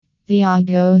The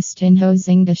Agostinho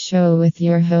Zinga Show with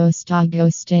your host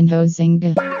Agostinho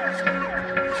Zinga.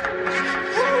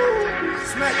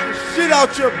 Smack the shit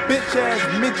out your bitch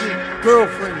ass midget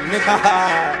girlfriend,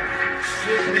 nigga.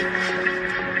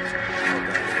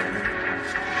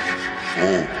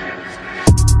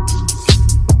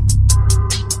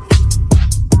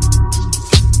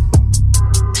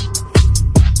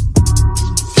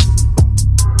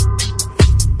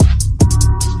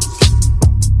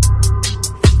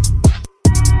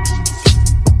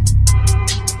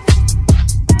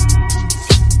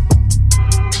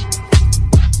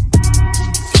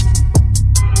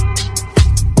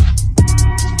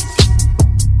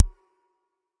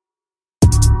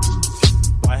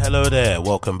 Hello there,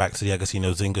 welcome back to the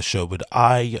Agostinho Zinga Show with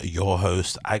your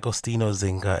host, Agostinho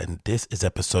Zinga, and this is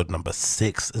episode number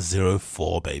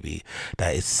 604, baby.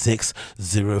 That is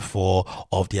 604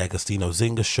 of the Agostinho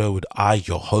Zinga Show with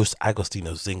your host,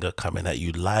 Agostinho Zinga, coming at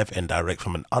you live and direct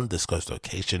from an undisclosed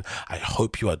location. I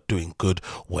hope you are doing good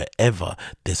wherever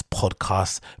this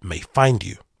podcast may find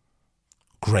you.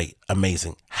 Great,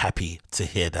 amazing, happy to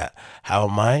hear that. How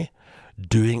am I?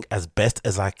 Doing as best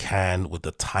as I can with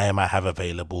the time I have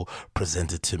available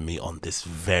presented to me on this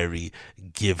very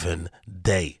given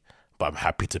day. But I'm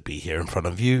happy to be here in front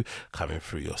of you, coming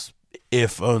through your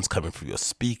earphones, coming through your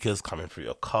speakers, coming through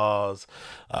your cars,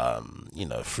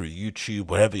 through YouTube,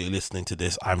 wherever you're listening to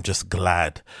this. I'm just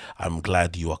glad. I'm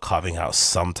glad you are carving out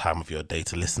some time of your day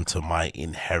to listen to my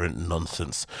inherent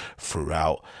nonsense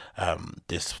throughout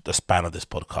the span of this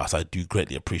podcast. I do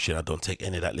greatly appreciate it. I don't take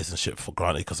any of that listenership for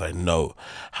granted because I know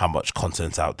how much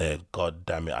content's out there. God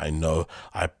damn it, I know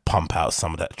I pump out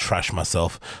some of that trash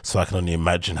myself, so I can only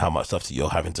imagine how much stuff that you're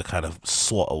having to kind of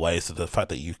sort away. So the fact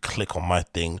that you click on my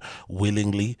thing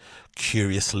willingly,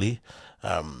 curiously,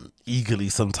 eagerly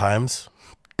sometimes,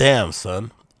 damn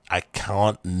son, I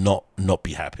can't not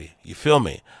be happy. You feel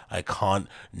me? I can't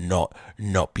not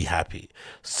be happy.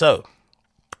 So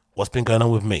what's been going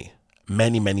on with me?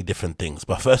 Many different things.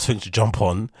 But first thing to jump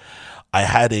on, I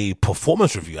had a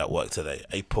performance review at work today.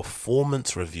 A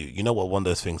performance review. You know what one of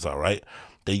those things are, right?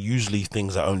 They're usually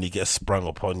things that only get sprung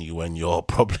upon you when you're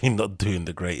probably not doing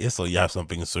the greatest or you have some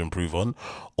things to improve on.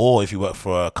 Or if you work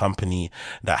for a company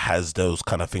that has those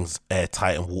kind of things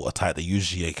airtight and watertight, they're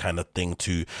usually a kind of thing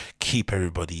to keep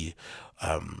everybody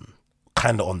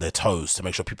kind of on their toes, to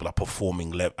make sure people are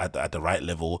performing at the right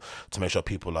level, to make sure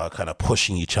people are kind of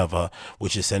pushing each other,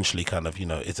 which essentially kind of,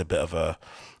 it's a bit of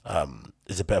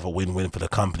a win-win for the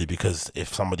company, because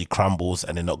if somebody crumbles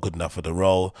and they're not good enough for the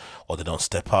role or they don't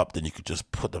step up, then you could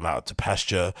just put them out to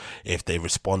pasture. If they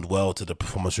respond well to the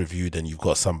performance review, then you've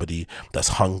got somebody that's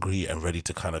hungry and ready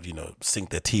to kind of, sink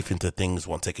their teeth into things,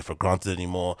 won't take it for granted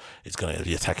anymore. It's going to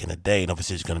be attacking the day, and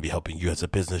obviously it's going to be helping you as a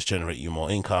business, generate you more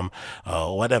income,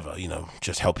 or whatever,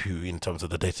 just help you in terms of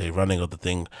the day-to-day running of the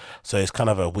thing. So it's kind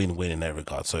of a win-win in that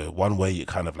regard. So one way it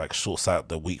kind of like sorts out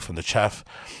the wheat from the chaff,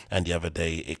 and the other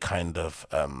day it kind of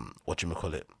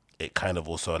it kind of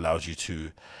also allows you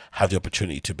to have the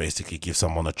opportunity to basically give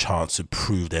someone a chance to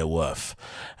prove their worth.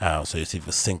 So it's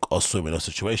either sink or swim in those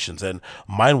situations. And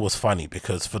mine was funny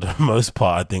because for the most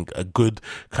part, I think a good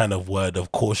kind of word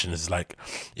of caution is like,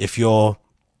 if your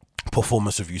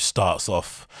performance review starts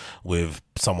off with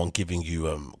someone giving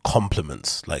you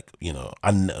compliments, like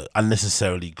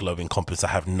unnecessarily glowing compliments that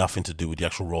have nothing to do with the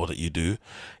actual role that you do,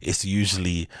 it's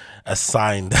usually a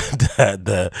sign that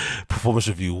the performance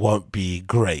review won't be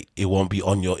great. It won't be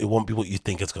what you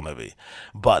think it's gonna be.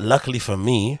 But luckily for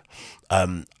me,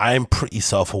 I'm pretty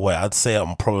self-aware. I'd say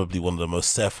I'm probably one of the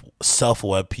most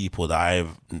self-aware people that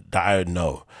I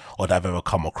know or that I've ever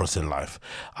come across in life.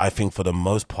 I think for the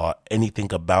most part,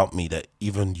 anything about me that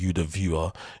even you, the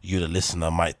viewer, you, the listener,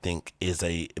 might think is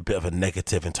a bit of a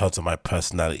negative in terms of my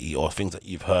personality, or things that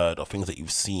you've heard or things that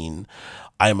you've seen,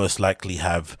 I most likely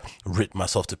have ripped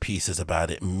myself to pieces about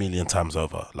it a million times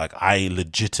over. Like, I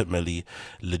legitimately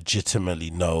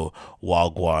know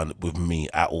Wagwan with me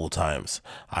at all times.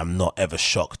 I'm not ever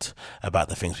shocked about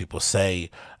the things people say.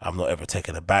 I'm not ever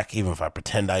taken aback, even if I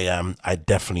pretend I am. I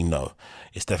definitely know.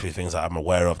 It's definitely things that I'm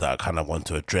aware of that I kind of want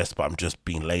to address, but I'm just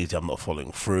being lazy. I'm not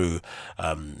following through.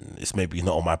 It's maybe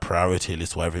not on my priority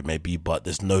list, whatever it may be, but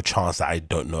there's no chance that I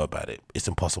don't know about it. It's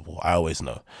impossible. I always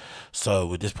know. So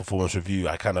with this performance review,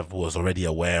 I kind of was already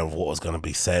aware of what was going to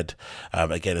be said.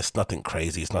 Again, it's nothing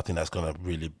crazy. It's nothing that's going to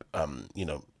really,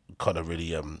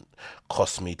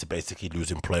 cost me to basically lose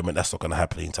employment. That's not going to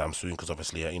happen anytime soon, because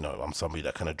obviously, I'm somebody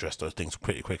that can address those things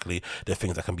pretty quickly. They're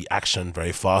things that can be actioned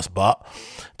very fast. But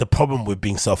the problem with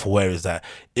being self-aware is that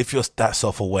if you're that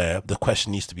self-aware, the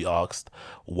question needs to be asked,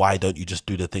 why don't you just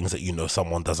do the things that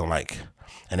someone doesn't like?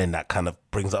 And then that kind of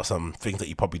brings up some things that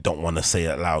you probably don't want to say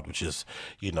out loud, which is,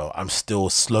 you know, I'm still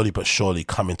slowly but surely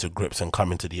coming to grips and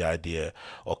coming to the idea,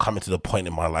 or coming to the point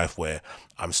in my life where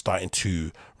I'm starting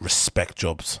to respect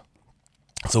jobs.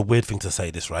 It's a weird thing to say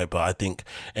this, right? But I think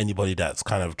anybody that's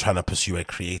kind of trying to pursue a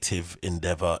creative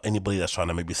endeavor, anybody that's trying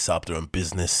to maybe set up their own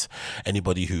business,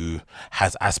 anybody who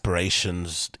has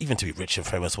aspirations, even to be rich and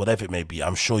famous, whatever it may be,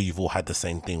 I'm sure you've all had the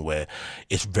same thing where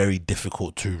it's very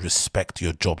difficult to respect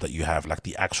your job that you have, like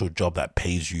the actual job that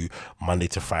pays you Monday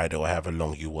to Friday or however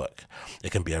long you work. It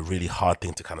can be a really hard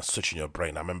thing to kind of switch in your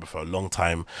brain. I remember for a long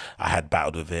time I had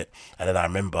battled with it, and then I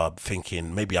remember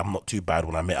thinking maybe I'm not too bad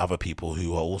when I met other people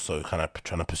who are also kind of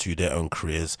trying to pursue their own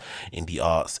careers in the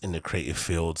arts, in the creative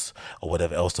fields, or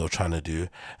whatever else they were trying to do.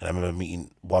 And I remember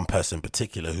meeting one person in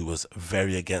particular who was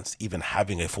very against even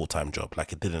having a full-time job.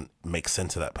 Like, it didn't make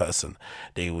sense to that person.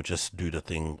 They would just do the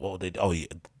thing.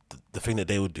 The thing that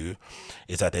they would do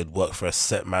is that they'd work for a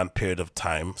set period of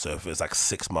time. So if it was like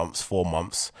 6 months, 4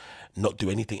 months, not do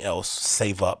anything else,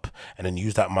 save up, and then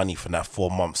use that money for that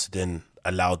 4 months, then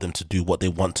allow them to do what they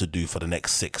want to do for the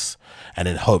next 6, and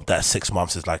then hope that 6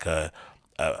 months is like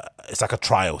it's like a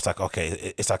trial. It's like,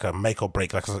 okay, it's like a make or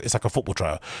break. Like, it's like a football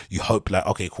trial. You hope, like,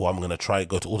 okay, cool, I'm gonna try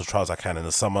go to all the trials I can in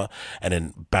the summer, and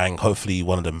then bang, hopefully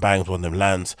one of them bangs, one of them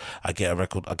lands. I get a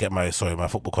record. I get my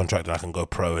football contract, and I can go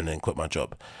pro and then quit my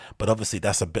job. But obviously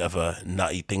that's a bit of a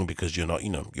nutty thing, because you're not,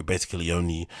 you're basically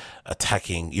only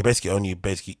attacking. You're basically only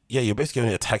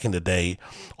attacking the day,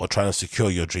 or trying to secure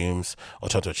your dreams, or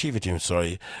trying to achieve your dreams.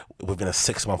 Sorry, within a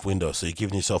 6-month window. So you're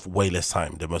giving yourself way less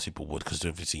time than most people would, because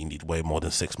obviously you need way more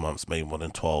than 6 months, maybe more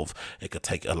than 12. It could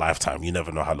take a lifetime. You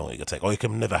never know how long it could take, or it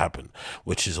can never happen,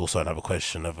 which is also another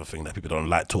question, another thing that people don't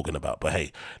like talking about. But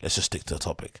hey, let's just stick to the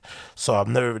topic. So I've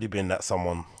never really been that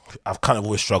someone. I've kind of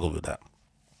always struggled with that.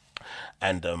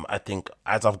 And I think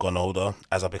as I've gone older,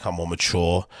 as I've become more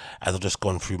mature, as I've just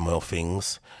gone through more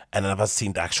things, and then I've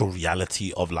seen the actual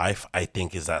reality of life, I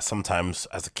think is that sometimes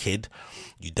as a kid,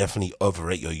 you definitely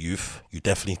overrate your youth. You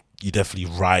definitely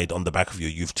ride on the back of your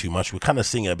youth too much. We're kind of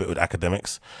seeing it a bit with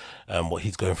academics, what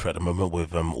he's going through at the moment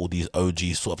with all these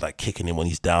OGs sort of like kicking him when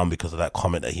he's down because of that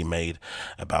comment that he made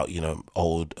about,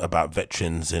 about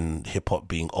veterans in hip hop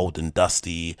being old and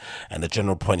dusty. And the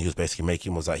general point he was basically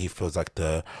making was that he feels like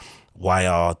why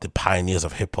are the pioneers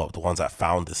of hip hop, the ones that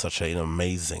found it, such an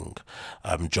amazing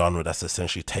genre that's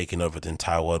essentially taken over the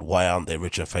entire world? Why aren't they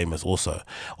rich and famous also?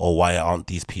 Or why aren't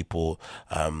these people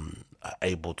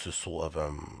able to sort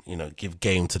of give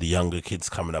game to the younger kids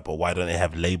coming up? Or why don't they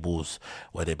have labels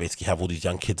where they basically have all these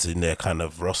young kids in their kind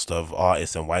of roster of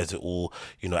artists? And why is it all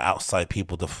outside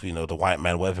people, the white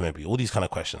man, whatever it may be? All these kind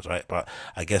of questions, right? But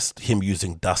I guess him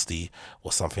using Dusty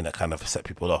was something that kind of set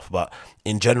people off. But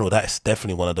in general, that's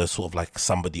definitely one of those sort of like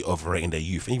somebody overrating their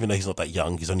youth. And even though he's not that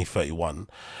young, he's only 31,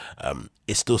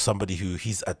 it's still somebody who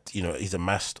he's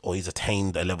amassed, or he's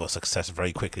attained a level of success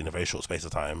very quickly in a very short space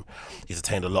of time. He's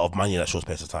attained a lot of money in that short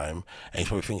space of time, and he's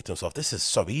probably thinking to himself, this is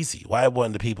so easy. Why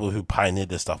weren't the people who pioneered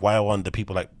this stuff, why weren't the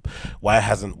people why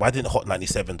didn't Hot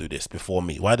 97 do this before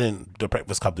me? Why didn't the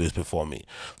Breakfast Club do this before me?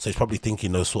 So he's probably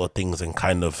thinking those sort of things, and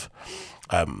kind of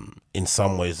in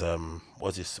some ways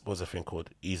what's the thing called,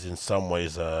 he's in some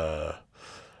ways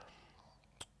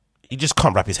he just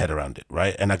can't wrap his head around it,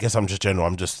 right? And I guess I'm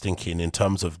just thinking in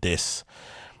terms of this,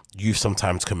 youth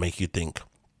sometimes can make you think,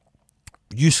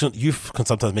 youth can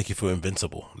sometimes make you feel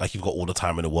invincible, like you've got all the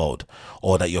time in the world,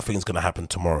 or that your thing's going to happen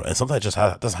tomorrow. And sometimes it just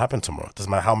doesn't happen tomorrow. It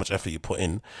doesn't matter how much effort you put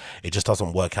in, it just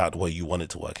doesn't work out the way you want it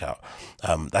to work out.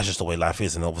 That's just the way life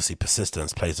is. And obviously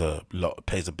persistence plays a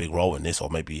big role in this, or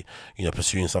maybe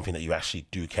pursuing something that you actually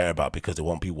do care about, because it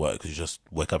won't be work, because you just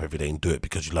wake up every day and do it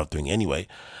because you love doing it anyway.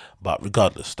 But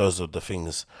regardless, those are the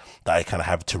things that I kind of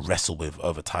have to wrestle with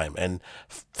over time. And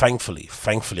thankfully,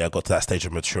 I got to that stage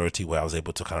of maturity where I was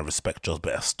able to kind of respect jobs,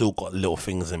 but I still got little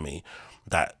things in me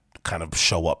that kind of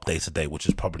show up day to day, which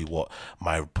is probably what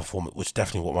my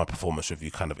performance review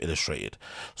kind of illustrated.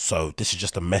 So this is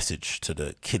just a message to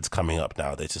the kids coming up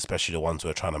nowadays, especially the ones who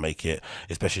are trying to make it,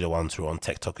 especially the ones who are on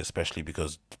TikTok, especially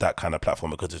because that kind of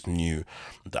platform, because it's new,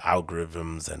 the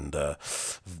algorithms and the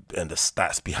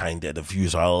stats behind it, the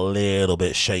views are a little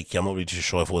bit shaky. I'm not really too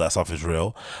sure if all that stuff is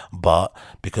real, but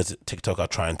because TikTok are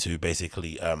trying to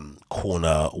basically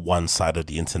corner one side of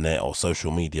the internet or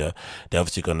social media, they're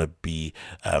obviously going to be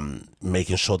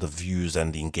making sure the views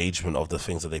and the engagement of the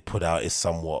things that they put out is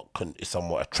somewhat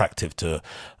attractive to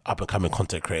up and coming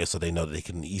content creators, so they know that they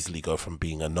can easily go from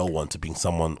being a no one to being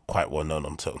someone quite well known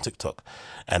on TikTok.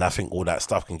 And I think all that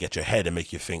stuff can get your head and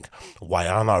make you think, why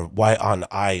aren't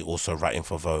I also writing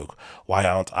for Vogue? Why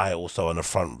aren't I also on the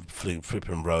front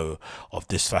flipping row of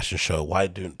this fashion show? Why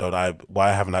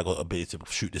haven't I got the ability to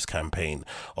shoot this campaign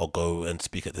or go and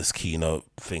speak at this keynote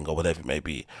thing or whatever it may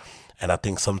be? And I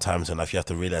think sometimes in life you have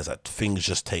to realize that things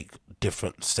just take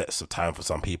different sets of time for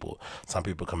some people. Some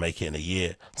people can make it in a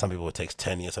year. Some people it takes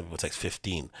 10 years. Some people it takes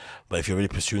 15. But if you're really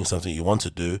pursuing something you want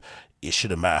to do, it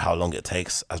shouldn't matter how long it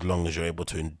takes, as long as you're able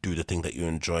to do the thing that you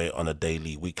enjoy on a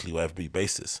daily, weekly, whatever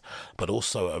basis. But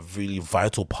also a really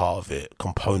vital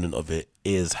component of it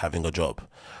is having a job.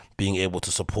 Being able to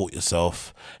support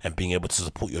yourself and being able to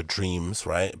support your dreams,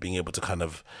 right? Being able to kind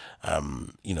of,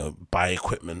 buy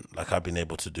equipment like I've been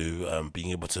able to do. Being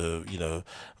able to,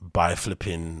 buy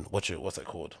flipping, what's it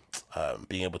called?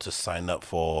 Being able to sign up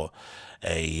for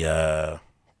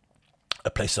a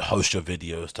place to host your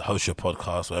videos, to host your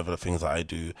podcast, whatever the things that I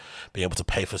do, being able to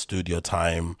pay for studio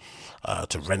time,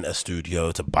 to rent a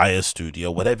studio, to buy a studio,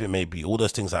 whatever it may be, all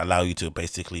those things that allow you to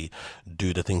basically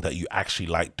do the thing that you actually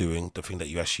like doing, the thing that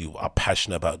you actually are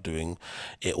passionate about doing.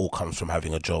 It all comes from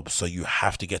having a job. So you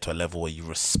have to get to a level where you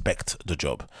respect the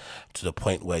job, to the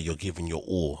point where you're giving your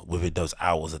all within those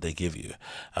hours that they give you.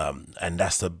 And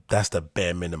that's the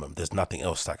bare minimum. There's nothing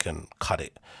else that can cut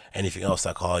it. Anything else,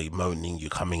 like, oh, you're moaning, you're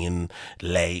coming in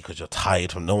late because you're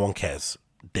tired, no one cares.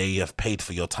 They have paid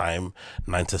for your time,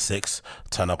 9 to 6,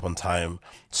 turn up on time,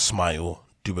 smile,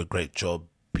 do a great job,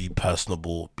 be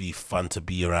personable, be fun to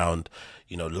be around,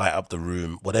 light up the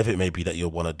room, whatever it may be that you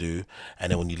want to do. And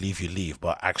then when you leave,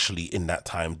 but actually in that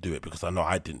time do it, because I know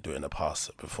I didn't do it in the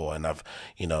past before, and I've,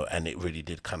 and it really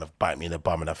did kind of bite me in the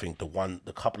bum. And I think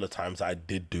the couple of times I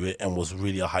did do it and was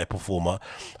really a high performer,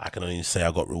 I can only say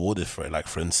I got rewarded for it. Like,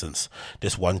 for instance,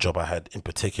 this one job I had in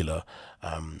particular,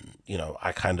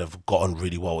 I kind of got on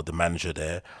really well with the manager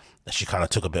there. She kind of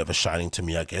took a bit of a shining to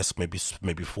me, I guess, maybe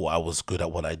thought I was good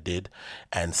at what I did.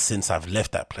 And since I've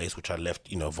left that place, which I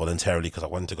left, voluntarily, because I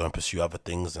wanted to go and pursue other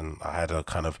things, and I had a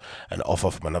kind of an offer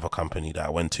from another company that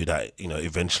I went to that,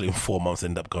 eventually in 4 months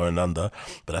ended up going under,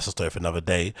 but that's a story for another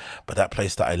day. But that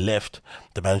place that I left,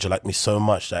 the manager liked me so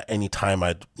much that any time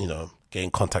I'd, get in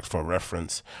contact for a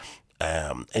reference,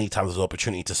 anytime there's an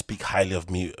opportunity to speak highly of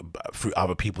me through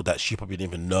other people that she probably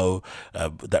didn't even know,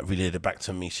 that related back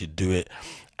to me, she'd do it.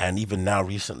 And even now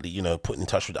recently, putting in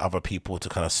touch with other people to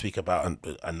kind of speak about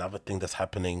another thing that's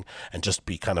happening, and just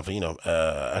be kind of,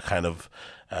 a kind of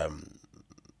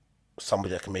somebody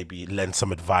that can maybe lend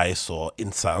some advice or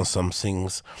insight on some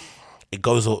things. It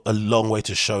goes a long way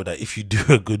to show that if you do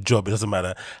a good job, it doesn't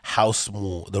matter how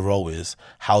small the role is,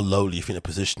 how lowly you think the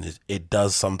position is, it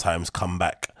does sometimes come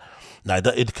back. Now,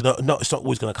 it's not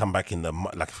always going to come back in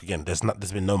again,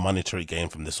 there's been no monetary gain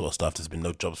from this sort of stuff. There's been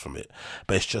no jobs from it,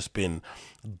 but it's just been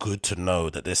good to know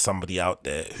that there's somebody out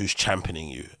there who's championing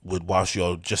you whilst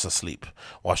you're just asleep,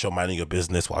 whilst you're minding your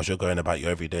business, whilst you're going about your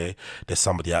everyday. There's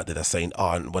somebody out there that's saying,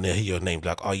 oh, and when they hear your name,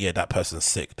 like, oh yeah, that person's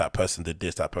sick, that person did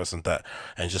this, that person that,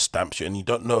 and just stamps you. And you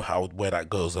don't know where that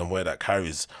goes and where that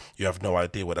carries. You have no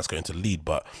idea where that's going to lead,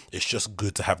 but it's just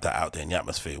good to have that out there in the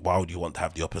atmosphere. Why would you want to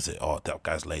have the opposite? Oh, that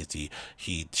guy's lazy,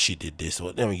 she did this.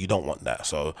 Well, you don't want that.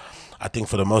 So I think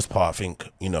for the most part, I think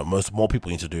more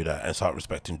people need to do that and start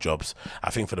respecting jobs.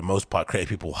 I think for the most part, creative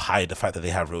people hide the fact that they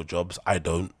have real jobs. I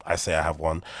don't. I say I have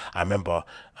one. I remember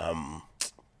I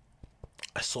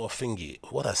saw a thingy.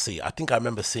 What did I see? I think I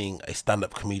remember seeing a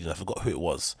stand-up comedian. I forgot who it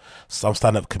was. Some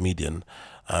stand-up comedian.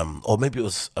 Or maybe it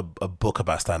was a book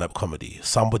about stand-up comedy.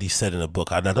 Somebody said in a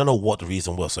book, and I don't know what the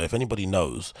reason was. So if anybody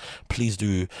knows, please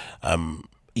do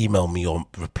email me or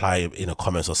reply in the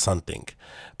comments or something.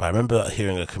 But I remember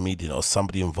hearing a comedian or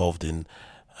somebody involved in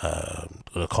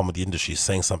the comedy industry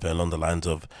saying something along the lines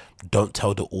of, don't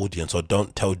tell the audience or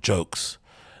don't tell jokes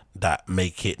that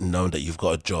make it known that you've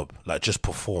got a job. Like, just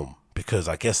perform. Because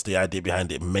I guess the idea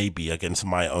behind it may be against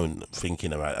my own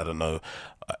thinking about it. I don't know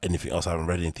anything else. I haven't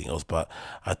read anything else, but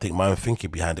I think my own thinking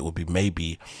behind it would be,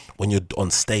 maybe when you're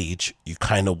on stage, you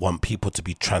kind of want people to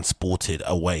be transported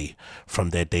away from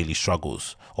their daily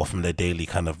struggles or from their daily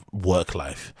kind of work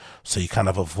life. So you kind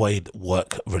of avoid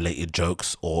work related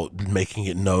jokes or making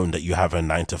it known that you have a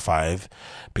 9 to 5,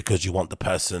 because you want the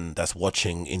person that's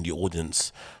watching in the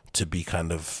audience to be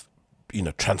kind of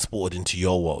transported into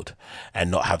your world and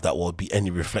not have that world be any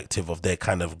reflective of their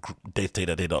kind of day-to-day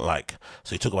that they don't like.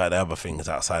 So you talk about the other things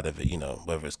outside of it,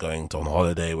 whether it's going on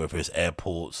holiday, whether it's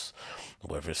airports,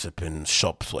 whether it's flipping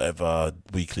shops, whatever,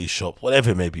 weekly shops,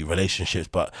 whatever it may be, relationships,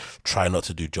 but try not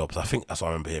to do jobs. I think that's what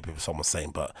I remember hearing someone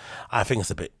saying, but I think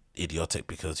it's a bit idiotic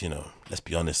because, let's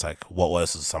be honest, like what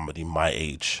worse is somebody my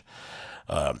age,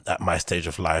 at my stage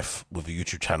of life with a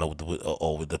YouTube channel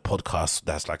or with the podcast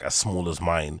that's like as small as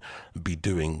mine be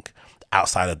doing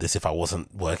outside of this if I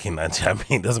wasn't working 90. I mean,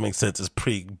 it doesn't make sense. It's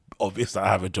pretty obvious that I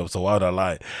have a job, so why would I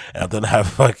lie? And I don't have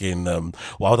fucking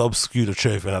why would I obscure the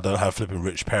truth? And I don't have flipping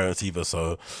rich parents either,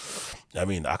 so I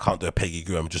mean, I can't do a Peggy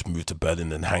Goo and just move to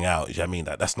Berlin and hang out. You know what I mean?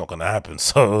 That's not gonna happen.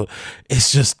 So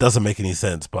it's just doesn't make any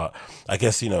sense. But I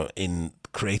guess, in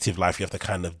creative life you have to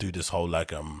kind of do this whole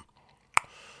like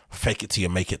fake it till you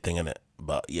make it thing, innit?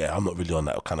 But yeah, I'm not really on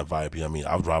that kind of vibe, you know what I mean?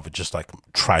 I would rather just like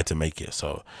try to make it.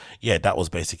 So yeah, that was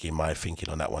basically my thinking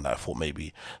on that one that I thought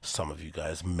maybe some of you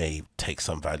guys may take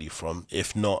some value from.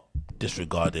 If not,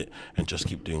 disregard it and just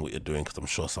keep doing what you're doing, because I'm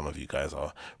sure some of you guys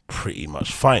are pretty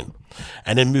much fine.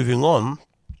 And then moving on,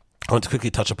 I want to quickly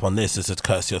touch upon this. This is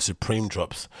courtesy of Supreme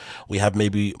drops. We have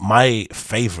maybe my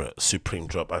favorite Supreme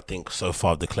drop, I think, so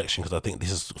far of the collection, because I think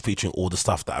this is featuring all the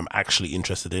stuff that I'm actually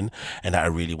interested in and that I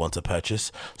really want to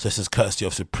purchase. So this is courtesy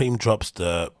of Supreme drops,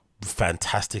 the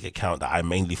fantastic account that I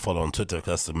mainly follow on Twitter,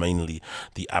 because that's mainly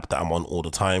the app that I'm on all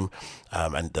the time.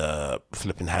 And the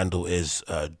flipping handle is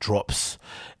drops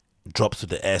to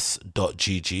the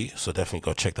s.gg, so definitely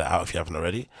go check that out if you haven't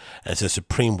already. And it says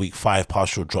Supreme Week 5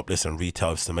 partial drop list and retail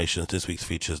estimations. This week's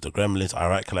features the Gremlins,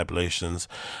 Iraq collaborations,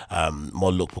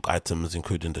 more lookbook items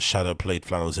including the Shadow Plate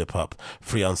flannel zip up.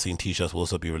 3 unseen t-shirts will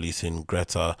also be releasing.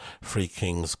 Greta, 3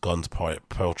 Kings, Guns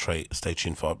Portrait. Stay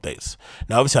tuned for updates.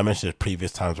 Now obviously I mentioned it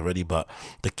previous times already, but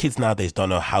the kids nowadays don't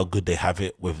know how good they have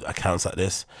it with accounts like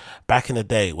this. Back in the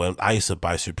day when I used to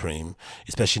buy Supreme,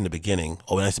 especially in the beginning,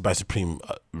 or when I used to buy Supreme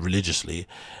religiously,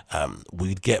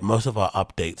 we'd get most of our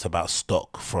updates about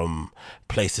stock from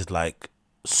places like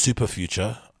Super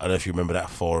Future. I don't know if you remember that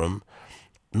forum.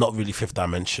 Not really Fifth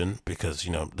Dimension, because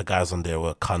the guys on there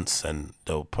were cunts and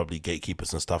they were probably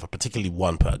gatekeepers and stuff. Particularly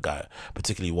one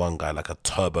guy like a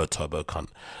turbo cunt.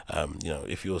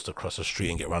 If you was to cross the street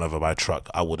and get run over by a truck,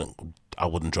 I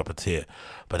wouldn't drop a tear.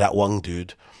 But that one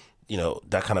dude,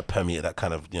 that kind of permeated that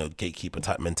kind of, gatekeeper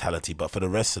type mentality. But for the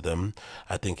rest of them,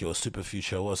 I think it was Super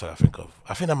Future. What was I think of?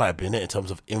 I think that might have been it in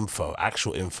terms of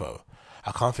actual info.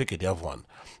 I can't think of the other one.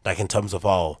 Like in terms of,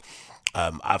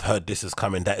 I've heard this is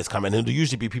coming, that is coming. And there'll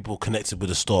usually be people connected with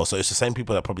the store. So it's the same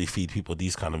people that probably feed people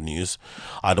these kind of news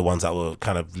are the ones that were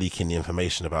kind of leaking the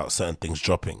information about certain things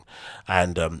dropping.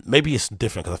 And maybe it's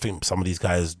different because I think some of these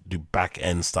guys do back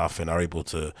end stuff and are able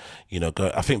to,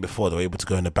 go. I think before they were able to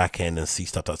go in the back end and see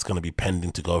stuff that's going to be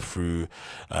pending to go through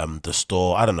the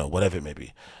store. I don't know, whatever it may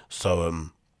be.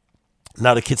 So,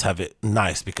 now the kids have it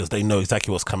nice because they know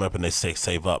exactly what's coming up and they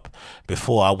save up.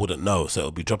 Before, I wouldn't know, so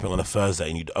it'll be dropping on a Thursday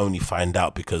and you'd only find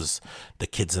out because the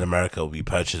kids in America will be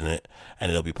purchasing it and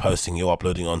they'll be posting, you're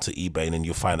uploading onto eBay, and then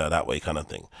you'll find out that way, kind of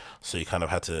thing. So you kind of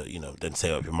had to, then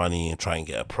save up your money and try and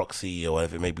get a proxy or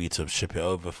whatever it may be to ship it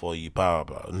over for you, blah,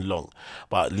 blah, blah, and long.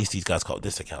 But at least these guys got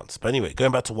discounts. But anyway,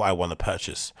 going back to what I want to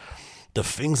purchase. The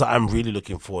things that I'm really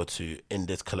looking forward to in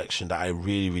this collection that I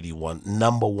really, really want,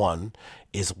 number one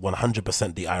is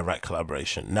 100% the Iraq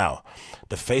collaboration. Now,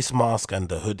 the face mask and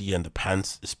the hoodie and the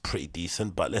pants is pretty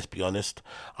decent, but let's be honest,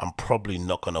 I'm probably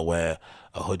not going to wear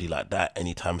a hoodie like that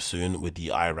anytime soon with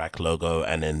the Iraq logo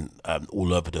and then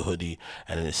all over the hoodie,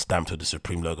 and then it's stamped with the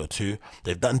Supreme logo too.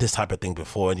 They've done this type of thing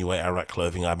before anyway, Iraq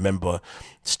clothing. I remember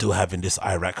still having this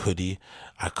Iraq hoodie.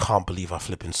 I can't believe I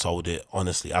flipping sold it,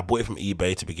 honestly. I bought it from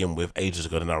eBay to begin with ages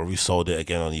ago, and I resold it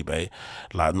again on eBay,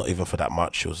 like not even for that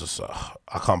much. It was just,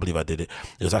 I can't believe I did it.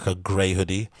 It was like a grey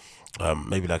hoodie,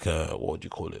 maybe like a, what would you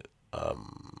call it?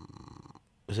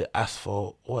 Was it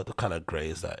asphalt? What the kind of grey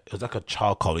is that? It was like a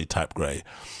charcoal-y type grey.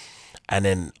 And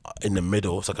then in the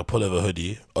middle, it's like a pullover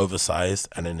hoodie, oversized.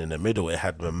 And then in the middle, it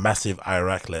had the massive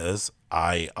Iraq letters,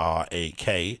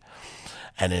 IRAK.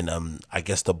 And then I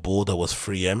guess the border was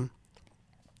 3M.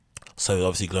 So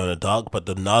obviously glow in the dark. But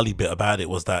the gnarly bit about it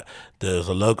was that there's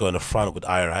a logo in the front with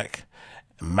Iraq,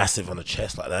 massive on the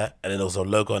chest like that, and then there was a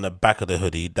logo on the back of the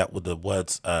hoodie that with the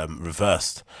words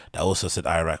reversed that also said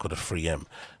Iraq with a 3M.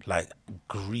 Like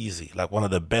greasy, like one of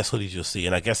the best hoodies you'll see.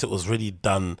 And I guess it was really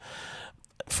done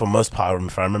for most part.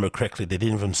 If I remember correctly, they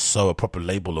didn't even sew a proper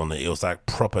label on it. It was like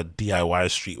proper DIY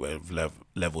streetwear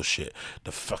level shit.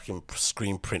 The fucking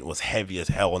screen print was heavy as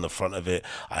hell on the front of it.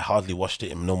 I hardly washed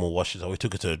it in normal washes. We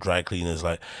took it to the dry cleaners,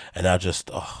 like, and I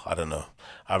just, I don't know.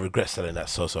 I regret selling that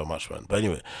so much, man. But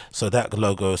anyway, so that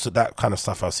logo, so that kind of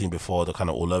stuff I've seen before, the kind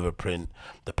of all over print,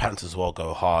 the pants as well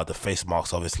go hard. The face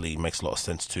marks obviously makes a lot of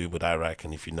sense too with Iraq,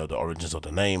 and if you know the origins of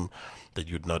the name, then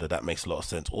you'd know that makes a lot of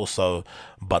sense also.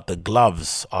 But the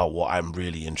gloves are what I'm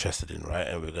really interested in, right?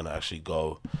 And we're gonna actually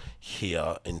go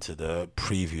here into the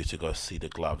preview to go see the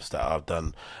gloves that I've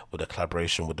done with a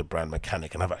collaboration with the brand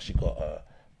Mechanic, and I've actually got a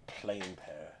plain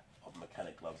pair of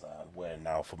Mechanic gloves that I wear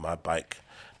now for my bike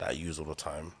that I use all the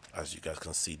time. As you guys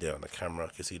can see there on the camera,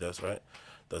 you can see those, right?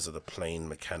 Those are the plain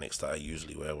Mechanics that I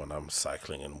usually wear when I'm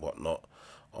cycling and whatnot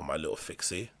on my little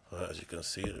fixie, right? As you can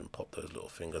see, and pop those little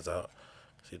fingers out.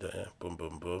 See that? Yeah? Boom,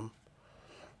 boom, boom.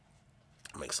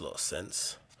 Makes a lot of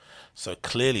sense. So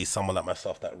clearly someone like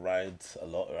myself that rides a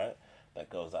lot, right? That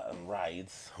goes out and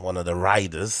rides. One of the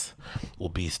riders will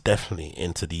be definitely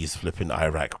into these flipping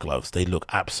Iraq gloves. They look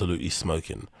absolutely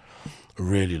smoking.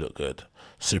 Really look good.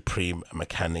 Supreme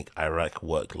Mechanic Iraq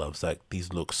work gloves. Like,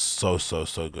 these look so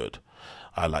good.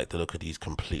 I like the look of these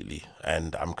completely,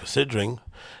 and I'm considering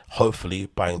hopefully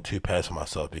buying 2 pairs for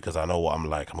myself, because I know what I'm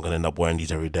like. I'm going to end up wearing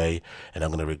these every day, and I'm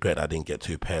going to regret I didn't get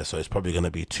 2 pairs. So it's probably going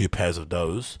to be 2 pairs of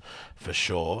those for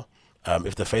sure.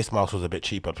 If the face mask was a bit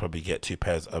cheap, I'd probably get 2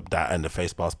 pairs of that and the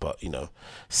face mask, but you know,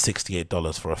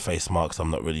 $68 for a face mask,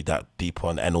 I'm not really that deep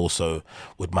on. And also,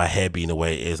 with my hair being the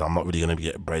way it is, I'm not really going to be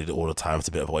getting braided all the time. It's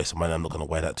a bit of a waste of money. I'm not going to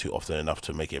wear that too often enough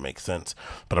to make it make sense.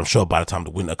 But I'm sure by the time the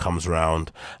winter comes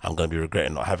around, I'm going to be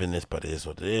regretting not having this, but it is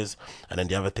what it is. And then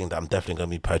the other thing that I'm definitely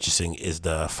going to be purchasing is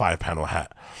the 5-panel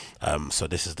hat. So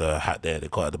this is the hat there they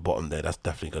got at the bottom there. That's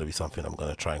definitely going to be something I'm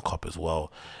going to try and cop as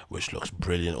well, which looks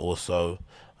brilliant also.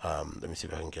 Let me see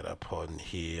if I can get up on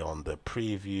here on the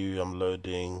preview. I'm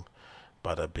loading.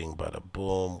 Bada bing, bada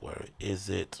boom. Where is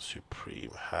it? Supreme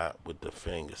hat with the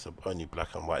thing. It's only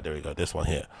black and white. There we go. This one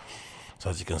here. So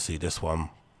as you can see, this one,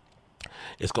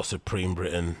 it's got Supreme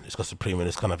written. It's got Supreme in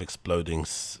this kind of exploding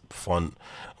font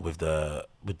with the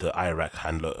Iraq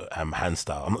hand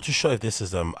style. I'm not too sure if this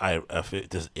is if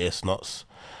this is Ear Snots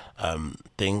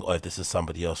thing, or if this is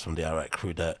somebody else from the Iraq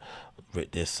crew that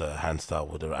writ this hand style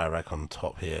with the Iraq on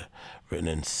top here, written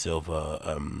in silver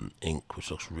ink, which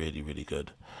looks really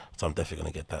good. So I'm definitely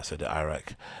going to get that. So the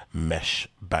Iraq mesh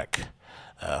back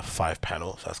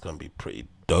 5-panel, so that's going to be pretty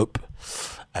dope,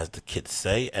 as the kids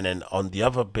say. And then on the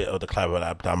other bit of the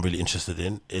collab that I'm really interested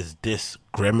in is this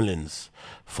Gremlins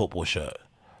football shirt,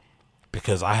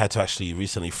 because I had to actually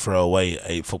recently throw away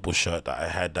a football shirt that I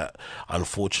had that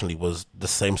unfortunately was the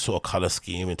same sort of color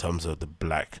scheme in terms of the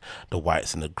black, the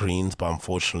whites and the greens, but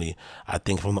unfortunately, I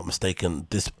think if I'm not mistaken,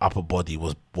 this upper body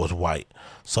was white.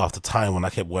 So after time, when I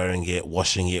kept wearing it,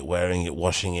 washing it, wearing it,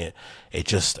 washing it, it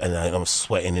just, and I was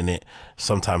sweating in it,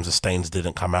 sometimes the stains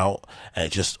didn't come out, and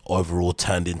it just overall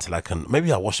turned into like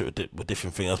maybe I washed it with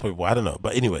different things, probably, I don't know,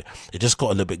 but anyway, it just got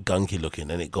a little bit gunky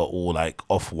looking, and it got all like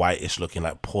off-whitish looking,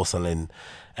 like porcelain,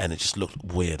 and it just looked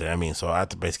weird. I mean, so I had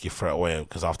to basically throw it away,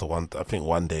 because after one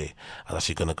day I was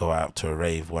actually going to go out to a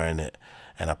rave wearing it,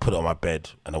 and I put it on my bed,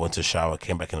 and I went to the shower,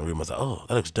 came back in the room, I was like, oh,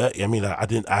 that looks dirty. I mean, like, I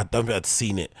don't think I'd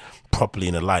seen it properly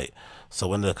in the light. So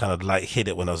when the kind of light hit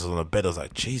it when I was on the bed, I was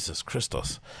like, Jesus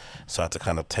Christos. So I had to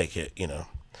kind of take it, you know,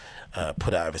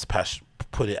 put it out of its pasture,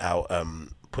 put it out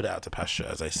to pasture,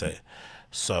 as they say.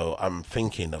 So I'm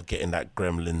thinking of getting that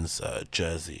Gremlins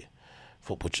jersey,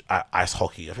 football, ice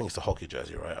hockey. I think it's a hockey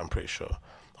jersey, right? I'm pretty sure.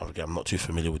 Again, I'm not too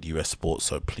familiar with US sports,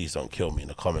 so please don't kill me in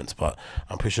the comments, but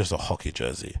I'm pretty sure it's a hockey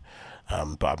jersey.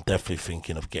 But I'm definitely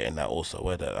thinking of getting that also.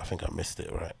 Where that? I think I missed it,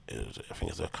 right? I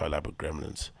think it's a collab with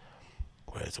Gremlins.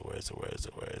 Where is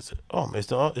it? Oh,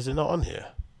 is it not on here?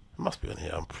 It must be on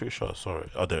here. I'm pretty sure. Sorry.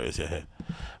 Oh, there it is. Yeah, here.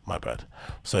 My bad.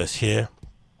 So it's here.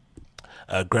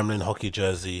 Gremlin hockey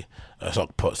jersey. It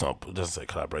doesn't say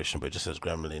collaboration, but it just says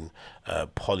Gremlin.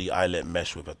 Poly eyelet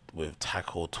mesh with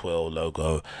tackle, twirl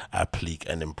logo, applique,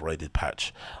 and embroidered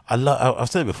patch. I've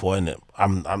said it before,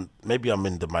 innit? Maybe I'm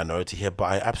in the minority here, but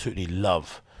I absolutely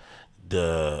love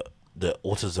the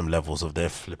autism levels of their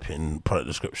flipping product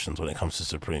descriptions when it comes to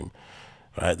Supreme.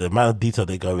 Right, the amount of detail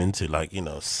they go into, like, you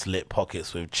know, slit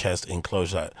pockets with chest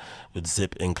enclosure, like, with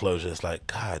zip enclosure. It's like,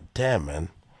 god damn, man.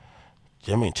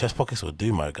 You know what I mean? Chest pockets will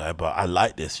do, my guy, but I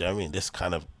like this. You know what I mean? This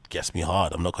kind of gets me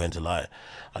hard. I'm not going to lie.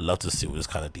 I love to see all this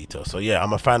kind of detail. So yeah,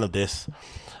 I'm a fan of this.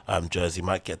 jersey.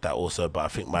 Might get that also, but I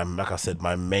think like I said,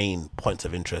 my main points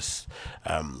of interest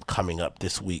coming up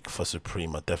this week for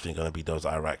Supreme are definitely going to be those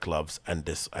Iraq gloves and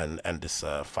this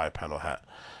 5-panel hat.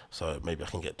 So maybe I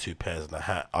can get 2 pairs and a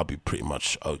hat. I'll be pretty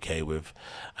much okay with.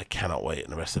 I cannot wait,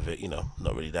 and the rest of it,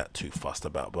 not really that too fussed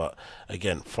about. But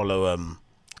again, follow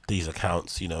these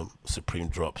accounts. Supreme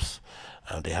Drops.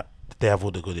 They have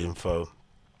all the good info.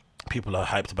 People are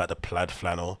hyped about the plaid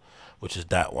flannel, which is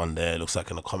that one there. It looks like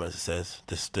in the comments it says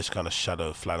this kind of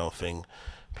shadow flannel thing.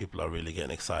 People are really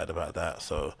getting excited about that.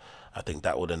 So I think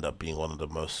that would end up being one of the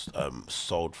most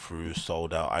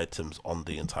sold out items on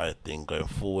the entire thing going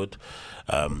forward.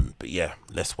 But yeah,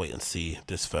 let's wait and see.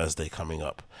 This Thursday coming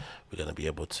up, we're going to be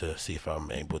able to see if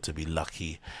I'm able to be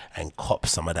lucky and cop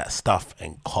some of that stuff.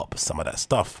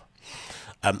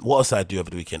 What else did I do over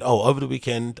the weekend? Over the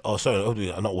weekend, this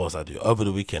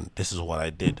is what I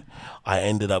did. I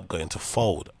ended up going to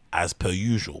Fold, as per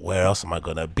usual. Where else am I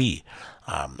going to be?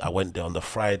 I went there on the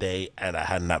Friday, and I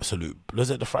had an absolute... Was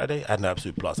it the Friday? I had an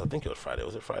absolute blast. I think it was Friday.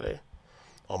 Was it Friday?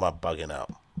 Or am I bugging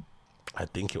out? I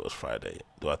think it was Friday.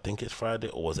 Do I think it's Friday,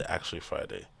 or was it actually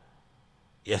Friday?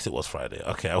 Yes, it was Friday.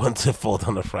 Okay, I went to Fold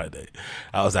on a Friday.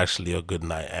 That was actually a good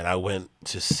night. And I went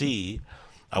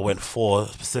for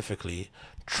specifically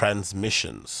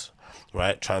Transmissions,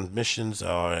 right? Transmissions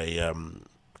are a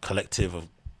collective of...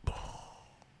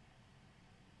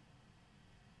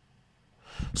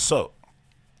 So,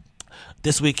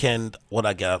 this weekend, what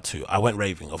I get up to, I went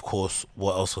raving. Of course,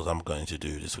 what else was I going to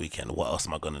do this weekend? What else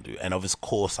am I going to do? And of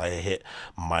course, I hit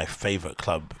my favorite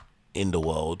club in the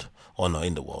world, or not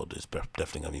in the world, it's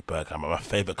definitely going to be Berghain, but my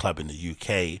favorite club in the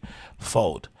UK,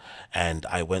 Fold. And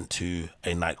I went to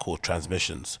a night called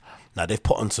Transmissions. Now, they've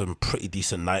put on some pretty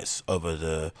decent nights over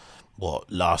the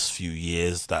last few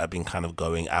years that have been kind of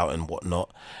going out and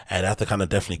whatnot, and I have to kind of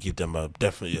definitely give them a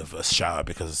shout out,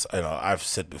 because I've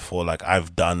said before, like,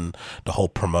 I've done the whole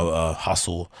promoter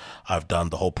hustle, I've done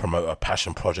the whole promoter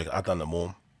passion project, I've done them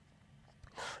all.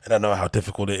 And I know how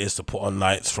difficult it is to put on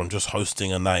nights, from just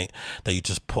hosting a night that you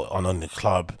just put on the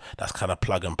club. That's kind of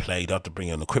plug and play. You don't have to bring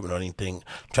your own equipment or anything,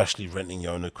 to actually renting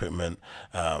your own equipment,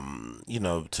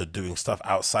 to doing stuff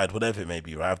outside, whatever it may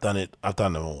be, right? I've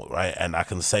done them all, right? And I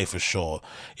can say for sure,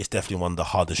 it's definitely one of the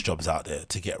hardest jobs out there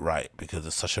to get right, because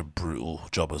it's such a brutal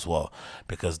job as well,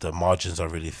 because the margins are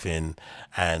really thin,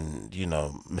 and,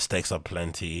 mistakes are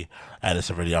plenty, and it's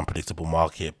a really unpredictable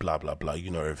market, blah, blah, blah.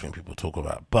 Everything people talk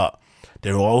about. But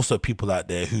there are also people out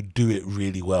there who do it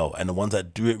really well, and the ones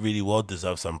that do it really well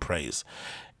deserve some praise,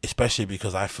 especially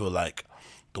because I feel like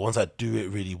the ones that do it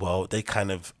really well, they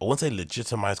kind of, I won't say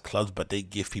legitimize clubs, but they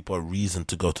give people a reason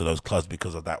to go to those clubs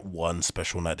because of that one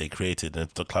special night they created. And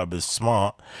if the club is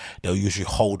smart, they'll usually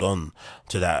hold on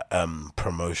to that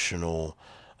promotional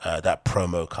that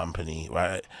promo company,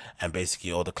 right? And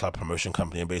basically, or the club promotion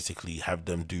company, and basically have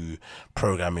them do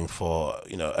programming for,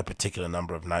 a particular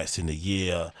number of nights in a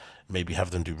year, maybe have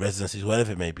them do residencies,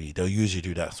 whatever it may be. They'll usually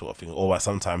do that sort of thing. Or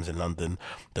sometimes in London,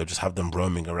 they'll just have them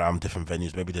roaming around different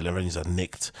venues. Maybe the venues are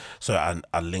nicked, so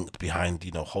are linked behind,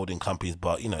 holding companies,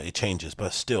 but, it changes.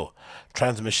 But still,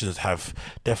 Transmissions have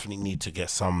definitely need to get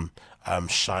some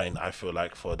shine, I feel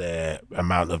like, for their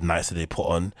amount of nights that they put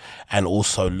on, and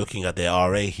also looking at their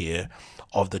RA here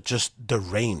of the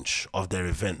range of their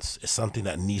events is something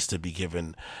that needs to be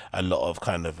given a lot of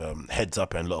kind of heads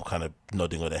up, and a lot of kind of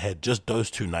nodding of the head. Just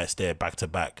those 2 nights there back to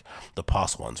back, the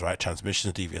past ones, right?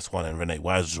 Transmissions, DVS1 and Rene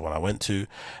Wise was one I went to,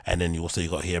 and then you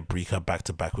got here Brika back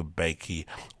to back with Bakey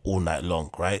all night long,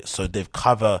 right? So they've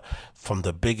covered from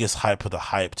the biggest hype of the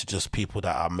hype to just people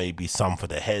that are maybe some for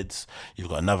their heads. You've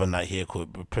got another night here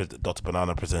called Dr.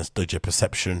 Banana presents Deji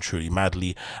Perception, Truly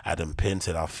Madly, Adam Pin,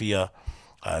 Ted Althea.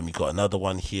 You got another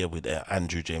one here with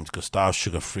Andrew James Gustav,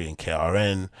 Sugar Free and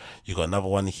KRN. You got another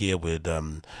one here with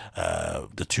the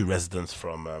 2 residents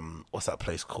from what's that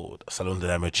place called? Salon de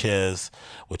la Mercedes,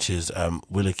 which is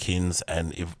Willikins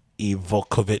and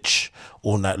Ivakovic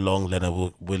all night long. Lena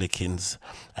Willikins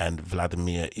and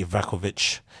Vladimir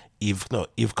Ivkovic. You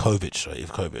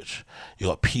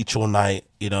got Peach all night,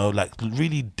 like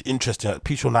really interesting. Like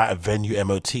Peach all night at Venue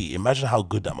MOT. Imagine how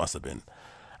good that must have been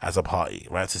as a party,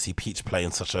 right? To see Peach play in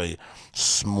such a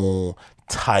small,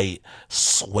 tight,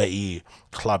 sweaty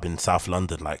club in South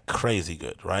London, like crazy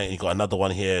good, right? And you got another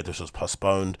one here, this was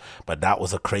postponed, but that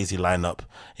was a crazy lineup.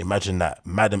 Imagine that.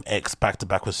 Madam X back to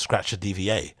back with Scratcher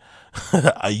DVA.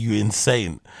 Are you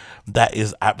insane? That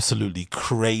is absolutely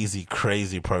crazy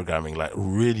programming, like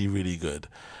really, really good,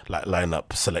 like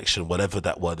lineup selection, whatever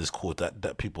that word is called,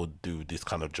 that people do this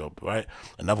kind of job, right?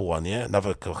 Another one,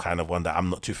 another kind of one that I'm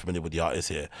not too familiar with the artist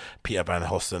here, Peter Van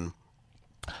Hossen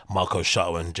Marco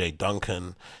Shuttle and Jay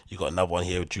Duncan. You got another one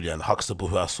here with Julianne Huxtable,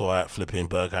 who I saw at flipping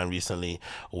Berghain recently.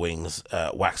 Wings,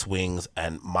 Wax Wings,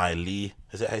 and My Lee.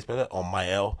 Is it how you spell it? Or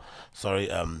Mael? Sorry.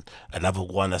 Another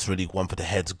one that's really one for the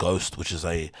heads, Ghost, which is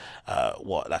a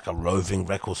like a roving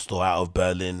record store out of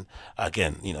Berlin.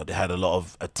 Again, they had a lot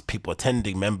of people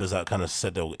attending, members that kind of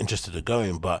said they were interested in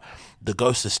going, but the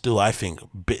Ghost is still, I think, a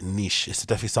bit niche. It's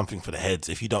definitely something for the heads.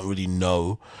 If you don't really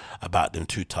know about them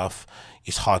too tough,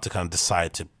 it's hard to kind of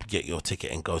decide to get your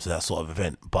ticket and go to that sort of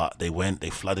event. But they went, they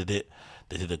flooded it.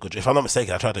 They did a good job. If I'm not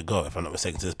mistaken, I tried to go, if I'm not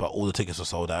mistaken to this, but all the tickets were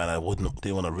sold out, and I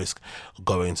didn't want to risk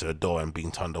going to the door and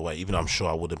being turned away, even though I'm sure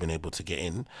I would have been able to get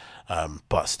in.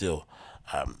 But still,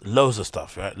 loads of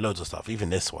stuff, right? Loads of stuff. Even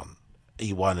this one,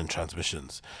 E1 and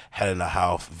Transmissions, Helena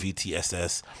Hauff,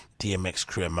 VTSS, DMX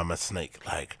Crew, and Mama Snake.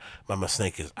 Like, Mama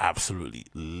Snake is absolutely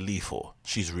lethal.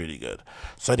 She's really good.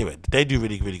 So anyway, they do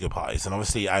really, really good parties. And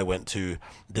obviously I went to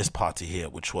this party here,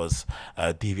 which was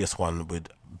DVS1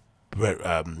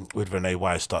 with Rene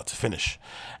Wise start to finish.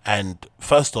 And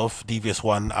first off,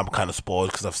 DVS1, I'm kind of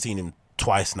spoiled because I've seen him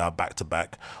twice now, back to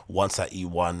back, once at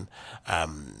E1,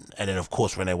 and then of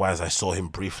course Rene Wise, I saw him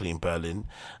briefly in Berlin,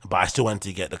 but I still wanted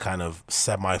to get the kind of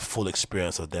semi-full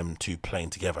experience of them two playing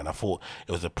together. And I thought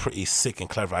it was a pretty sick and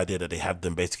clever idea that they had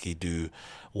them basically do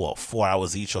 4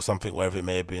 hours each or something, wherever it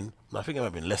may have been. I think it might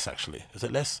have been less, actually. Is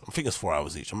it less? I think it's 4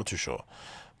 hours each. I'm not too sure.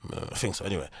 I think so.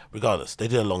 Anyway, regardless, they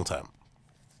did a long time,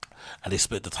 and they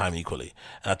split the time equally,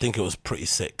 and I think it was pretty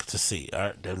sick to see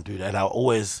them do that. And I'm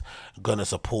always gonna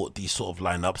support these sort of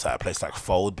lineups at a place like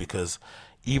Fold, because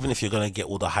even if you're gonna get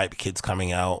all the hype kids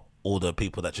coming out, all the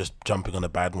people that just jumping on the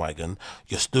bandwagon,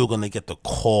 you're still gonna get the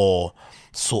core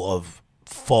sort of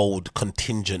Fold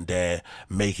contingent there,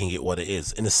 making it what it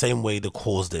is, in the same way the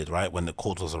Cause did, right, when the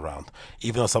Cause was around.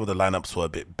 Even though some of the lineups were a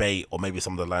bit bait, or maybe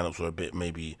some of the lineups were a bit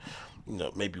maybe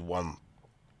one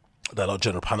that our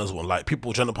general punters won't like.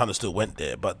 General punters still went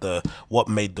there, but what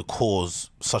made the Cause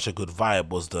such a good vibe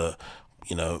was the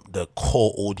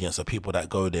core audience of people that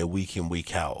go there week in,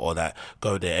 week out, or that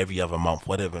go there every other month,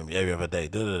 whatever, every other day.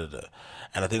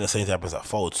 And I think the same thing happens at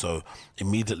Fold. So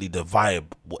immediately the vibe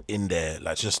in there,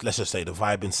 let's just say the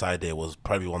vibe inside there was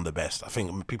probably one of the best. I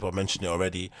think people have mentioned it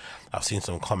already. I've seen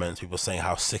some comments, people saying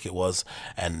how sick it was.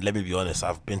 And let me be honest,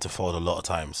 I've been to Fold a lot of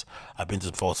times. I've been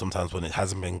to Fold sometimes when it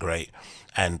hasn't been great.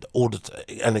 And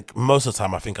most of the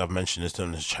time, I think I've mentioned this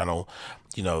on this channel,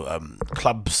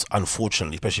 clubs,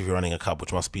 unfortunately, especially if you're running a club,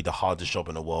 which must be the hardest job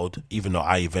in the world, even though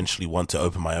I eventually want to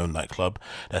open my own nightclub,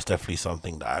 that's definitely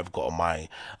something that I've got on my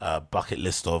bucket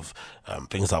list of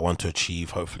things I want to achieve,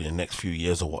 hopefully in the next few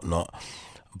years or whatnot.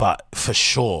 But for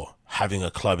sure, having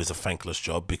a club is a thankless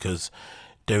job, because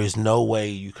there is no way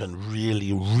you can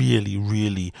really, really,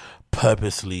 really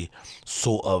purposely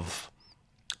sort of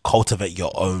cultivate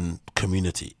your own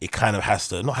community. It kind of has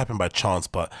to not happen by chance,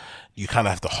 but you kind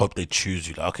of have to hope they choose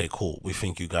you. Like, okay, cool, we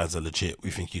think you guys are legit, we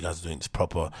think you guys are doing this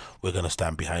proper, we're going to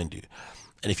stand behind you.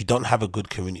 And if you don't have a good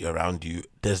community around you,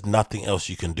 there's nothing else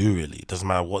you can do, really. It doesn't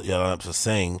matter what your lineups are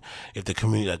saying. If the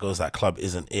community that goes to that club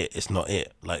isn't it, it's not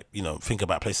it. Like, think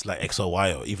about places like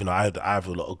XOYO. Even though I have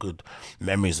a lot of good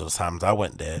memories of the times I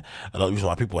went there, a lot of the reason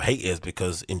why people hate it is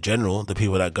because, in general, the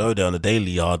people that go there on the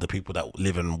daily are the people that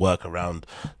live and work around,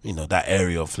 that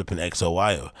area of flipping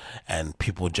XOYO. And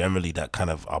people generally that kind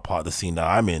of are part of the scene that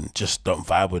I'm in just don't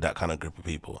vibe with that kind of group of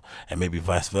people, and maybe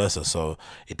vice versa. So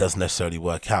it doesn't necessarily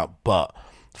work out. But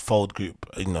Fold group,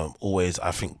 always,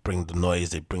 I think, bring the noise,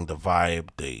 they bring the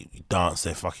vibe, they dance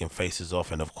their fucking faces off.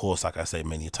 And of course, like I say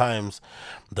many times,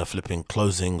 the flipping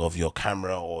closing of your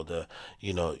camera, or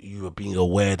you are being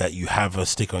aware that you have a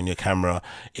sticker on your camera,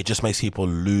 it just makes people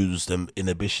lose them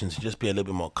inhibitions to just be a little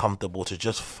bit more comfortable, to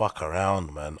just fuck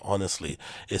around, man. Honestly,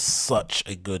 it's such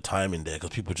a good time in there,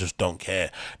 because people just don't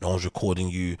care. No one's recording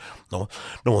you, no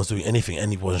one's doing anything.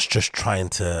 Anyone's just trying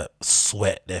to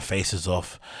sweat their faces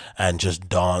off and just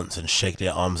dance and shake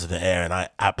their arms in the air, and I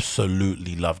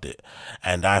absolutely loved it.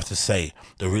 And I have to say,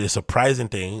 the really surprising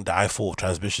thing that I thought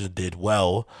Transmissions did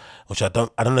well, which I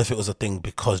don't know if it was a thing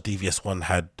because DVS1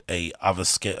 had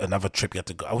another trip he had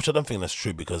to go, which I don't think that's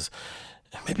true, because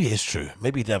maybe it is true.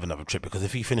 Maybe they have another trip, because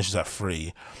if he finishes at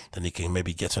 3, then he can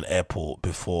maybe get to an airport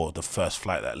before the first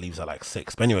flight that leaves at like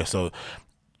 6. But anyway, so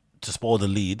to spoil the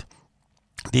lead,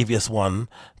 DVS1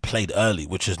 played early,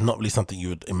 which is not really something you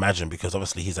would imagine, because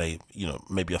obviously he's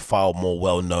maybe a far more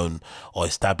well-known or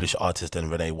established artist than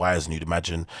Rene Wise, and you'd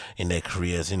imagine in their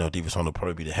careers, DVS1 would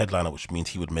probably be the headliner, which means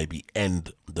he would maybe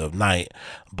end the night.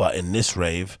 But in this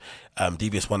rave,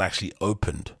 DVS1 actually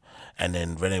opened, and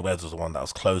then Rene Wise was the one that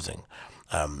was closing.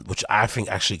 which I think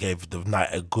actually gave the night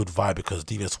a good vibe, because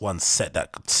DVS1 set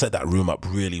that room up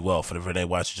really well for the Rene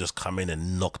Wise to just come in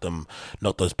and knock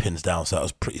those pins down. So that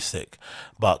was pretty sick.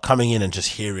 But coming in and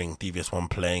just hearing DVS1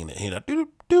 playing, doop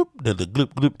doop, the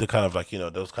gloop gloop, the kind of like,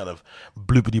 those kind of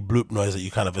bloopity bloop noise that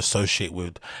you kind of associate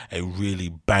with a really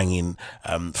banging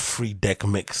 3-deck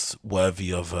mix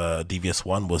worthy of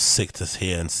DVS1 was sick to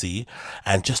hear and see.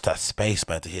 And just that space,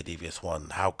 man, to hear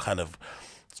DVS1, how kind of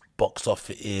box off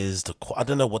it is. I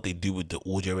don't know what they do with the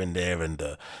audio in there and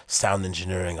the sound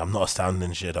engineering. I'm not a sound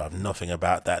engineer, I have nothing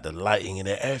about that. The lighting in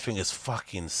there, everything is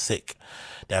fucking sick.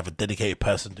 They have a dedicated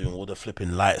person doing all the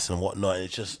flipping lights and whatnot, and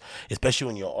it's just, especially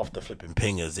when you're off the flipping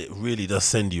pingers, it really does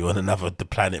send you on another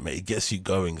planet, mate. It gets you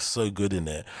going so good in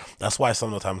there. That's why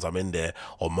sometimes I'm in there,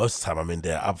 or most of the time I'm in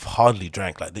there, I've hardly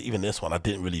drank. Like even this one, I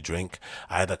didn't really drink.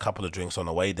 I had a couple of drinks on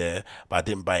the way there, but I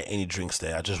didn't buy any drinks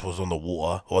there. I just was on the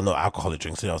water, or no alcoholic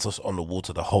drinks. I was just on the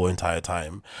water the whole entire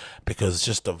time, because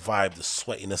just the vibe, the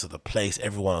sweatiness of the place,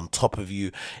 everyone on top of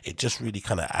you, it just really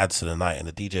kind of adds to the night. And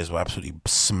the DJs were absolutely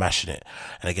smashing it.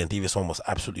 And again, DVS1 was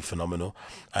absolutely phenomenal.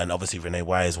 And obviously Rene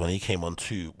Wise, when he came on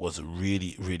too, was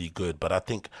really, really good. But I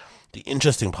think the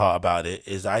interesting part about it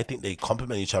is I think they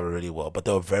complement each other really well, but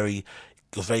they were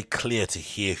it was very clear to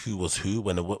hear who was who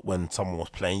when someone was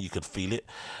playing. You could feel it.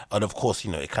 And of course,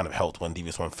 it kind of helped when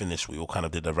DVS1 finished. We all kind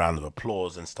of did a round of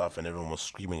applause and stuff, and everyone was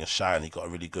screaming and shouting. He got a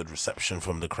really good reception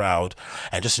from the crowd,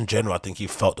 and just in general, I think he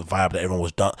felt the vibe that everyone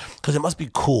was done, because it must be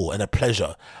cool and a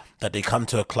pleasure that they come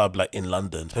to a club like in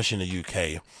London, especially in the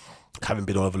UK, having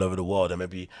been all over the world, and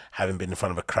maybe having been in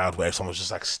front of a crowd where someone's just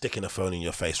like sticking a phone in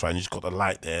your face, right, and you just got the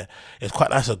light there. It's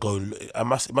quite nice to go. It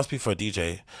must be for a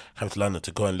DJ coming to London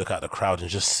to go and look at the crowd and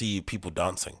just see people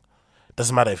dancing.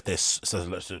 Doesn't matter if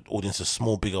the audience is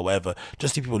small, big, or whatever.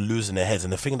 Just see people losing their heads.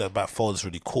 And the thing that about Fold is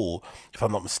really cool, if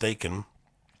I'm not mistaken,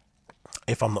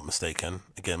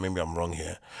 again, maybe I'm wrong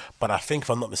here, but I think if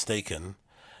I'm not mistaken,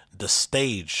 the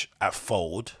stage at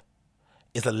Fold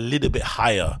is a little bit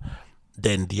higher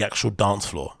than the actual dance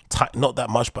floor. Not that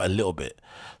much, but a little bit.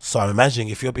 So I'm imagining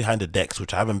if you're behind the decks,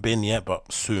 which I haven't been yet,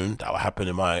 but soon that will happen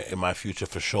in my future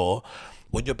for sure.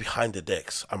 When you're behind the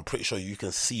decks, I'm pretty sure you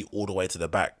can see all the way to the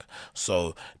back.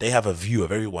 So they have a view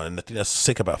of everyone. And the thing that's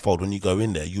sick about Fold, when you go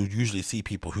in there, you usually see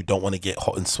people who don't want to get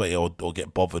hot and sweaty or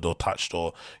get bothered or touched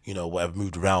or, whatever,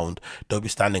 moved around. They'll be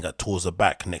standing towards the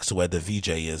back next to where the VJ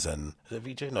is. And is it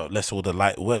VJ? No, less all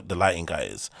where the lighting guy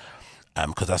is.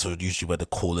 Because that's usually where the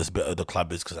coolest bit of the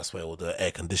club is, because that's where all the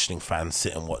air conditioning fans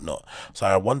sit and whatnot. So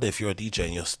I wonder if you're a DJ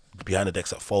and you're behind the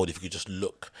decks at Fold, if you could just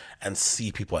look and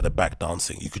see people at the back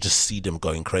dancing, you could just see them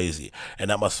going crazy, and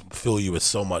that must fill you with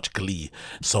so much glee,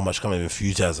 so much kind of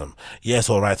enthusiasm. Yeah, it's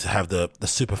all right to have the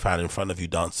super fan in front of you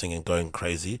dancing and going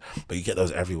crazy, but you get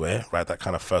those everywhere, right? That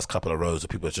kind of first couple of rows of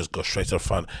people that just go straight to the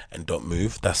front and don't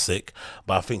move, that's sick.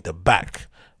 But I think the back,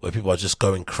 where people are just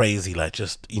going crazy, like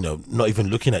just, not even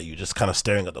looking at you, just kind of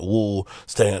staring at the wall,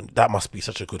 that must be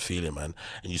such a good feeling, man.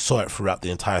 And you saw it throughout the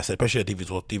entire set, especially at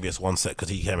DVS1 set, because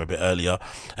he came a bit earlier.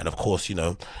 And of course,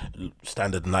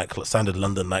 standard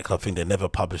London nightclub thing, they never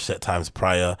published set times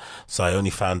prior. So I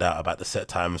only found out about the set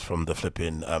times from the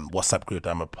flipping WhatsApp group that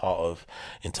I'm a part of,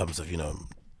 in terms of,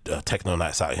 techno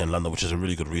nights out here in London, which is a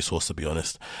really good resource, to be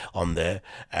honest, on there.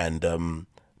 And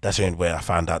that's the only way I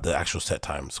found out the actual set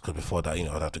times, because before that,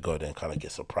 I'd have to go there and kind of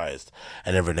get surprised.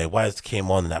 And then Rene Wise came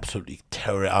on and absolutely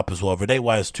tear it up as well. Rene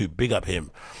Wise too, big up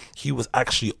him. He was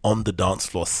actually on the dance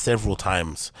floor several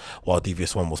times while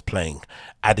DVS1 was playing,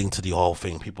 adding to the whole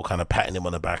thing. People kind of patting him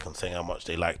on the back and saying how much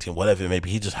they liked him, whatever it may be.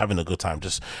 He's just having a good time,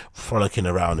 just frolicking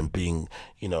around and being,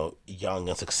 young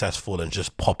and successful and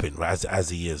just popping, right, as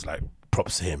he is, like,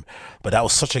 props to him. But that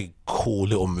was such a cool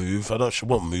little move. I don't sure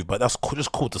what move, but that's cool,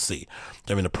 just cool to see.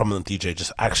 I mean, a prominent DJ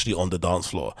just actually on the dance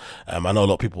floor. I know a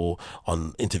lot of people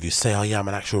on interviews say, "Oh yeah, I'm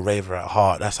an actual raver at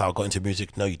heart. That's how I got into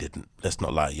music." No, you didn't. Let's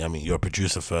not lie. I mean, you're a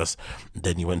producer first,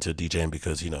 then you went to DJing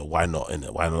because why not? And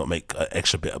why not make an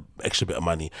extra bit of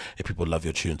money if people love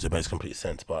your tunes? It makes complete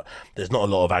sense. But there's not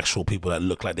a lot of actual people that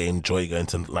look like they enjoy going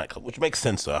to nightclub, which makes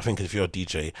sense though. I think if you're a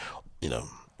DJ,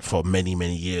 for many,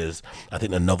 many years, I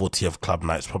think the novelty of club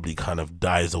nights probably kind of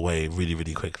dies away really,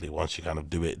 really quickly once you kind of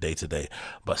do it day to day.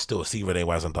 But still, see Rene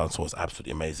Wise on dance was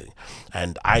absolutely amazing.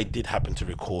 And I did happen to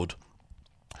record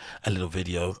a little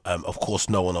video. Of course,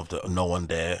 no one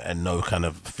there, and no kind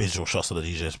of visual shots of the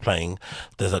DJ is playing.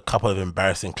 There's a couple of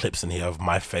embarrassing clips in here of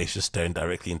my face just staring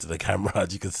directly into the camera,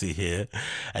 as you can see here,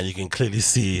 and you can clearly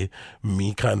see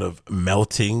me kind of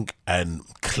melting and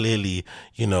clearly,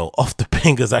 off the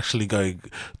fingers, actually going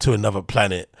to another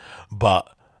planet.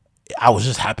 But I was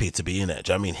just happy to be in it.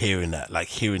 Do you know what I mean? Hearing that, like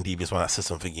hearing DVS1 that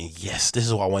system, thinking, yes, this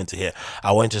is what I wanted to hear.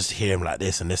 I wanted just to hear him like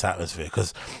this in this atmosphere.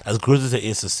 Because as good as it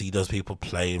is to see those people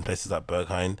play in places like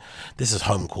Berghain, this is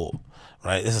home court,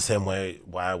 right? This is the same way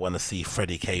why I want to see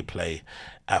Freddie K play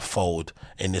at Fold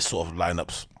in this sort of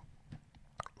lineups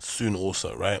soon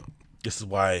also, right? This is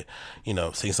why, you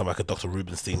know, seeing someone like a Dr.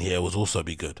 Rubenstein here was also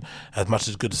be good. As much as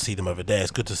it's good to see them over there, it's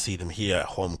good to see them here at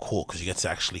home court because you get to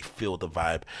actually feel the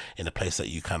vibe in a place that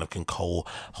you kind of can call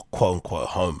quote unquote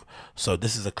home. So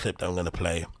this is a clip that I'm going to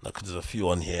play. There's a few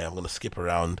on here. I'm going to skip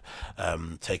around,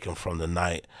 taken from the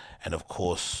night. And of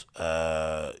course,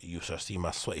 you shall see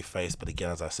my sweaty face. But again,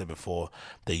 as I said before,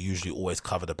 they usually always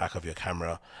cover the back of your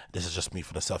camera. This is just me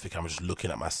for the selfie camera, just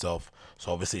looking at myself.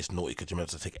 So obviously it's naughty because you're meant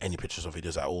to take any pictures or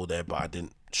videos at all there, but I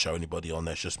didn't show anybody on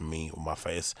there. It's just me with my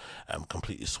face. I'm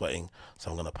completely sweating.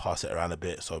 So I'm going to pass it around a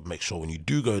bit. So make sure when you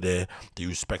do go there, that you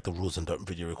respect the rules and don't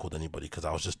video record anybody, because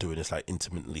I was just doing this like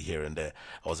intermittently here and there.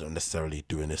 I wasn't necessarily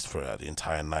doing this for the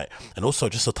entire night. And also,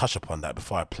 just to touch upon that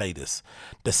before I play this,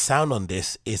 the sound on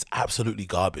this is absolutely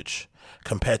garbage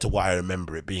compared to what I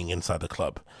remember it being inside the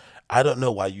club. I don't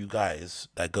know why you guys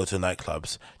that go to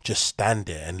nightclubs just stand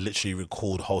there and literally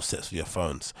record whole sets with your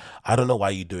phones. I don't know why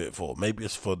you do it for. Maybe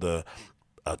it's for the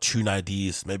tune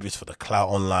IDs. Maybe it's for the clout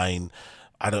online.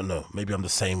 I don't know. Maybe I'm the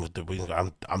same with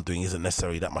the I'm doing isn't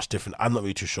necessarily that much different. I'm not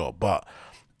really too sure. But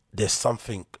there's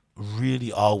something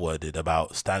really R-worded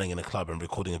about standing in a club and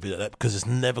recording a video like that, because it's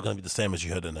never going to be the same as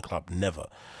you heard in the club. Never.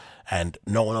 And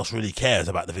no one else really cares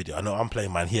about the video. I know I'm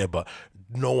playing mine here, but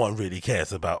no one really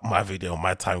cares about my video,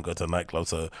 my time going to a nightclub.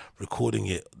 So recording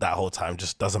it that whole time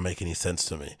just doesn't make any sense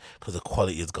to me because the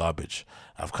quality is garbage.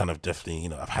 I've kind of definitely, you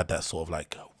know, I've had that sort of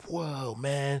like, whoa,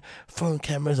 man, phone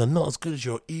cameras are not as good as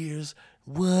your ears.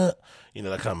 What? You know,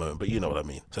 that kind of moment, but you know what I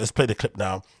mean. So let's play the clip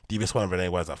now. DVS1 and Rene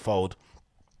Wise at Fold.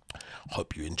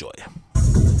 Hope you enjoy.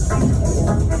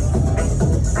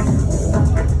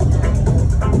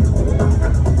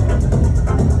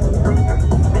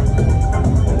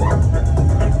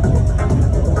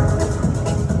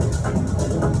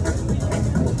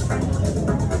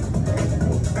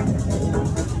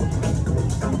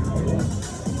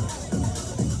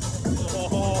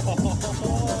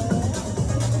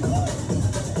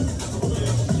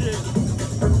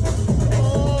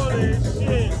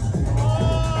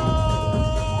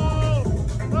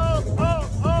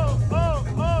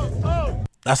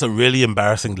 That's a really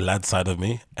embarrassing lad side of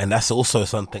me, and that's also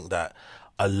something that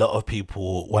a lot of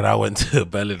people, when I went to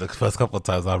Berlin the first couple of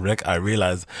times, I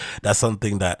realized that's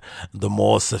something that the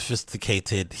more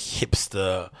sophisticated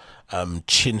hipster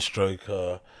chin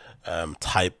stroker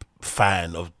type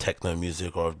fan of techno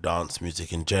music or of dance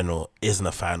music in general isn't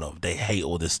a fan of. They hate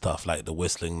all this stuff like the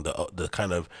whistling, the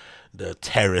kind of the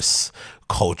terrace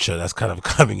culture that's kind of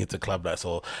coming into club nights.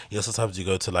 Or, you know, sometimes you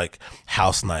go to like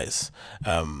house nights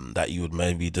that you would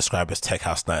maybe describe as tech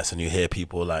house nights, and you hear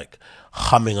people like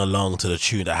humming along to the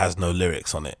tune that has no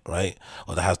lyrics on it, right?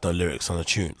 Or that has no lyrics on the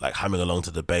tune, like humming along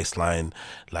to the bass line,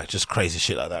 like just crazy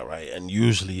shit like that, right? And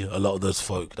usually a lot of those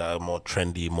folk that are more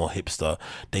trendy, more hipster,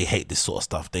 they hate this sort of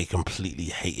stuff. They completely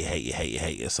hate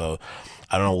it. So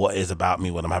I don't know what it is about me.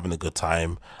 When I'm having a good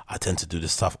time, I tend to do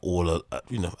this stuff a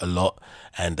lot.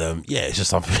 And yeah, it's just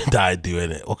something that I do,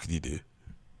 innit? What can you do?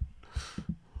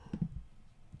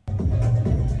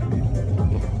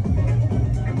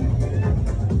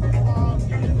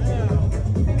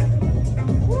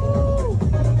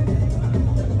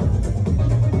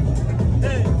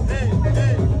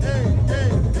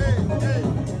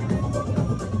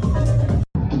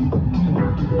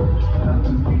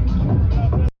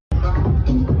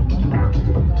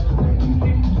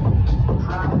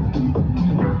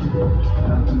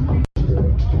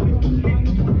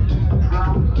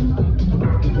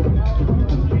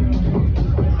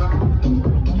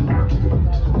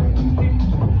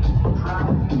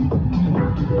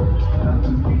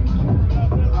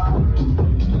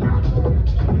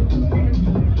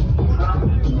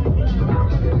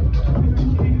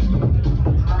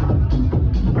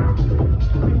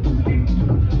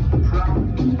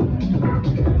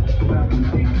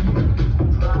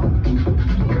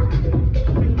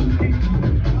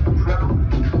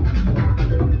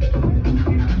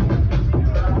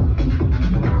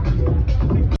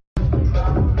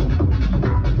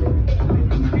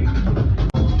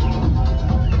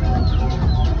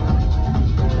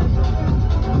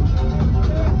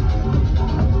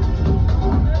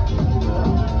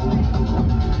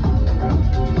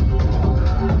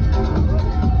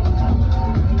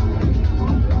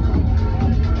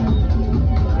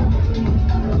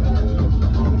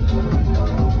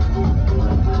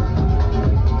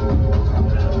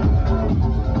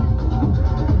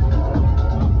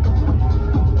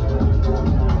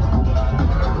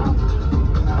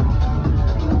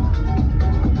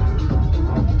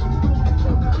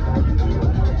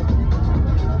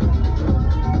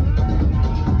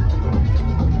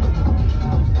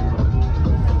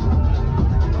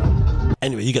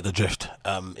 anyway, you get the drift.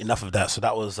 Enough of that. So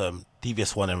that was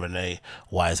DVS1 and Rene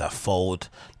Wise at Fold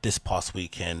this past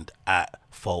weekend at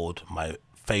Fold, my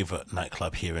favorite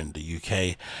nightclub here in the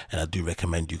UK, and I do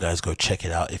recommend you guys go check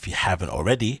it out if you haven't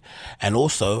already. And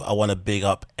also, I want to big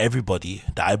up everybody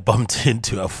that I bumped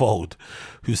into at Fold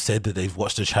who said that they've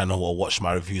watched the channel or watched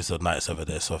my reviews of nights over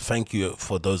there. So thank you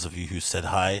for those of you who said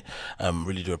hi.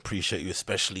 Really do appreciate you,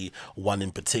 especially one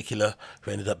in particular who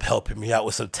ended up helping me out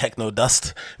with some techno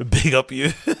dust. Big up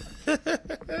you.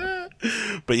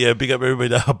 But yeah, big up everybody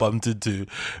that I bumped into.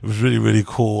 It was really, really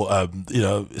cool.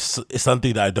 It's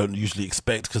something that I don't usually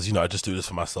expect because, I just do this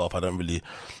for myself. I don't really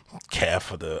care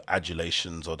for the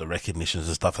adulations or the recognitions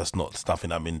and stuff. That's not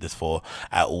something I'm in this for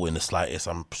at all in the slightest.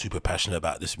 I'm super passionate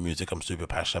about this music. I'm super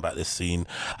passionate about this scene.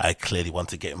 I clearly want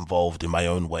to get involved in my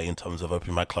own way in terms of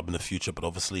opening my club in the future, but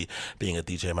obviously being a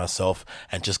DJ myself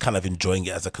and just kind of enjoying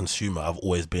it as a consumer. I've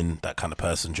always been that kind of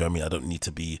person. Do you know what I mean? I don't need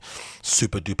to be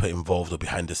super duper involved or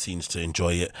behind the scenes to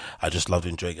enjoy it. I just love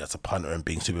enjoying it as a punter and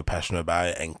being super passionate about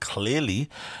it. And clearly,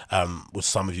 with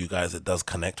some of you guys it does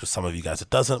connect, with some of you guys it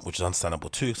doesn't, which is understandable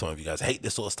too. Some of you guys hate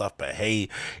this sort of stuff, but hey,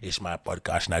 it's my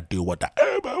podcast and I do what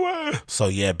I... So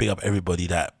yeah, big up everybody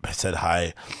that said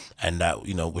hi and that,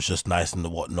 was just nice and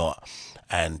whatnot.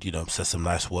 And, said some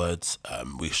nice words.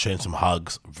 We exchanged some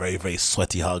hugs, very, very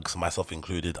sweaty hugs, myself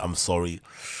included. I'm sorry.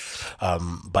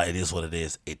 But it is what it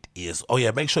is. It is. Oh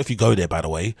yeah, make sure if you go there, by the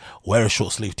way, wear a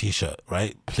short sleeve t-shirt,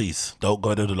 right? Please don't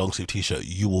go there with a long sleeve t-shirt.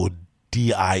 You will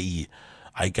die.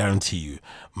 I guarantee you.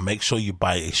 Make sure you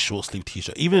buy a short sleeve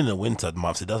t-shirt. Even in the winter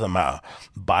months, it doesn't matter.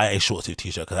 Buy a short sleeve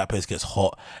t-shirt because that place gets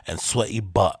hot and sweaty.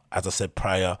 But as I said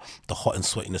prior, the hot and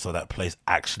sweatiness of that place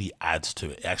actually adds to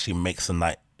it. It actually makes the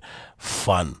night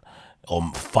fun or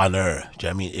funner. Do you know what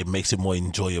I mean? It makes it more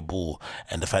enjoyable.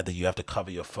 And the fact that you have to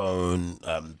cover your phone,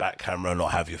 back camera,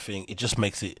 not have your thing, it just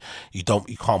makes it, you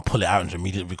can't pull it out and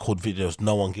immediately record videos.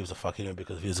 No one gives a fuck anyway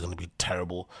because videos are going to be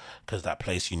terrible because that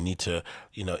place, you need to,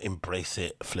 embrace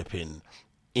it, flipping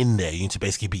in there. You need to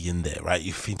basically be in there, right?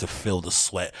 You need to feel the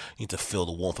sweat. You need to feel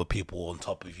the warmth of people on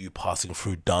top of you passing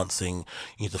through, dancing.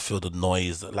 You need to feel the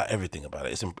noise, like everything about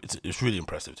it. It's really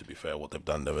impressive, to be fair, what they've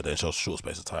done over there in such a short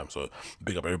space of time. So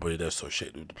big up everybody there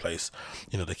associated with the place.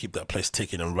 They keep that place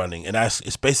ticking and running. And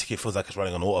it's basically, it feels like it's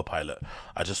running on autopilot.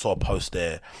 I just saw a post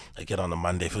there again on a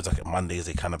Monday. It feels like at Mondays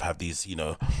they kind of have these,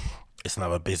 it's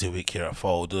another busy week here at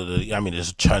Fold.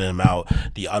 Just churning them out.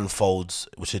 The unfolds,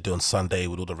 which they do on Sunday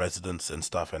with all the residents and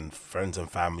stuff and friends and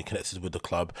family connected with the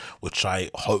club, which I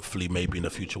hopefully maybe in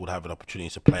the future would have an opportunity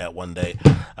to play at one day,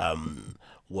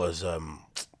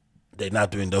 they're now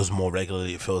doing those more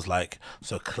regularly, it feels like.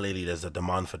 So clearly there's a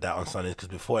demand for that on Sundays, because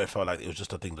before it felt like it was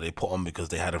just a thing that they put on because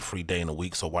they had a free day in a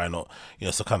week, so why not?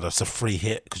 So kind of it's a free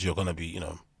hit because you're going to be,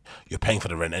 you're paying for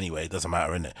the rent anyway. It doesn't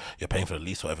matter, innit? You're paying for the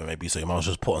lease, whatever it may be. So you might as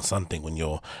well just put on something when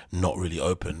you're not really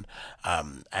open.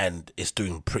 And it's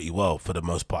doing pretty well for the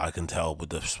most part, I can tell, with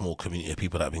the small community of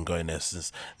people that have been going there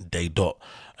since day dot.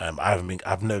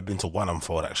 I've never been to one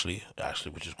unfold actually,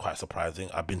 which is quite surprising.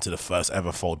 I've been to the first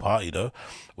ever Fold party though,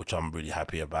 which I'm really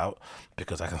happy about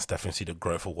because I can definitely see the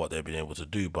growth of what they've been able to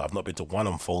do. But I've not been to one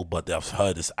unfold, but I've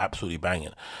heard it's absolutely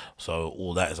banging. So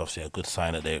all that is obviously a good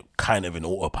sign that they're kind of in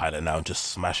autopilot now, just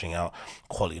smashing out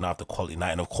quality night after quality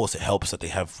night. And of course, it helps that they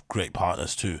have great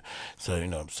partners too.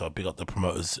 So so big up the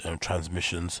promoters and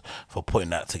Transmissions for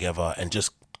putting that together and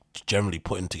just generally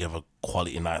putting together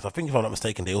quality nights. I think if I'm not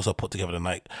mistaken, they also put together the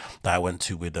night that I went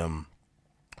to with Dr.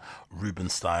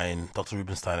 Rubenstein,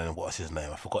 and what's his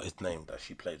name? I forgot his name that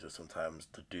she plays with sometimes.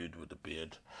 The dude with the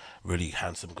beard, really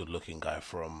handsome, good-looking guy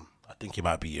from, I think he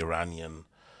might be Iranian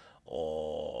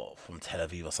or from Tel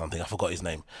Aviv or something. I forgot his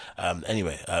name.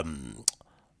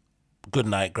 Good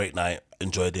night, great night,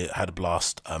 enjoyed it, had a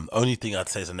blast. Only thing I'd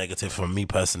say is a negative from me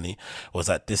personally was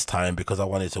that this time, because I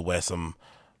wanted to wear some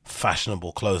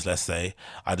fashionable clothes, let's say,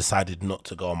 I decided not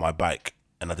to go on my bike,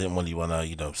 and I didn't really want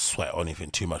to sweat or anything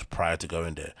too much prior to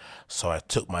going there, so I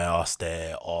took my ass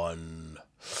there on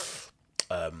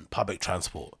public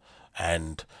transport,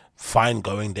 and fine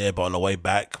going there, but on the way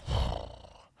back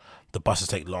the buses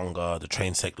take longer, the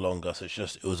trains take longer, so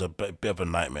it was a bit of a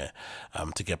nightmare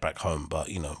to get back home. But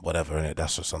whatever, innit?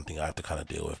 That's just something I have to kind of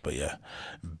deal with. But yeah,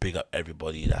 big up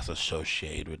everybody that's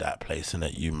associated with that place, and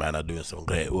that you man are doing some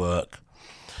great work.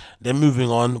 Then moving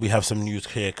on, we have some news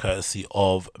here courtesy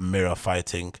of Mirror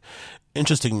Fighting.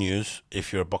 Interesting news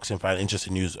if you're a boxing fan.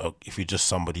 Interesting news if you're just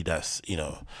somebody that's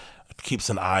keeps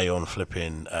an eye on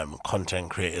flipping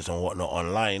content creators and whatnot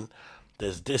online.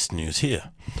 there's this news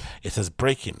here. It says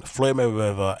breaking: Floyd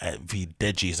Mayweather v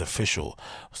Deji is official.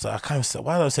 So I can't say,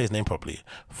 why don't I say his name properly?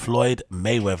 Floyd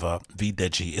Mayweather v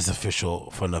Deji is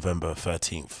official for November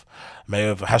 13th.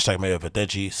 Mayweather #Mayweather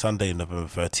Deji, Sunday, November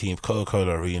 13th,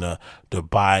 Coca-Cola Arena,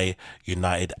 Dubai,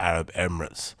 United Arab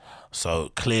Emirates.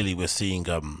 So clearly we're seeing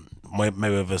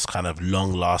Mayweather's kind of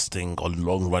long-lasting or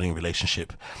long-running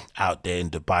relationship out there in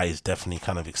Dubai is definitely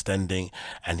kind of extending,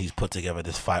 and he's put together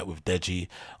this fight with Deji,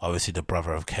 obviously the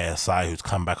brother of KSI, who's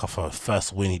come back off a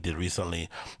first win he did recently.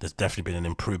 There's definitely been an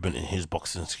improvement in his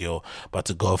boxing skill, but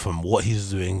to go from what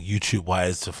he's doing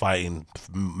YouTube-wise to fighting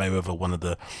Mayweather, one of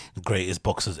the greatest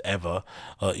boxers ever,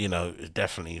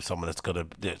 definitely someone's going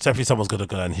to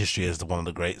go down in history as one of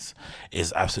the greats,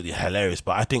 is absolutely hilarious.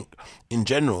 But I think in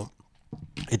general,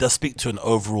 it does speak to an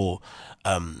overall,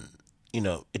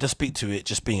 it does speak to it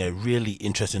just being a really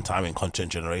interesting time in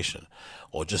content generation,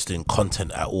 or just in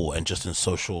content at all, and just in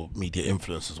social media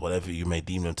influencers, whatever you may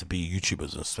deem them to be,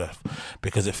 YouTubers and stuff,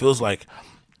 because it feels like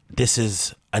this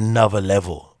is another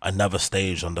level, another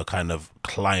stage on the kind of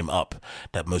climb up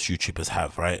that most YouTubers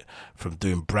have, right? From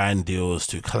doing brand deals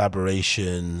to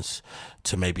collaborations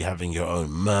to maybe having your own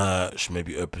merch,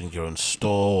 maybe opening your own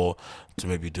store, to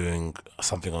maybe doing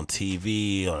something on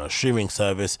TV, on a streaming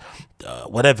service,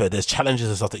 whatever. There's challenges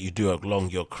and stuff that you do along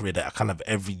your career that kind of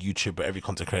every YouTuber, every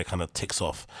content creator kind of ticks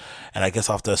off. And I guess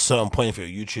after a certain point, if you're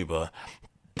a YouTuber,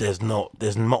 there's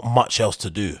not much else to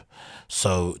do.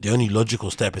 So the only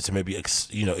logical step is to maybe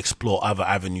explore other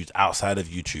avenues outside of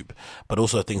YouTube, but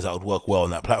also things that would work well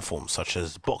on that platform, such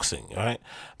as boxing, right?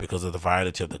 Because of the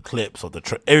virality of the clips, of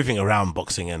everything around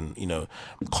boxing and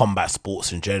combat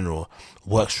sports in general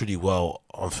works really well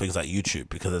on things like YouTube,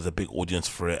 because there's a big audience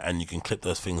for it, and you can clip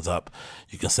those things up,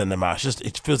 you can send them out.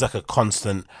 It feels like a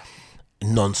constant,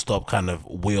 non-stop kind of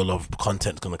wheel of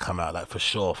content going to come out, like for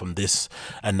sure from this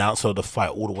announcement of the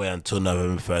fight all the way until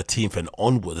November 13th and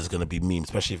onward. There's going to be memes,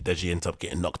 especially if Deji ends up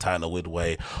getting knocked out in a weird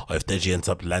way, or if Deji ends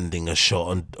up landing a shot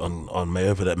on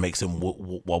Mayweather that makes him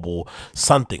wobble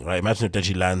something, right? Imagine if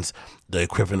Deji lands the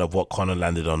equivalent of what Conor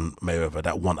landed on Mayweather,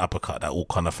 that one uppercut that all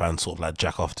Conor fans sort of like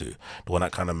jack off to, the one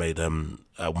that kind of made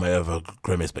Mayweather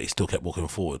grimace, but he still kept walking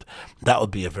forward. That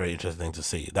would be a very interesting thing to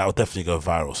see. That would definitely go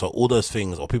viral. So all those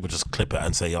things, or people just clip it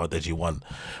and say, "Oh, Deji won."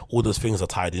 All those things are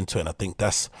tied into it, and I think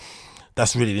that's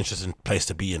really an interesting place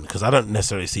to be in, because I don't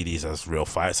necessarily see these as real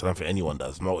fights. I don't think anyone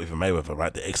does, not even Mayweather,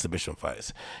 right? The exhibition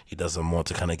fights, he does them more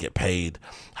to kind of get paid,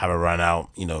 have a run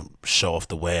out, show off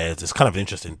the wares. It's kind of an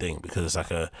interesting thing, because it's like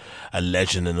a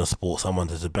legend in the sport, someone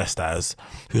who's the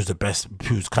best,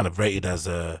 who's kind of rated as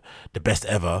the best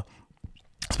ever,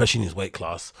 especially in his weight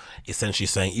class, essentially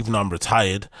saying, even though I'm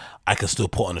retired, I can still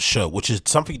put on a show, which is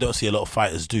something you don't see a lot of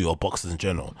fighters do, or boxers in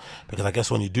general. Because I guess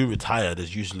when you do retire,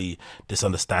 there's usually this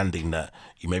understanding that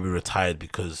you may be retired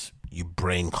because your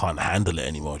brain can't handle it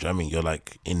anymore. Do you know what I mean? You're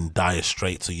like in dire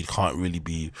straits, so you can't really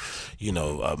be,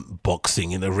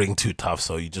 boxing in the ring too tough,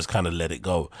 so you just kind of let it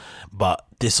go. But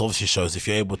this obviously shows if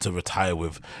you're able to retire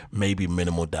with maybe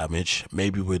minimal damage,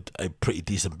 maybe with a pretty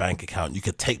decent bank account, you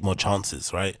could take more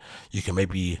chances, right? You can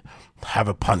maybe have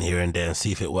a punt here and there and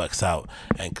see if it works out.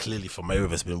 And clearly for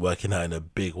Mayweather, it's been working out in a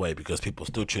big way, because people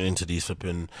still tune into these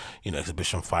flipping,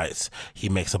 exhibition fights. He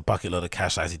makes a bucket load of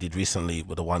cash, as he did recently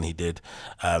with the one he did,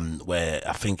 where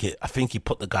I think he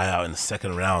put the guy out in the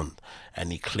second round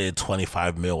and he cleared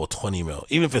 25 mil or 20 mil,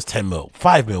 even if it's 10 mil,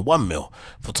 5 mil, 1 mil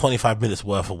for 25 minutes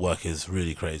worth of work is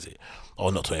really crazy.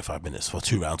 Or not 25 minutes, for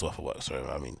 2 rounds worth of work, sorry.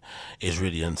 I mean, it's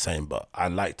really insane, but I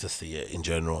like to see it in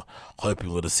general. Hoping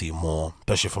we're going to see more,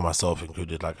 especially for myself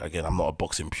included. Like, again, I'm not a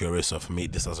boxing purist, so for me,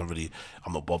 this doesn't really,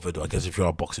 I'm not bothered. I guess if you're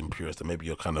a boxing purist, then maybe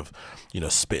you're kind of,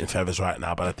 spitting feathers right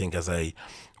now. But I think as a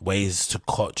ways to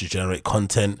generate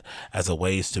content, as a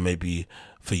ways to maybe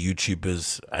for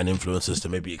YouTubers and influencers to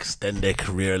maybe extend their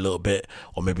career a little bit,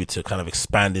 or maybe to kind of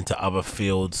expand into other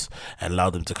fields and allow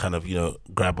them to kind of,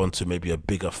 grab onto maybe a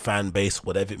bigger fan base,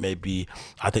 whatever it may be.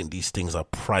 I think these things are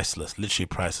priceless, literally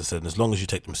priceless. And as long as you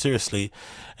take them seriously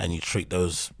and you treat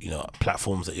those,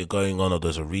 platforms that you're going on, or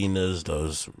those arenas,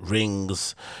 those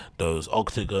rings, those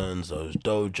octagons, those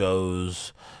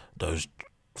dojos, those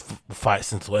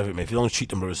fights into whatever it may be, if you don't treat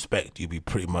them with respect, you'll be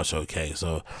pretty much okay.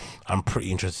 So I'm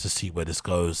pretty interested to see where this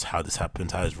goes, how this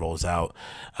happens, how this rolls out.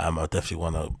 I definitely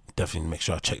want to make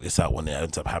sure I check this out when it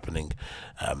ends up happening,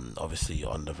 obviously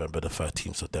on November the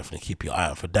 13th. So definitely keep your eye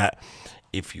out for that.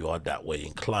 If you are that way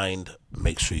inclined,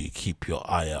 make sure you keep your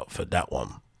eye out for that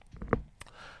one.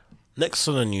 Next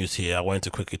on the news here, I wanted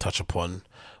to quickly touch upon,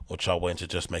 which I wanted to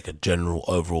just make a general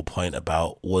overall point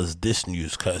about, was this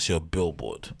news courtesy of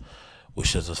Billboard,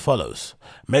 which says as follows: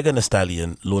 Megan Thee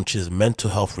Stallion launches mental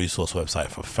health resource website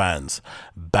for fans.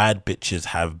 Bad bitches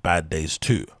have bad days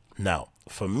too. Now,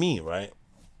 for me, right,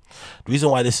 the reason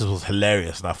why this was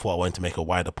hilarious and I thought I wanted to make a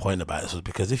wider point about this was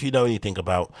because if you know anything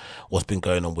about what's been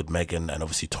going on with Megan and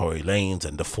obviously Tory Lanez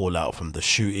and the fallout from the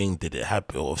shooting, did it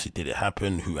happen? Obviously, did it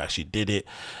happen? Who actually did it?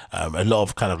 A lot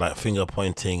of kind of like finger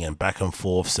pointing and back and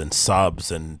forths and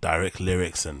subs and direct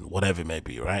lyrics and whatever it may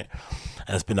be, right?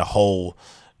 And it's been an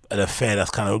affair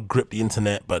that's kind of gripped the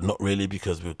internet, but not really,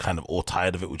 because we're kind of all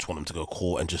tired of it. We just want them to go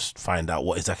court and just find out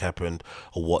what exactly happened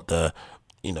or what the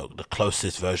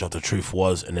closest version of the truth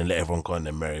was, and then let everyone go on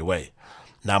their merry way.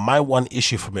 Now, my one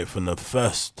issue from it from the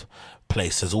first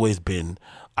place has always been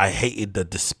I hated the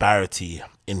disparity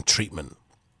in treatment.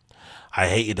 I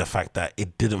hated the fact that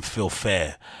it didn't feel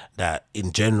fair, that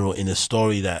in general, in a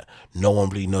story that no one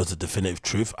really knows the definitive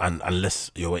truth, and unless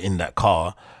you're in that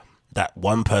car, that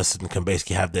one person can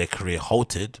basically have their career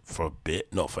halted for a bit,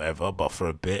 not forever, but for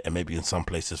a bit, and maybe in some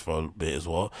places for a bit as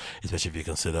well, especially if you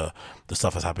consider the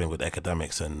stuff that's happening with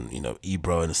academics and,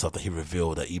 Ebro and the stuff that he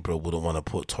revealed, that Ebro wouldn't want to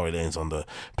put Tory Lanez on the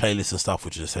playlist and stuff,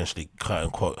 which is essentially quote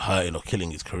unquote hurting or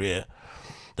killing his career.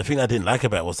 The thing I didn't like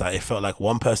about it was that it felt like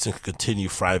one person could continue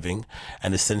thriving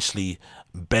and essentially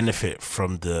benefit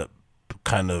from the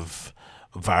kind of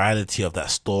virality of that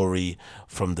story,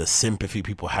 from the sympathy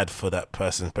people had for that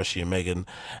person, especially Megan,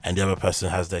 and the other person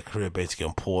has their career basically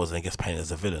on pause and gets painted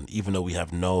as a villain, even though we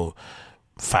have no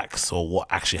facts or what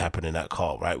actually happened in that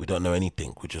car, right? We don't know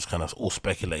anything. We're just kind of all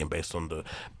speculating based on the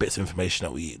bits of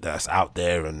information that's out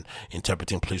there and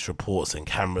interpreting police reports and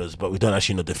cameras, but we don't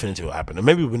actually know definitively what happened. And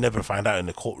maybe we'll never find out in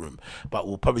the courtroom, but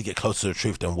we'll probably get closer to the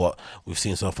truth than what we've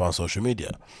seen so far on social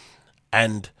media.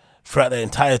 And throughout the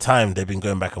entire time they've been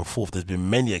going back and forth, there's been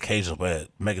many occasions where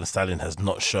Megan Thee Stallion has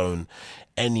not shown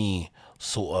any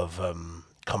sort of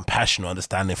compassion or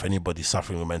understanding for anybody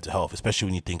suffering with mental health, especially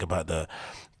when you think about the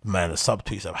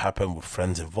subtweets that have happened with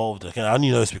friends involved. Again, I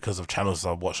only know this because of channels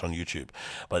I've watched on YouTube,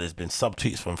 but there's been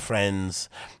subtweets from friends,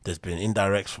 there's been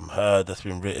indirects from her that's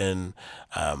been written.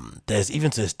 There's,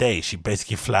 even to this day, she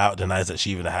basically flat out denies that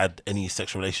she even had any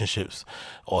sexual relationships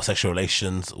or sexual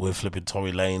relations with flipping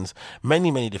Tory Lanez.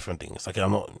 Many different things. Like,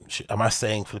 am I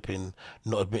saying flipping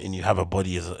not admitting you have a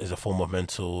body is a form of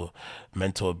mental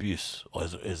abuse, or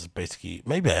is basically,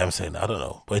 maybe I am saying that, I don't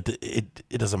know, but it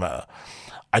doesn't matter.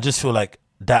 I just feel like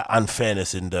that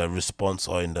unfairness in the response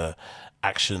or in the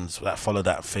actions that follow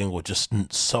that thing were just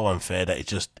so unfair that it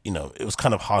just, it was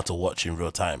kind of hard to watch in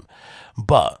real time.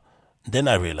 But then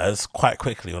I realized quite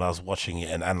quickly when I was watching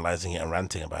it and analyzing it and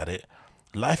ranting about it,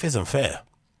 life isn't fair.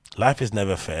 Life is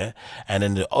never fair. And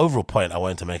then the overall point I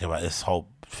wanted to make about this whole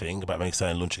thing about Megan Thee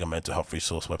Stallion launching a mental health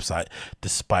resource website,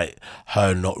 despite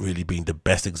her not really being the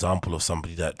best example of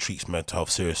somebody that treats mental health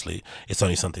seriously. It's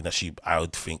only something that I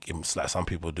would think, like some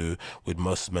people do with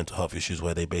most mental health issues,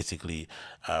 where they basically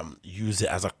use it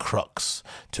as a crux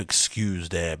to excuse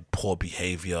their poor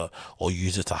behavior, or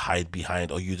use it to hide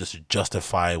behind, or use it to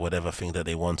justify whatever thing that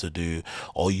they want to do,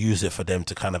 or use it for them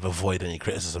to kind of avoid any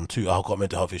criticism too. I've got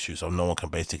mental health issues, so no one can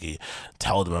basically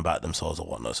tell them about themselves or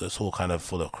whatnot. So it's all kind of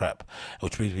full of crap,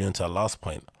 which brings me into our last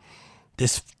point.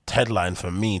 This headline for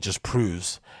me just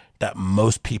proves that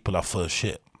most people are full of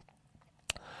shit.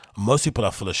 Most people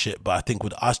are full of shit, but I think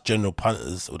with us general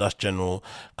punters, with us general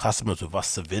customers, with us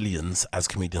civilians, as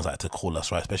comedians like to call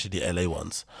us, right, especially the LA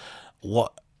ones,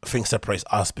 what thing separates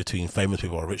us between famous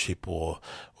people or rich people or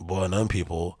well-known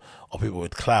people or people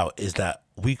with clout is that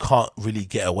we can't really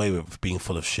get away with being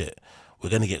full of shit. We're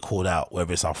going to get called out,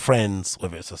 whether it's our friends,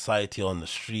 whether it's society on the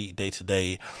street day to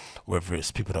day, whether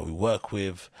it's people that we work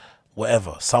with,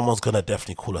 whatever. Someone's going to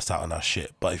definitely call us out on our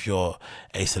shit. But if you're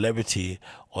a celebrity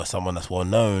or someone that's well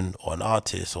known, or an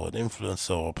artist or an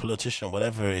influencer or a politician,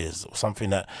 whatever it is, or something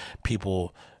that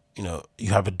people, you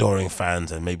have adoring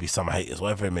fans and maybe some haters,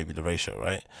 whatever it may be the ratio,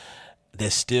 right?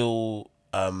 There's still,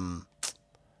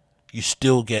 you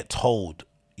still get told,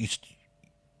 you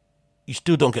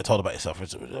still don't get told about yourself.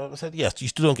 I said, yes, you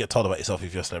still don't get told about yourself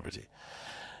if you're a celebrity,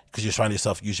 because you're surrounding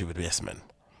yourself usually with yes men.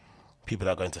 People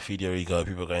are going to feed your ego.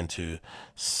 People are going to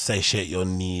satiate your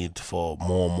need for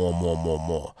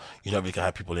more. You don't really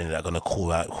have people in there that are going to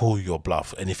call your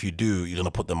bluff. And if you do, you're going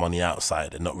to put them on the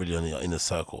outside and not really on your inner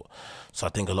circle. So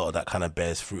I think a lot of that kind of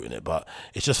bears fruit in it. But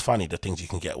it's just funny the things you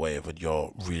can get away with when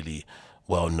you're really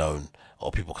well known,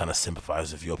 or people kind of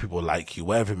sympathize with you, or people like you,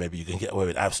 wherever it may be. You can get away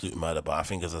with absolute murder, but I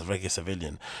think as a regular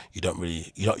civilian, you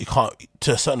can't,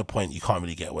 to a certain point, you can't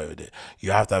really get away with it.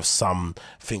 You have to have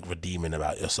something redeeming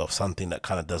about yourself, something that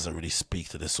kind of doesn't really speak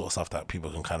to this sort of stuff that people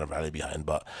can kind of rally behind.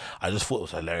 But I just thought it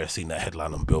was hilarious seeing that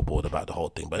headline on Billboard about the whole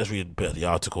thing. But let's read a bit of the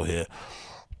article here.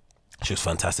 She was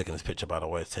fantastic in this picture, by the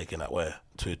way, taken at where?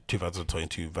 To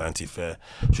 2022 Vanity Fair.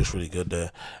 She was really good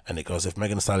there. And it goes, if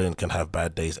Megan Thee Stallion can have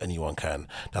bad days, anyone can.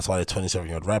 That's why the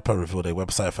 27-year-old rapper revealed a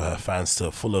website for her fans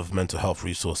to full of mental health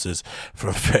resources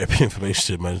from therapy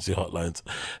information to emergency hotlines,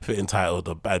 entitled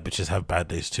 "The Bad Bitches Have Bad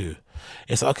Days Too."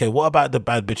 It's okay, what about the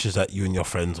bad bitches that you and your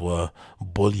friends were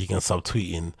bullying and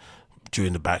subtweeting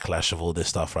during the backlash of all this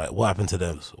stuff, right? What happened to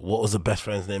them? What was the best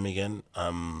friend's name again?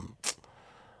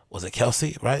 Was it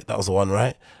Kelsey, right? That was the one,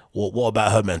 right? What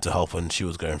about her mental health when she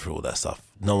was going through all that stuff?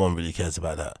 No one really cares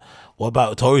about that. What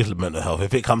about Tori's mental health?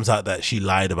 If it comes out that she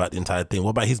lied about the entire thing, what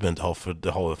about his mental health for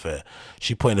the whole affair?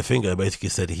 She pointed a finger and basically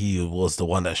said he was the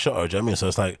one that shot her. Do you know what I mean? So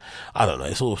it's like, I don't know,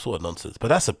 it's all sort of nonsense. But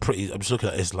that's a pretty, I'm just looking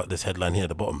at this, like this headline here at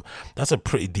the bottom. That's a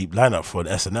pretty deep lineup for an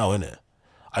SNL, isn't it?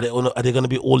 Are they going to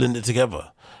be all in it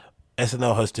together?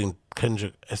 SNL hosting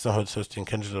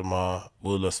Kendrick Lamar,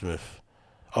 Willow Smith.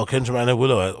 Oh, Kendrick Lamar and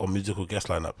Willow on musical guest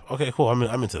lineup. Okay, cool.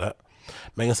 I'm into that.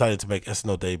 Megan Thee Stallion to make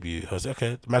SNL debut.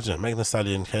 Okay, imagine Megan Thee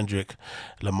Stallion, Kendrick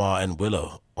Lamar, and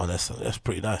Willow on SNL. That's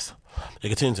pretty nice. It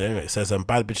continues anyway. It says,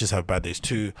 "Bad Bitches Have Bad Days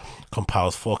Too"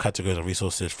 compiles 4 categories of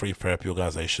resources: free therapy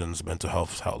organizations, mental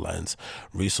health hotlines,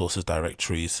 resources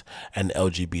directories, and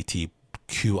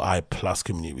LGBTQI plus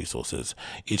community resources.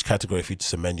 Each category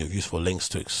features a menu of useful links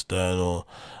to external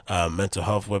mental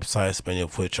health websites, many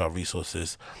of which are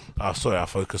resources. I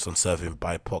focus on serving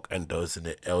BIPOC and those in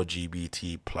the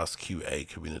LGBT plus QA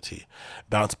community.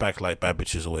 Bounce back like bad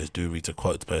bitches always do. Reads a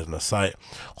quote based on the site.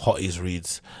 Hotties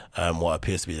reads what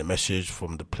appears to be the message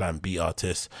from the Plan B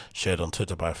artist shared on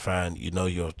Twitter by a fan. You know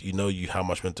how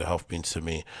much mental health means to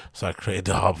me, so I created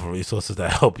a hub for resources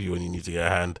that help you when you need to get a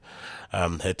hand.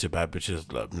 Head to Bad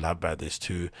Bitches Lab Bad Days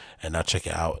Too, and now check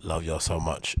it out. Love y'all so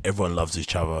much. Everyone loves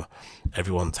each other.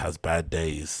 Everyone has bad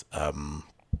days.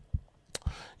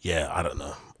 Yeah, I don't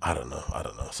know.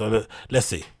 So let's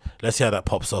see how that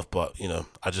pops off. But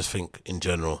I just think in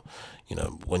general,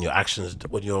 when your actions,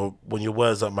 when your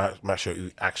words don't match your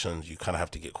actions, you kind of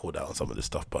have to get called out on some of this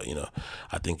stuff. But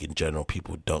I think in general,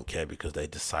 people don't care because they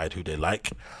decide who they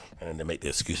like, and then they make the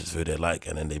excuses for who they like,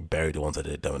 and then they bury the ones that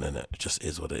they don't, and it just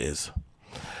is what it is.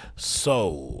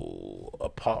 So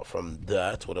apart from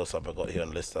that, what else have I got here on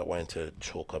the list that I wanted to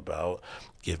talk about?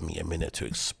 Give me a minute to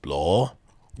explore.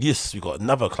 Yes, we got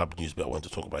another club news bit I want to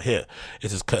talk about here.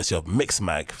 It is courtesy of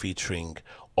Mixmag featuring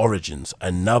Origins,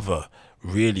 another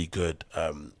really good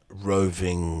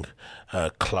roving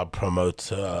club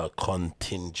promoter,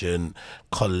 contingent,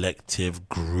 collective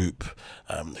group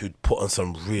who'd put on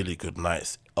some really good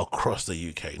nights across the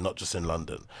UK, not just in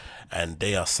London. And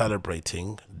they are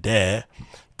celebrating their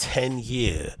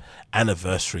 10-year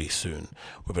anniversary soon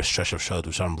with a stretch of shows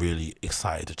which I'm really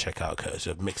excited to check out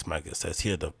courtesy of Mixmag. It says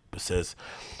here, it says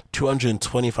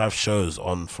 225 shows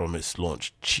on from its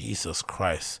launch. Jesus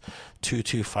Christ,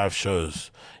 225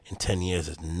 shows in 10 years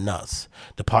is nuts.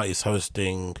 The party is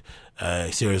hosting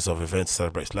a series of events that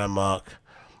celebrates Landmark.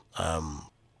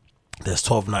 There's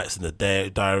 12 nights in the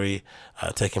diary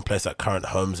taking place at current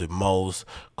homes with Moles,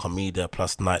 Comedia,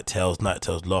 plus Night Tales,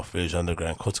 Loftridge,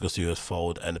 Underground, Cortical Studios,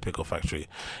 Fold, and the Pickle Factory.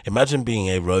 Imagine being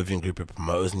a roving group of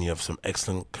promoters and you have some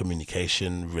excellent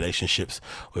communication relationships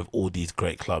with all these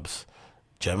great clubs.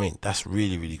 Do you know what I mean? That's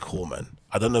really, really cool, man.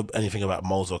 I don't know anything about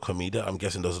Moles or Comedia. I'm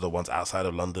guessing those are the ones outside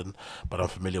of London, but I'm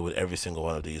familiar with every single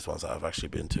one of these ones that I've actually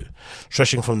been to.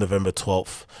 Stretching from November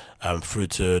 12th through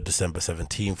to December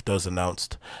 17th, those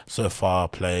announced so far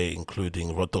play,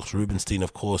 including Dr. Rubenstein,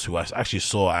 of course, who I actually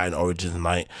saw at an Origins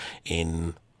night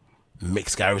in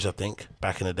Mixed Garage, I think,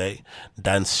 back in the day.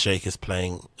 Dance Shake is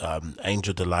playing,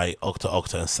 Angel Delight,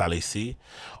 Octa, and Sally C.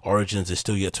 Origins is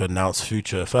still yet to announce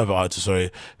further artists,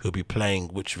 who'll be playing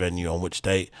which venue on which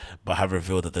date, but have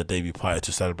revealed that their debut party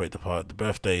to celebrate the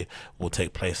birthday will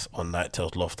take place on Night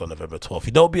Tales Loft on November 12th.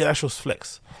 It don't be an actual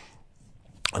flex.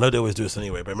 I know they always do this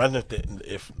anyway, but imagine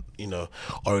if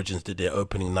Origins did their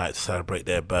opening night to celebrate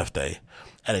their birthday,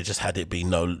 and it just had it be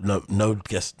no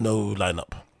guest, no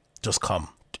lineup, just come.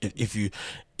 If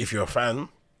you're a fan,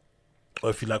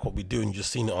 or if you like what we do and you've just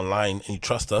seen it online and you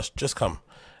trust us, just come,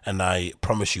 and I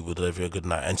promise you we'll deliver you a good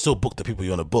night. And still book the people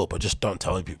you want to book, but just don't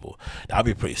tell any people. That'd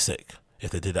be pretty sick if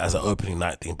they did that as an opening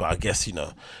night thing. But I guess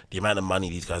the amount of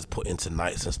money these guys put into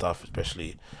nights and stuff,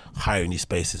 especially hiring these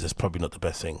spaces, is probably not the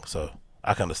best thing. So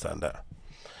I can understand that.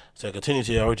 So continue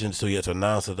to Origins still yet to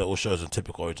announce that all shows in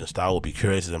typical Origin style will be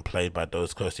curated and played by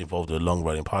those closely involved in a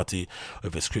long-running party,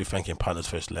 with its crew thanking partners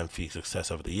for its lengthy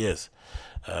success over the years.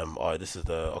 Alright, this is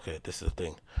the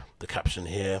thing. The caption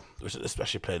here, which let's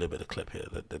actually play a little bit of clip here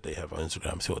that they have on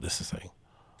Instagram. See what this is saying.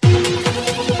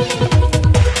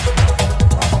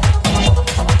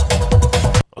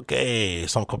 Okay, Hey,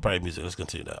 some copyright music. Let's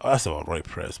continue that. Oh, that's the one, Roy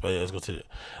Perez. But yeah, let's continue.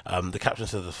 The caption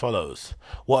says as follows: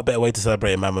 what a better way to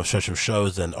celebrate a mammoth stretch of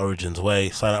shows than Origin's Way?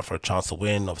 Sign up for a chance to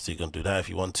win. Obviously, you can do that if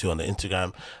you want to on the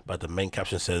Instagram. But the main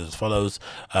caption says as follows: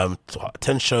 10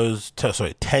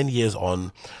 years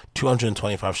on,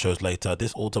 225 shows later.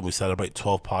 This autumn we celebrate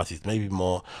 12 parties, maybe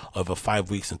more, over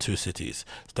 5 weeks in 2 cities.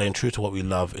 Staying true to what we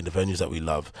love in the venues that we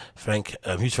love.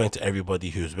 Huge thanks to everybody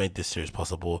who's made this series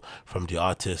possible, from the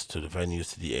artists to the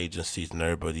venues to the agencies and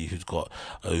everybody who got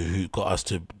us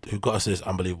to this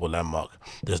unbelievable landmark.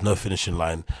 There's no finishing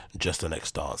line, just the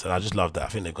next dance. And I just love that. I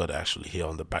think they've got it actually here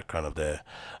on the background of their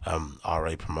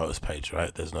RA promoters page,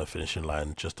 right? There's no finishing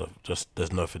line,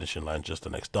 there's no finishing line, just the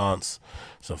next dance.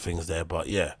 Some things there, but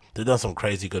yeah, they've done some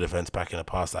crazy good events back in the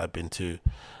past that I've been to.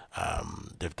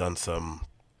 They've done some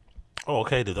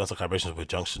collaborations with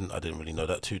Junction. I didn't really know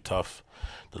that too tough.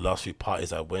 The last few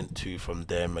parties I went to from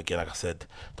them, again, like I said,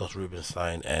 Dos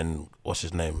Rubenstein and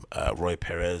Roy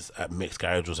Perez at Mixed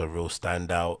Garage was a real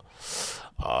standout.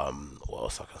 What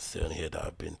else I can see on here that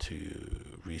I've been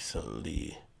to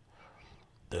recently?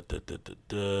 Let's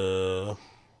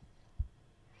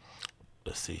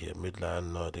see here.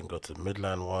 Midland. No, I didn't go to the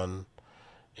Midland one.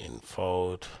 In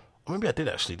Fold. Or maybe I did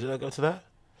actually. Did I go to that?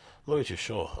 I'm not really too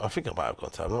sure. I think I might have gone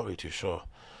to that. I'm not really too sure.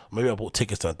 Maybe I bought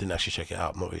tickets and I didn't actually check it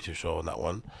out. I'm not really too sure on that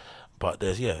one. But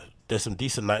there's some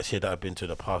decent nights here that I've been to in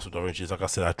the past with Oranges. Like I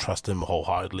said, I trust them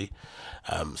wholeheartedly.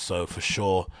 So for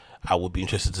sure, I would be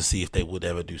interested to see if they would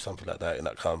ever do something like that in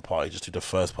that kind of party. Just do the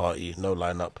first party, no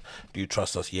lineup. Do you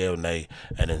trust us, yeah or nay?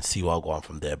 And then see what I'll go on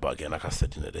from there. But again, like I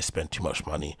said, they spend too much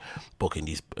money booking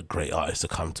these great artists to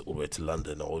come all the way to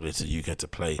London or all the way to the UK to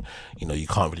play. You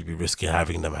can't really be risky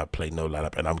having them have played no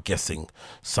lineup. And I'm guessing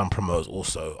some promoters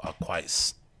also are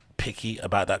quite picky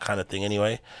about that kind of thing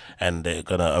anyway, and they're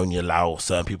gonna only allow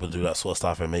certain people to do that sort of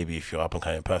stuff. And maybe if you're up and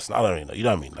coming person, I don't really know, you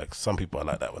know what I mean, like some people are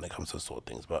like that when it comes to sort of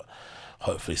things, but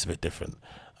hopefully it's a bit different.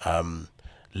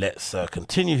 Let's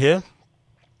continue here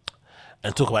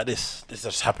and talk about this. This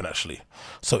just happened actually.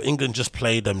 So England just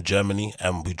played Germany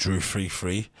and we drew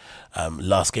 3-3.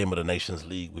 Last game of the Nations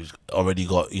League, we've already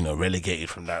got relegated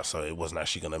from that, so it wasn't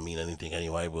actually going to mean anything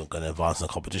anyway. We're going to advance in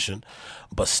the competition,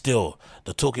 but still,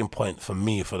 the talking point for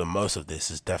me for the most of this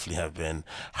has definitely have been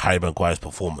Harry Maguire's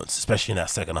performance, especially in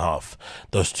that second half.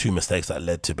 Those 2 mistakes that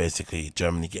led to basically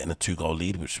Germany getting a 2-goal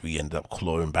lead, which we ended up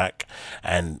clawing back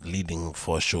and leading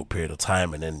for a short period of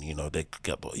time, and then they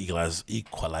get the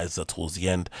equalizer towards the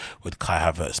end with Kai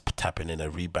Havertz tapping in a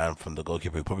rebound from the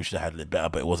goalkeeper. He probably should have had a little better,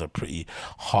 but it was a pretty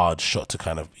hard shot to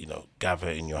kind of gather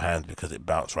in your hands because it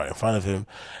bounced right in front of him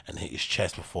and hit his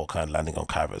chest before kind of landing on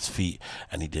Kai Havertz's feet,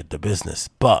 and he did the business.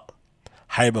 But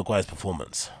Harry Maguire's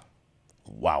performance,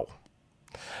 wow,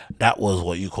 that was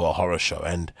what you call a horror show.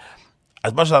 And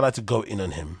as much as I'd like to go in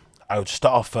on him, I would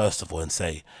start off first of all and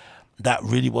say that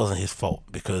really wasn't his fault,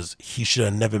 because he should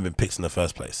have never been picked in the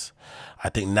first place. I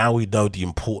think now we know the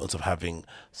importance of having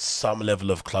some level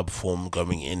of club form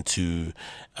going into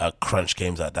crunch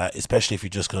games like that, especially if you're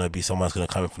just going to be someone's going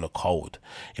to come in from the cold.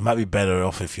 It might be better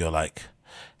off if you're like,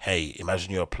 hey,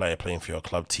 imagine you're a player playing for your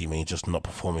club team and you're just not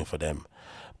performing for them.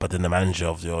 But then the manager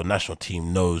of your national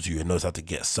team knows you and knows how to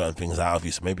get certain things out of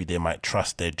you. So maybe they might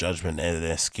trust their judgment and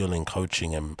their skill in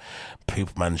coaching and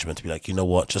people management to be like, you know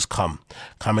what, just come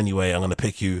anyway. I'm going to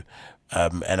pick you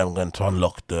and I'm going to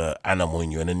unlock the animal in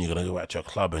you. And then you're going to go back to your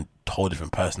club and a whole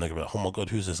different person. They're going to be like, oh my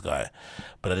God, who's this guy?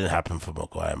 But that didn't happen for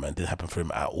Maguire, man. It didn't happen for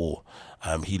him at all.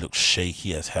 He looked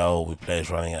shaky as hell with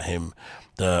players running at him.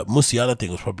 The Musiala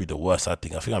thing was probably the worst, I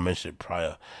think. I think I mentioned it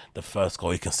prior. The first goal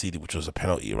he conceded, which was a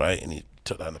penalty, right? And he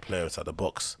took down the player inside the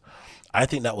box. I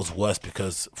think that was worse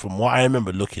because from what I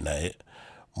remember looking at it,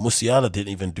 Musiala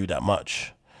didn't even do that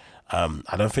much.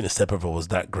 I don't think the step over was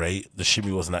that great. The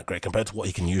shimmy wasn't that great compared to what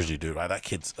he can usually do, right? That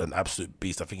kid's an absolute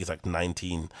beast. I think he's like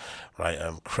 19, right?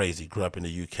 Crazy. Grew up in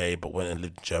the UK, but went and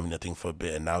lived in Germany, I think, for a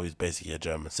bit, and now he's basically a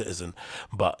German citizen.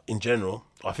 But in general,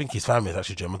 I think his family is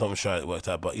actually German. I'm not sure how it worked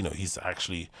out, but, he's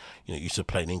actually, used to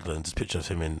play in England. There's pictures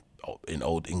of him in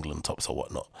old England tops or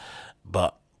whatnot.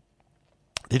 But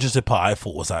the interesting part I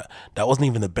thought was that wasn't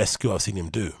even the best skill I've seen him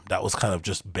do. That was kind of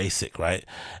just basic, right?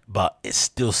 But it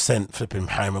still sent flipping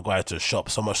Harry Maguire to the shop,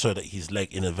 so much so that his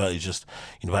leg inadvertently just,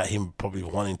 had him probably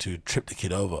wanting to trip the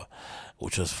kid over,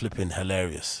 which was flipping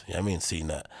hilarious. You know what I mean, seeing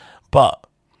that. But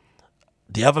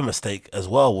the other mistake as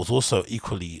well was also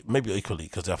maybe equally,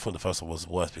 because I thought the first one was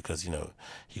worse because,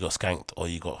 he got skanked or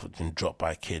he got dropped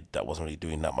by a kid that wasn't really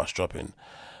doing that much dropping.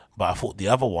 But I thought the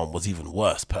other one was even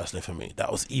worse, personally, for me.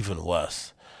 That was even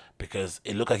worse because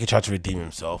it looked like he tried to redeem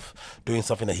himself, doing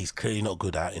something that he's clearly not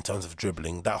good at in terms of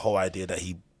dribbling. That whole idea that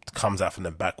he comes out from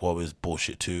the back wall is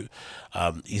bullshit too.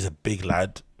 He's a big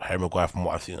lad, Harry Maguire, from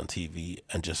what I've seen on TV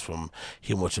and just from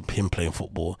him watching him playing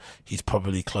football. He's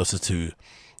probably closer to,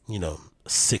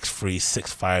 6'3",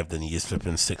 6'5" than he is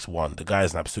flipping 6'1". The guy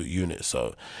is an absolute unit,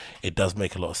 so it does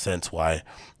make a lot of sense why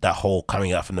that whole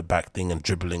coming out from the back thing and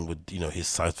dribbling with his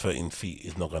size 13 feet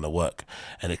is not going to work,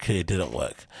 and it clearly didn't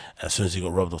work. And as soon as he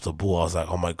got robbed off the ball, I was like,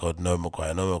 oh my god, no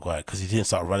Maguire, because he didn't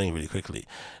start running really quickly.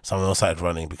 Someone else started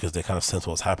running because they kind of sensed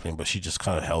what was happening, but she just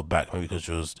kind of held back, maybe because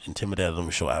she was intimidated. I'm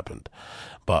not sure what happened,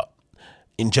 but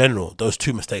in general, those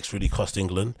two mistakes really cost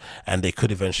England, and they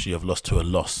could eventually have lost to a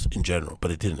loss in general, but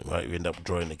it didn't, right? We ended up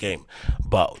drawing the game.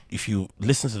 But if you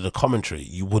listen to the commentary,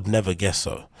 you would never guess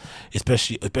so.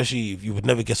 Especially if you would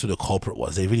never guess who the culprit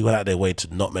was. They really went out their way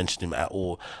to not mention him at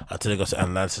all until they got to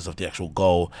analysis of the actual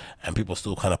goal, and people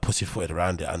still kind of pussyfooted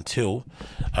around it until,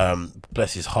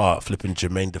 bless his heart, flipping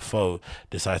Jermaine Defoe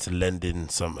decided to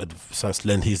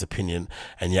lend his opinion,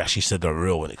 and he actually said the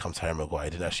real when it comes to Harry Maguire.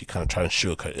 He didn't actually kind of try and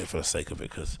sugarcoat it for the sake of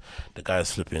it, because the guy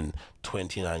is flipping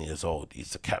 29 years old.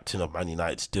 He's the captain of Man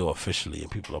United still officially, and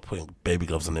people are putting baby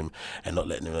gloves on him and not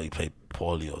letting him know he played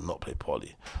poorly or not play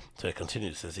poorly. So it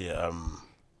continues. It says here,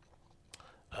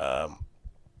 what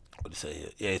did he say here?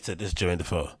 Yeah, it said, this is Jermaine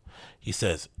Defoe. He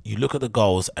says, you look at the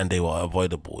goals and they were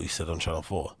avoidable, he said on Channel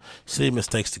 4. Silly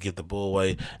mistakes to give the ball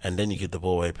away, and then you give the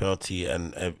ball away, penalty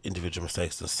and individual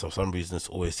mistakes, and for some reason it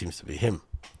always seems to be him.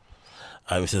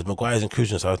 He says Maguire's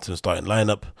inclusion as the starting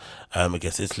lineup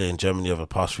against Italy and Germany over the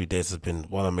past 3 days has been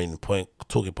one of the main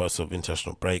talking points of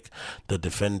international break. The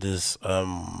defender's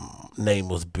name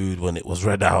was booed when it was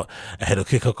read out ahead of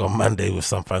kickoff on Monday, with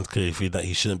some fans clearly feeling that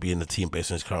he shouldn't be in the team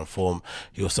based on his current form.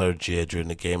 He also jeered during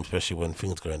the game, especially when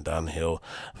things going downhill,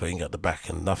 throwing at the back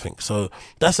and nothing. So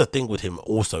that's the thing with him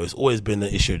also. It's always been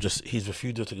an issue. Just his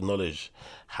refusal to acknowledge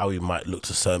how he might look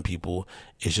to certain people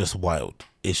is just wild.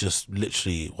 It's just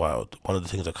literally wild. One of the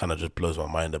things that kind of just blows my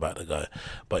mind about the guy.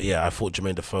 But yeah, I thought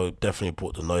Jermaine Defoe definitely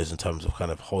brought the noise in terms of kind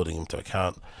of holding him to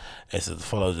account. And so the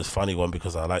follow this funny one,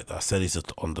 because I said he's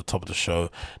on the top of the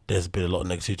show. There's been a lot of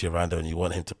negativity around him, and you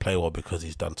want him to play well because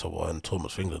he's done so well in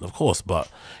tournaments for England, of course, but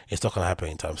it's not going to happen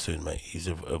anytime soon, mate. He's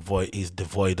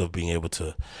devoid of being able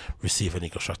to receive any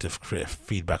constructive creative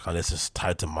feedback unless it's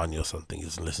tied to money or something. He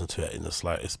doesn't listen to it in the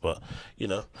slightest. But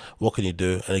what can you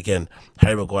do? And again,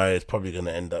 Harry Maguire is probably going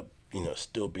to end up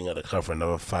still being at the club for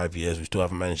another 5 years. We still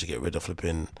haven't managed to get rid of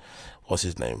flipping, what's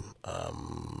his name? I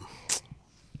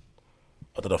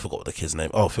don't know, I forgot what the kid's name.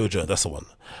 Oh, Phil Jones, that's the one.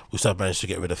 We still managed to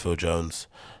get rid of Phil Jones.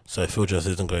 So if Phil Jones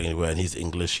isn't going anywhere and he's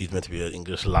English, he's meant to be an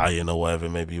English lion or whatever it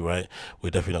may be, right?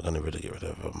 We're definitely not going to get rid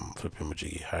of flipping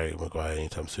Majiggy, Harry Maguire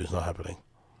anytime soon. It's not happening.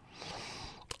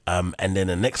 And then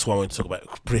the next one we talk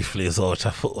about briefly as well, which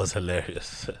I thought was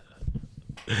hilarious,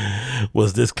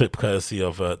 was this clip courtesy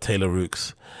of Taylor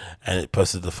Rooks, and it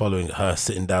posted the following: her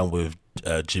sitting down with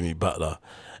Jimmy Butler,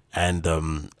 and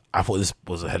I thought this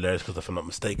was hilarious because if I'm not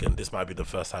mistaken, this might be the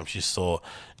first time she saw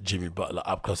Jimmy Butler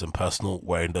up close and personal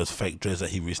wearing those fake dreads that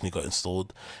he recently got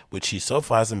installed, which he so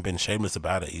far hasn't been shameless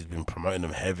about it. He's been promoting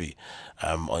them heavy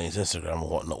on his Instagram and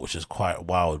whatnot, which is quite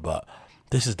wild. But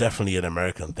this is definitely an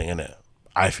American thing, isn't it?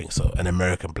 I think so, an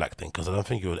American black thing, because I don't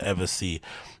think you would ever see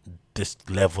this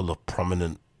level of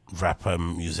prominent rapper,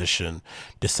 musician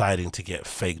deciding to get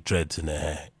fake dreads in their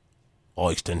hair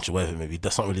or extension, whatever maybe.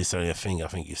 That's not really necessarily a thing I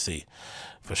think you see,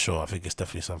 for sure. I think it's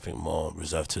definitely something more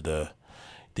reserved to the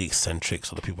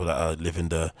eccentrics or the people that are living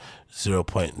the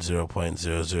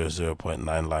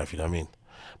 0.000.9 life, you know what I mean?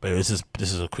 But anyway, this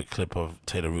is a quick clip of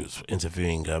Taylor Rooks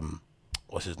interviewing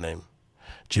what's his name?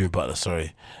 Jimmy Butler,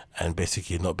 sorry, and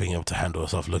basically not being able to handle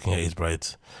herself looking at his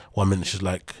braids. 1 minute she's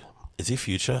like, is he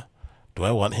Future? Do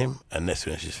I want him? And next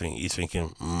minute he's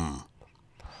thinking, I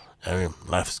mean,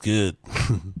 life's good.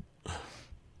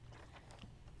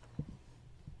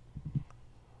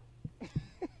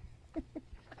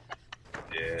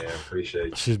 Yeah,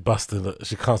 appreciate you. She's busting.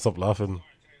 She can't stop laughing.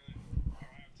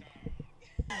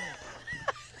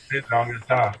 It's longest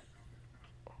time.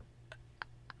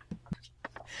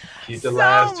 Keep the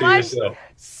laughs to yourself.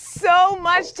 So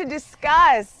much to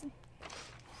discuss.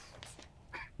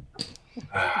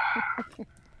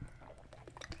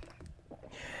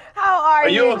 How are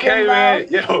you? Are you okay, Jimbo? man?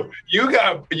 Yo, you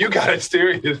got a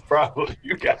serious problem.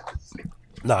 You got.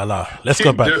 Nah. Let's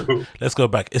go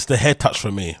back. It's the hair touch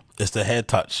for me. It's the hair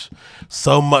touch.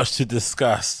 So much to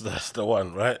discuss. That's the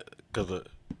one, right? Because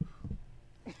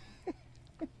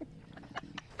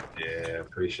yeah,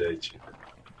 appreciate you.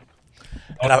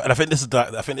 And I think this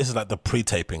is like the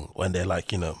pre-taping when they're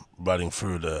like, running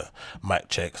through the mic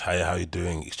checks, how you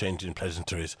doing, exchanging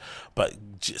pleasantries. But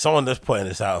someone just pointing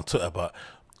this out on Twitter, but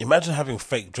imagine having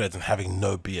fake dreads and having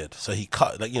no beard. So he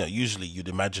cut, like, usually you'd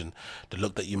imagine the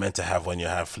look that you meant to have when you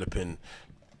have flipping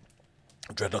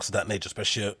dreadlocks of that nature,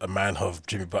 especially a man of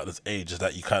Jimmy Butler's age, is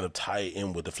that you kind of tie it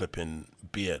in with the flipping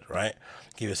beard, right?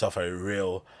 Give yourself a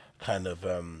real kind of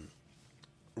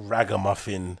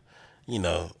ragamuffin,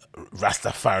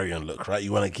 Rastafarian look, right?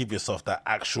 You want to give yourself that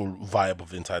actual vibe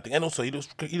of the entire thing. And also, he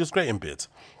looks great in beards,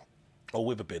 or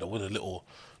with a beard, or with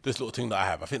this little thing that I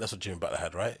have. I think that's what Jimmy Butler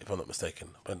had, right? If I'm not mistaken.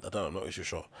 But I don't know, I'm not really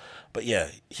sure. But yeah,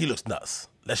 he looks nuts.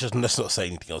 Let's not say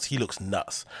anything else. He looks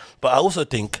nuts. But I also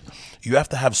think you have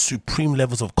to have supreme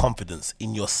levels of confidence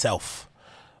in yourself,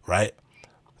 right?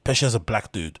 Especially as a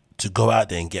black dude, to go out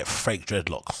there and get fake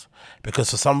dreadlocks. Because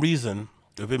for some reason,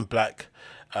 within black,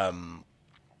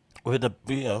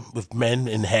 with men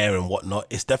in hair and whatnot,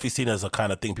 it's definitely seen as a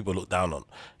kind of thing people look down on.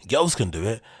 Girls can do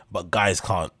it, but guys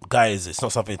can't. Guys, it's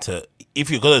not something to. If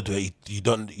you're gonna do it, you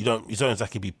don't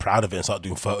exactly be proud of it and start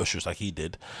doing photo shoots like he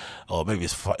did, or maybe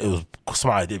it was a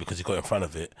smart idea because he got in front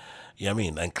of it. You know what I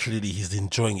mean? And clearly he's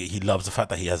enjoying it. He loves the fact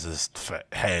that he has his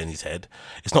hair in his head.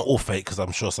 It's not all fake, because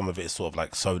I'm sure some of it is sort of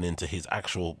like sewn into his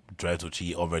actual dreads, which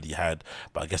he already had,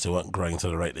 but I guess they weren't growing to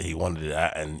the rate that he wanted it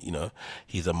at. And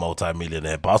he's a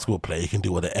multi-millionaire basketball player. He can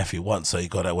do what the F he wants. So he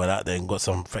went out there and got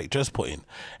some fake dress put in,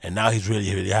 and now he's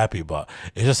really, really happy. But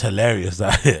it's just hilarious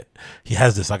that he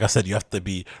has this. Like I said, you have to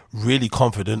be really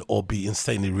confident or be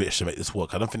insanely rich to make this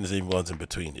work. I don't think there's anyone's in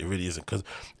between. It really isn't. Because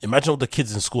imagine all the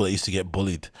kids in school that used to get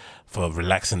bullied for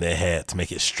relaxing their hair to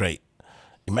make it straight.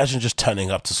 Imagine just turning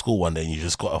up to school one day and you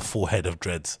just got a full head of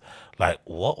dreads. Like,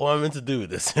 what am I meant to do with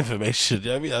this information?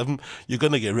 You know what I mean? You're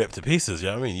going to get ripped to pieces. You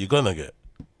know what I mean? You're going to get.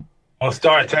 I'll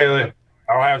start, Taylor.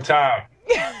 I don't have time.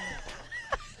 I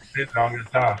don't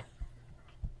have time.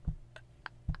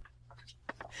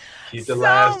 Keep the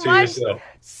last to yourself.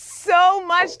 So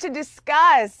much to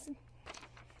discuss.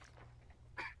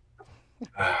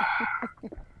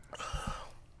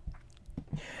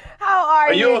 How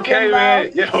are you? Are you okay, Kimbo?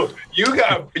 man? Yo,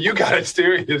 you got a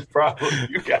serious problem.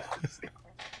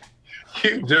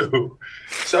 You do.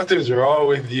 Something's wrong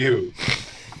with you.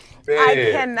 Man. I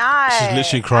cannot. She's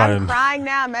literally crying. I'm crying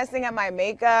now, messing up my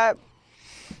makeup.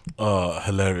 Oh,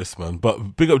 hilarious, man.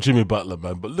 But big up Jimmy Butler,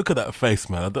 man. But look at that face,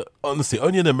 man. Honestly,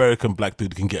 only an American black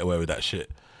dude can get away with that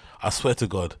shit. I swear to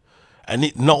God.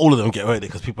 And not all of them get away with it,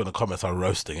 because people in the comments are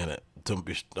roasting, innit? Don't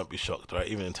be shocked, right?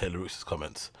 Even in Taylor Rooks'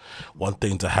 comments. One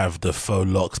thing to have the faux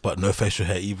locks, but no facial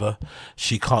hair either.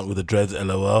 She can't with the dreads,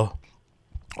 LOL.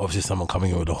 Obviously, someone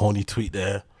coming in with a horny tweet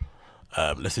there.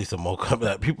 Let's see some more comments.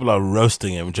 Like, people are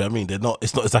roasting him. Do you know what I mean?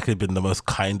 It's not exactly been the most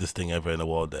kindest thing ever in the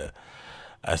world there.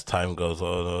 As time goes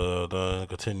on,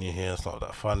 continue here. It's not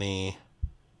that funny.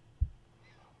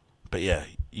 But yeah,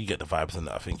 you get the vibes in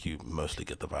that. I think you mostly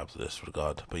get the vibes in this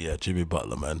regard. But yeah, Jimmy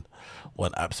Butler, man.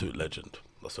 One absolute legend.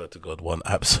 I swear to God, one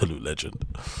absolute legend.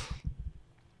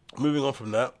 Moving on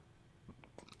from that,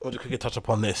 I want to quickly touch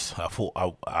upon this. I thought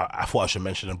I should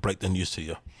mention and break the news to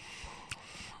you.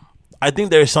 I think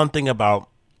there is something about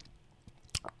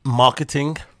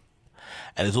marketing,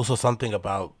 and there's also something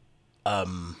about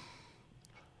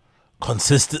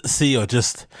consistency, or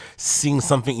just seeing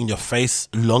something in your face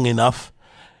long enough,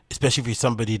 especially if you're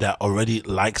somebody that already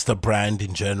likes the brand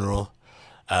in general.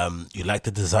 You like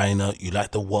the designer, you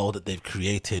like the world that they've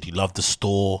created, you love the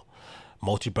store,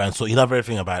 multi-brand store, you love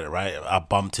everything about it, right? I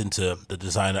bumped into the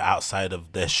designer outside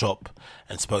of their shop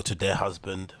and spoke to their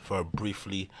husband for a brief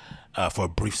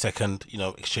second,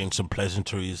 exchanged some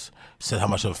pleasantries, said how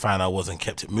much of a fan I was, and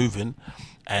kept it moving.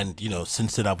 And,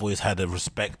 since then I've always had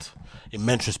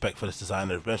immense respect for this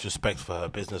designer, immense respect for her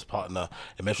business partner,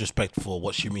 immense respect for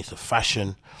what she means to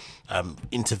fashion,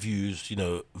 interviews,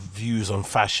 views on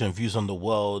fashion, views on the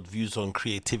world, views on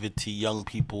creativity, young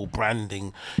people,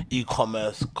 branding,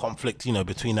 e-commerce, conflict,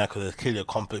 between that, because there's clearly a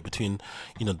conflict between,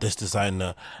 this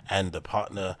designer and the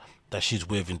partner that she's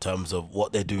with, in terms of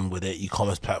what they're doing with their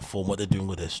e-commerce platform, what they're doing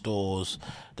with their stores,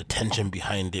 the tension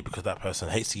behind it, because that person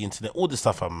hates the internet, all this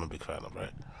stuff I'm a big fan of,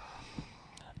 right?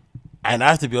 And I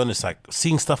have to be honest, like,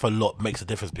 seeing stuff a lot makes a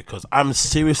difference, because I'm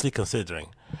seriously considering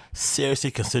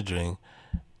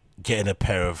getting a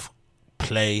pair of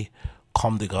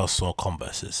Comme des Garçons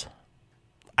Converses.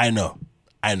 I know.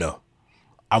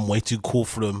 I'm way too cool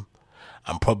for them.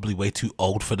 I'm probably way too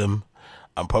old for them.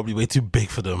 I'm probably way too big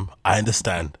for them. I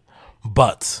understand.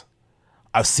 But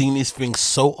I've seen these things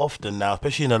so often now,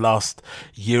 especially in the last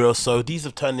year or so. These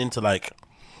have turned into, like,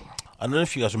 I don't know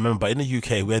if you guys remember, but in the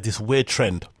UK, we had this weird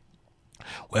trend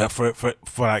where for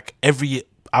like every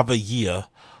other year,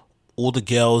 all the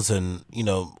girls and,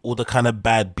 all the kind of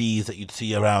bad bees that you'd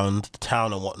see around the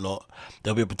town and whatnot,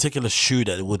 there'll be a particular shoe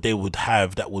that they would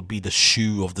have that would be the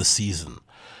shoe of the season.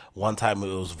 One time it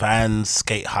was Vans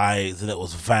skate highs, then it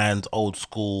was Vans old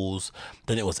schools,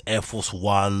 then it was Air Force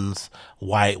Ones,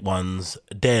 white ones.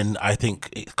 Then I think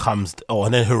it comes,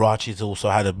 and then Huaraches also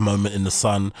had a moment in the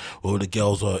sun where the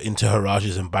girls were into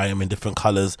Huaraches and buying them in different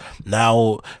colors.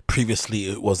 Now, previously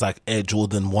it was like Air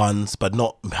Jordan ones, but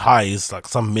not highs, like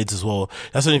some mids as well.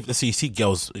 That's when you see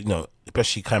girls,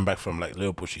 especially coming back from like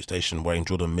Liverpool Street Station wearing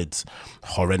Jordan mids,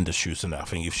 horrendous shoes. And I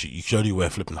think you should only wear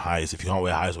flipping highs. If you can't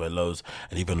wear highs, wear lows,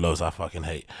 and even lows I fucking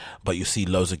hate. But you see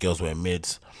loads of girls wearing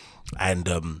mids,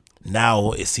 and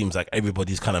now it seems like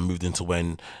everybody's kind of moved into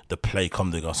wearing the play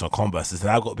Comme des Garçons Converses, and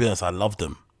I've got to be honest, I love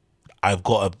them. I've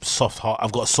got a soft heart.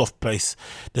 I've got a soft place.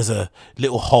 There's a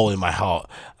little hole in my heart,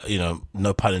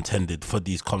 no pun intended, for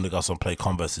these Comme des Garçons play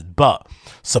Converses. But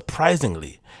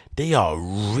surprisingly, they are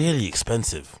really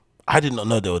expensive. I did not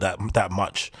know they were that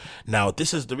much. Now,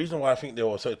 this is the reason why I think they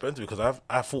were so expensive, because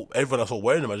I thought everyone else was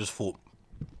wearing them. I just thought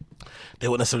they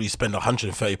wouldn't necessarily spend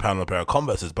 £130 on a pair of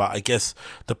Converses, but I guess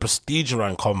the prestige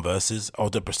around Converses, or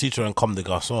the prestige around Comme des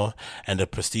Garçons, and the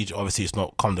prestige, obviously it's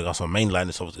not Comme des Garçons mainline,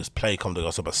 it's play Comme des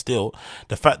Garçons, but still,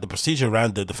 the prestige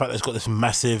around it, the fact that it's got this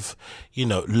massive,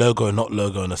 logo, not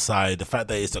logo on the side, the fact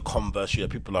that it's a Converse that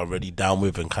people are already down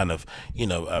with and kind of,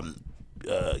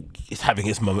 it's having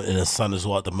its moment in the sun as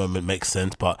well at the moment, makes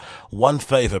sense. But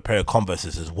 £130 for a pair of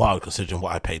Converses is wild considering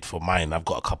what I paid for mine. I've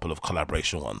got a couple of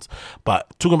collaboration ones,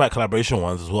 but talking about collaboration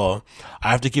ones as well,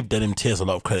 I have to give Denim Tears a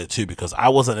lot of credit too, because I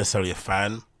wasn't necessarily a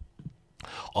fan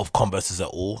of Converses at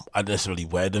all. I didn't necessarily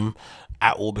wear them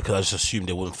at all because I just assumed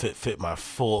they wouldn't fit my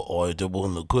foot, or they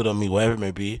wouldn't look good on me, whatever it may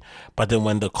be. But then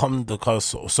when the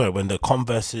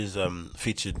Converses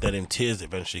featured Denim Tears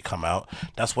eventually come out,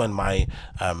 that's when my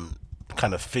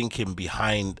kind of thinking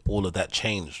behind all of that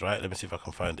changed, right? Let me see if I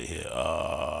can find it here.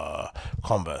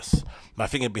 Converse. My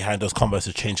thinking behind those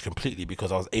Converses changed completely, because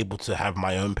I was able to have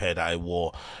my own pair that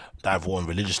I've worn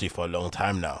religiously for a long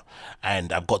time now,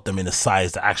 and I've got them in a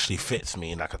size that actually fits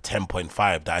me, in like a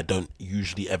 10.5 that I don't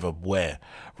usually ever wear,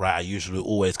 right? I usually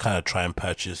always kind of try and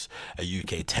purchase a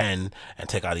UK 10 and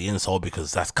take out the insole,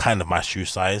 because that's kind of my shoe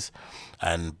size.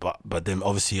 And but then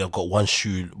obviously I've got one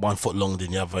foot longer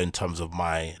than the other in terms of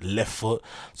my left foot,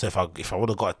 so if I would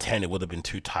have got a 10, it would have been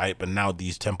too tight. But now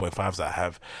these 10.5s that I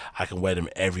have, I can wear them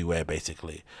everywhere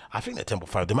basically. I think they're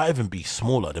 10.5, they might even be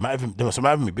smaller, they might even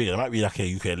be bigger, they might be like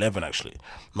a UK 11 actually,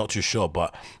 not too sure,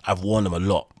 but I've worn them a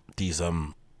lot, these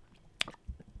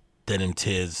Denim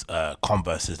Tears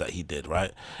Converses that he did,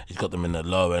 right? He's got them in the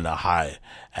low and a high,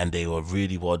 and they were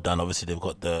really well done. Obviously they've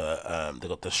got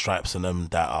the stripes on them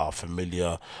that are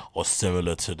familiar or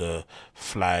similar to the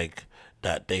flag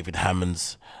that David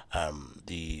Hammond's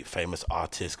the famous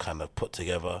artist kind of put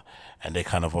together, and they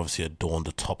kind of obviously adorn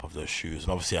the top of those shoes.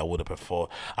 And obviously I would have preferred,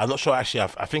 I'm not sure actually,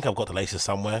 I think I've got the laces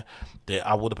somewhere.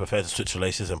 I would have preferred to switch the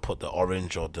laces and put the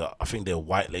orange or I think they're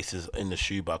white laces in the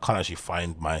shoe, but I can't actually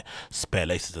find my spare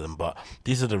laces to them. But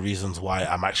these are the reasons why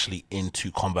I'm actually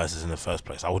into Converses in the first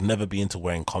place. I would never be into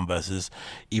wearing Converses,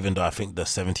 even though I think the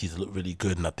 70s look really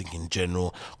good, and I think in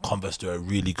general Converse do a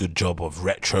really good job of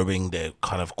retroing their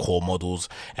kind of core models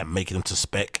and making them to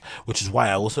spec, which is why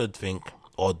I also think,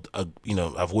 or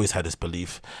I've always had this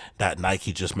belief that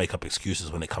Nike just make up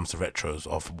excuses when it comes to retros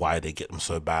of why they get them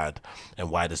so bad, and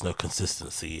why there's no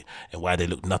consistency, and why they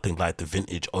look nothing like the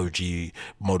vintage OG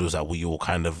models that we all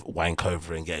kind of wank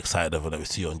over and get excited over, that we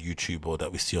see on YouTube or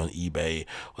that we see on eBay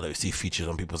or that we see featured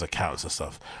on people's accounts and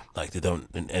stuff. Like they don't,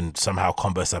 and somehow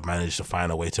Converse have managed to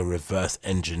find a way to reverse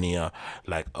engineer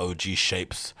like OG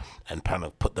shapes and kind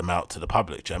of put them out to the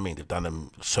public. Do you know what I mean? They've done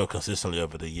them so consistently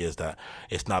over the years that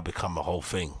it's now become a whole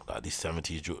thing, like these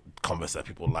 70s Converse that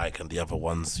people like, and the other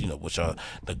ones, which are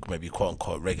the maybe quote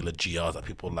unquote regular GRs that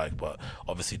people like. But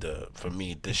obviously for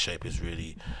me this shape is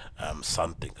really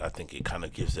something. I think it kind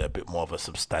of gives it a bit more of a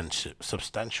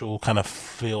substantial kind of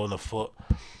feel on the foot.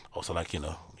 Also, like,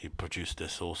 he produced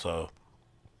this also.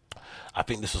 I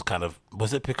think this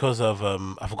was it because of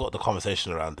I forgot the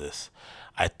conversation around this.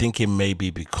 I think it may be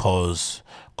because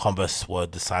Converse were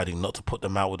deciding not to put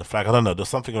them out with the flag. I don't know, there's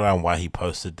something around why he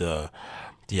posted the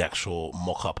actual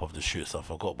mock-up of the shoe, so I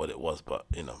forgot what it was, but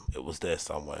it was there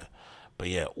somewhere. But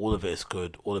yeah, all of it is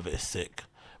good, all of it is sick.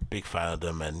 Big fan of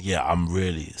them, and yeah, I'm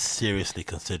really seriously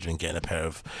considering getting a pair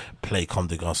of play Comme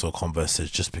des Garçons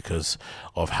Converses, just because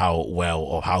of how well,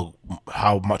 or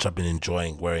how much I've been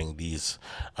enjoying wearing these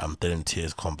Denim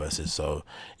Tears Converses. So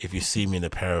if you see me in a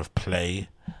pair of play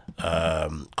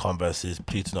Converses.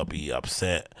 Please do not be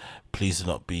upset. Please do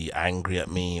not be angry at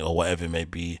me or whatever it may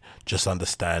be. Just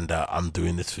understand that I'm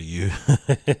doing this for you.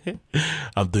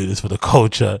 I'm doing this for the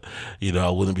culture. You know,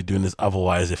 I wouldn't be doing this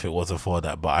otherwise if it wasn't for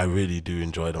that. But I really do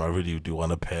enjoy them. I really do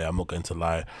want a pair. I'm not going to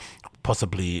lie.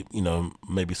 Possibly, you know,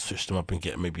 maybe switch them up and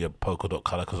get maybe a polka dot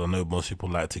color, because I know most people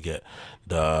like to get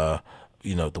the,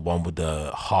 you know, the one with the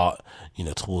heart, you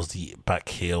know, towards the back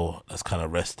heel that's kind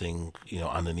of resting, you know,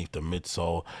 underneath the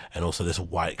midsole. And also this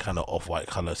white, kind of off-white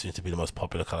color seems to be the most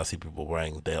popular color I see people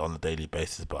wearing there on a daily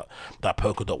basis. But that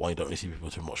polka dot one, you don't really see people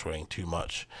too much wearing too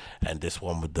much. And this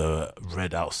one with the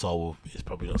red outsole is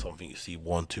probably not something you see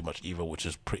worn too much either, which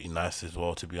is pretty nice as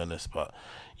well, to be honest. But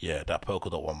yeah, that polka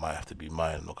dot one might have to be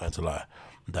mine, I'm not going to lie.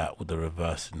 That with the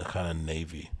reverse in the kind of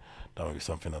navy, that would be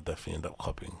something I'll definitely end up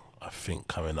copying, I think,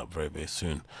 coming up very, very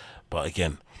soon. But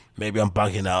again, maybe I'm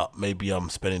bugging out. Maybe I'm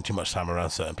spending too much time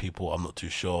around certain people. I'm not too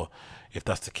sure. If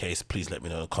that's the case, please let me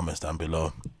know in the comments down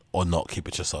below. Or not, keep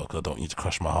it yourself, because I don't need to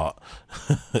crush my heart.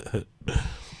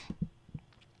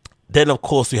 Then, of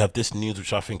course, we have this news,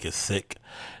 which I think is sick.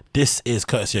 This is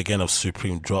courtesy again of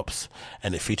Supreme Drops,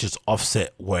 and it features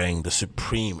Offset wearing the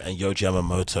Supreme and Yohji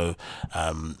Yamamoto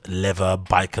leather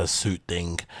biker suit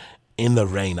thing in the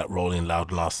rain at Rolling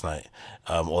Loud last night,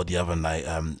 or the other night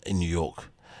in New York.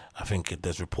 I think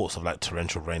there's reports of like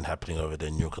torrential rain happening over there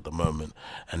in New York at the moment,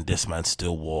 and this man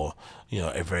still wore, you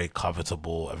know, a very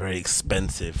covetable, a very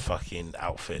expensive fucking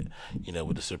outfit, you know,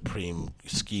 with the Supreme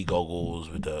ski goggles,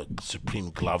 with the Supreme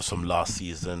gloves from last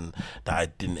season that I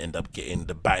didn't end up getting,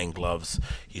 the batting gloves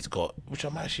he's got, which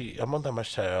I'm on that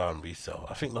much on resale.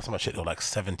 I think last time I checked they were like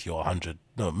 70 or 100,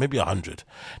 no, maybe 100.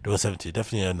 They were 70,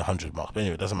 definitely in the 100 mark. But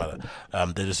anyway, it doesn't matter.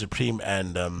 There's a Supreme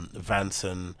and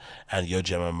Vanson and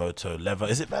Yohji Yamamoto leather.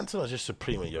 Is it Vanson or just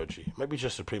Supreme and Yohji? Maybe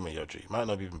just Supreme and Yohji. Might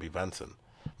not even be Vanson.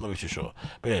 Not really too sure.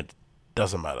 But yeah,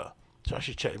 doesn't matter. So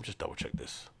actually check. Let me just double check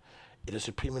this. Is it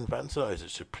Supreme and Vanson, or is it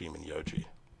Supreme and Yohji?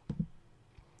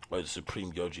 Or is it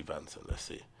Supreme Yohji Vanson? Let's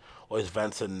see. Or is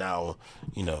Vanson now,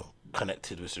 you know,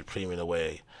 connected with Supreme in a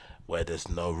way where there's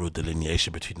no real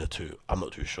delineation between the two? I'm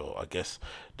not too sure. I guess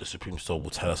the Supreme store will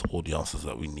tell us all the answers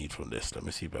that we need from this. Let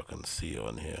me see if I can see it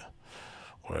on here.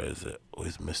 Where is it?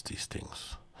 Always miss these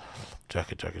things.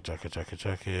 Jacket. Where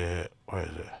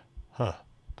is it? Huh?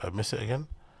 Did I miss it again?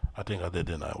 I think I did,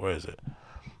 didn't I? Where is it?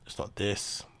 It's not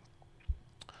this.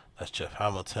 That's Jeff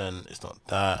Hamilton. It's not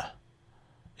that.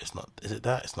 It's not. Is it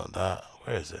that? It's not that.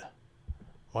 Where is it?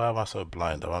 Why am I so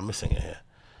blind? Am I missing it here?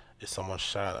 Is someone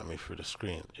shouting at me through the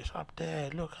screen? It's up there.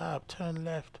 Look up. Turn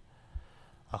left.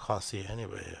 I can't see it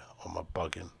anywhere here. Or am I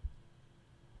bugging?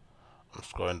 I'm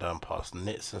scrolling down past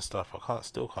knits and stuff.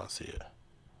 Still can't see it.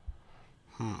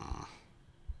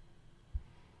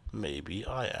 Maybe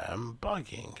I am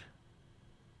bugging.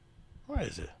 Where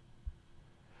is it?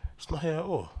 It's not here at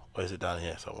all. Or is it down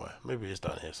here somewhere? Maybe it's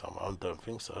down here somewhere. I don't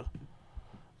think so.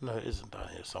 No, it isn't down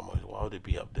here somewhere. Why would it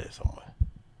be up there somewhere?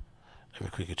 Let me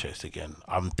quickly check this again.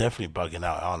 I'm definitely bugging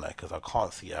out, aren't I? Because I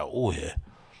can't see it at all here.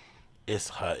 It's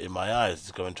hurting my eyes.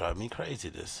 It's going to drive me crazy,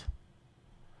 this.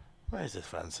 Where is this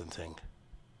Vanson thing?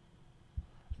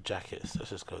 Jackets.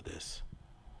 Let's just go this.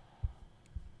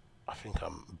 I think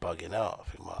I'm bugging out. I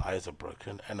think my eyes are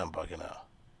broken and I'm bugging out.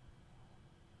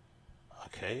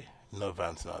 Okay. No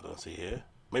Vanson I don't see here.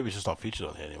 Maybe it's just not featured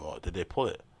on here anymore. Did they pull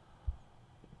it?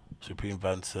 Supreme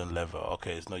Vanson leather.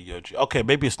 Okay, it's no Yohji. Okay,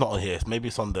 maybe it's not on here. Maybe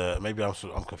it's on the. Maybe I'm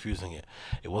confusing it.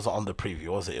 It wasn't on the preview,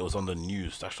 was it? It was on the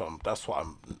news. That's what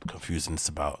I'm confusing this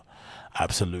about.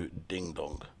 Absolute ding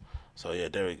dong. So yeah,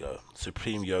 there we go.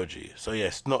 Supreme Yohji. So yeah,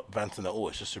 it's not Vanson at all.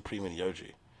 It's just Supreme and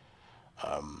Yohji.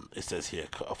 It says here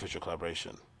official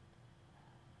collaboration.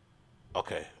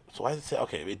 Okay, so why does it say?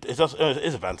 Okay, it is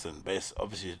a Vanson, but it's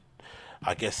obviously,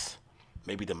 I guess,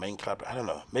 maybe the main collab. I don't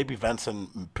know. Maybe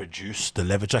Vanson produced the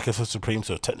leather jacket for Supreme,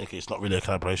 so technically it's not really a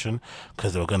collaboration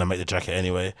because they were gonna make the jacket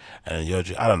anyway. And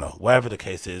Yohji, I don't know. Whatever the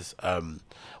case is,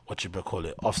 what you gonna call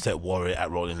it? Offset wore it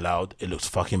at Rolling Loud. It looks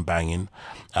fucking banging.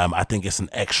 I think it's an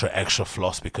extra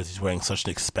floss because he's wearing such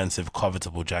an expensive,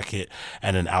 covetable jacket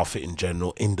and an outfit in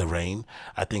general in the rain.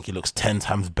 I think it looks 10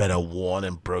 times better worn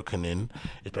and broken in,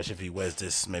 especially if he wears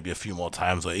this maybe a few more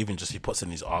times, or even just he puts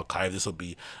in his archive. This will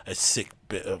be a sick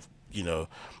bit of, you know,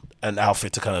 an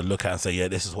outfit to kind of look at and say, yeah,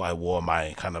 this is what I wore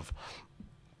my kind of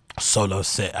solo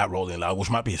set at Rolling Loud, which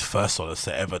might be his first solo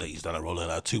set ever that he's done at Rolling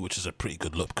Loud too, which is a pretty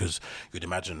good look because you'd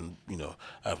imagine, you know,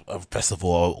 a festival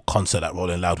or concert at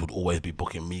Rolling Loud would always be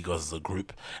booking Migos as a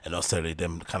group and not necessarily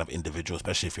them kind of individual,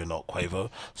 especially if you're not Quavo.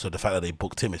 So the fact that they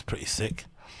booked him is pretty sick.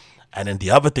 And then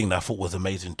the other thing that I thought was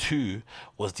amazing too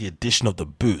was the addition of the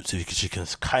boots, which you can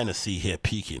kind of see here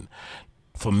peeking.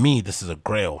 for me, this is a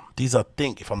grail. These, I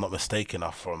think, if I'm not mistaken,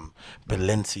 are from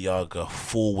Balenciaga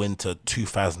Fall Winter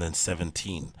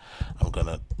 2017. I'm going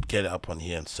to get it up on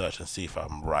here and search and see if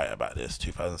I'm right about this.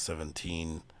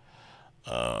 2017,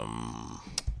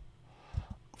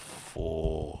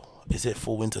 is it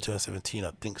Fall Winter 2017?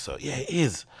 I think so. Yeah, it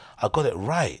is. I got it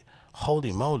right.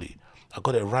 Holy moly. I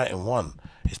got it right in one.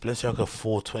 It's Balenciaga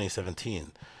Fall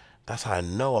 2017. That's how I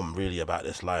know I'm really about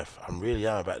this life. I really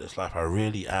am about this life. I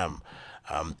really am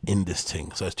in this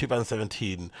thing. So it's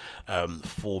 2017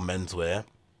 for menswear.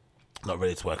 Not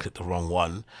ready to wear. I clicked the wrong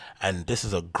one. And this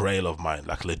is a grail of mine,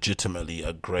 like legitimately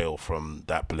a grail from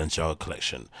that Balenciaga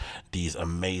collection. These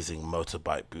amazing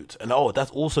motorbike boots. And oh,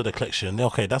 that's also the collection.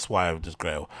 Okay, that's why I have this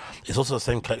grail. It's also the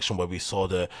same collection where we saw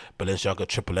the Balenciaga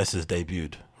Triple S's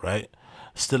debuted, right?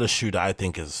 Still a shoe that I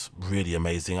think is really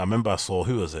amazing. I remember I saw,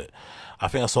 who was it? I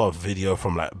think I saw a video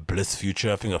from like Bliss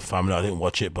Future. I think a family, I didn't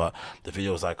watch it, but the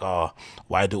video was like, oh,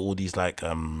 why do all these like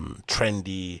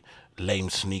trendy, lame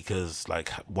sneakers, like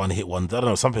one-hit ones, I don't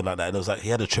know, something like that. And it was like, he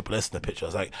had a Triple S in the picture. I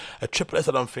was like, a Triple S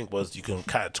I don't think was, you can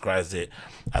categorize it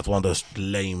as one of those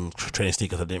lame training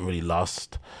sneakers that didn't really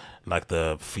last, like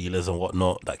the feelers and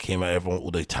whatnot that came out, everyone,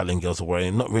 all the Italian girls were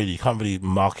wearing. Not really, you can't really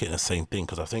mark it in the same thing,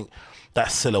 because I think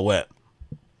that silhouette,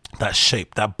 that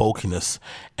shape, that bulkiness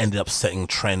ended up setting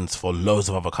trends for loads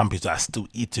of other companies that are still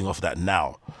eating off that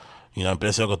now. You know,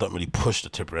 Balenciaga don't really push the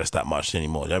Triple S that much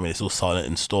anymore. You know what I mean? It's all selling it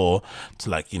in store to,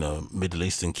 like, you know, Middle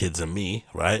Eastern kids and me,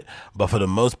 right? But for the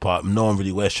most part, no one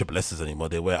really wears Triple S's anymore.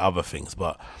 They wear other things.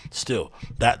 But still,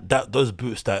 those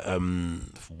boots that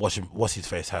what's his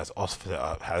face has,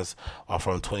 Offset has, are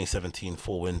from 2017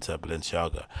 Fall Winter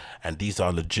Balenciaga, and these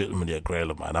are legitimately a grail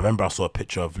of mine. I remember I saw a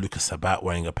picture of Lucas Sabat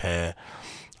wearing a pair.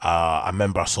 I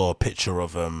remember I saw a picture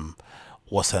of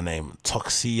what's her name?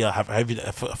 Toxia. I forget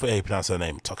how you pronounce her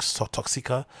name.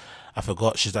 Toxica. I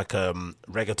forgot. She's like a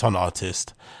reggaeton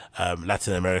artist,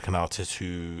 Latin American artist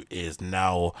who is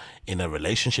now in a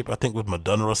relationship, I think, with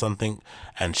Madonna or something.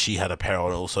 And she had a pair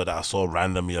on also that I saw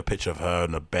randomly, a picture of her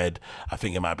in a bed. I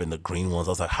think it might have been the green ones.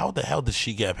 I was like, how the hell did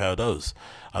she get a pair of those?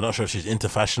 I'm not sure if she's into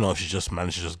fashion or if she just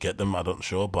managed to just get them. I'm not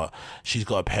sure, but she's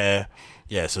got a pair.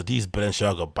 Yeah, so these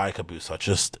Balenciaga biker boots are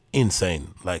just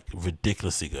insane, like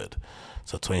ridiculously good.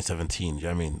 So 2017, you know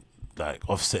what I mean? Like,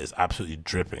 Offset is absolutely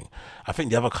dripping. I think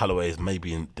the other colorways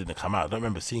maybe didn't come out. I don't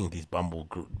remember seeing these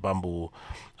bumblebee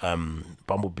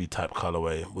type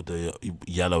colorway with the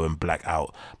yellow and black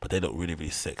out, but they look really, really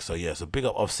sick. So yeah, so big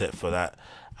up Offset for that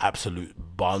absolute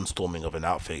barnstorming of an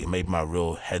outfit. It made my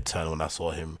real head turn when I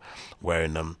saw him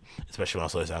wearing them, especially when I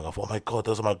saw his hang. I thought, oh my god,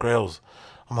 those are my grails.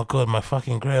 Oh my god, my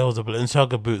fucking grails, the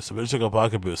Balenciaga boots, the Balenciaga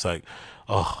biker boots. Like,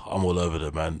 oh, I'm all over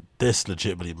them, man. This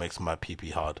legitimately makes my pee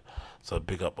hard. So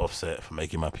big up Offset for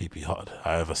making my pee hard.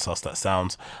 However sus that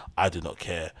sounds, I do not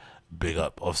care. Big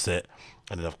up Offset.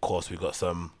 And then of course we got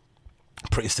some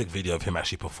pretty sick video of him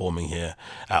actually performing here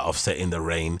at Offset in the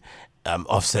Rain.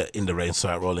 Offset in the Rain,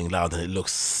 sorry, at Rolling Loud, and it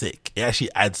looks sick. It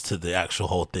actually adds to the actual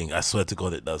whole thing. I swear to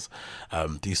God it does.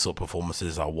 These sort of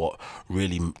performances are what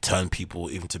really turn people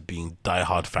even to being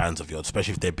diehard fans of yours,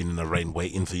 especially if they've been in the rain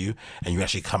waiting for you and you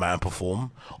actually come out and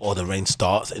perform, or the rain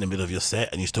starts in the middle of your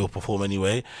set and you still perform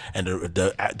anyway, and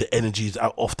the energy is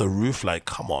out off the roof. Like,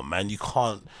 come on, man, you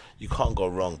can't go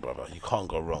wrong, brother. You can't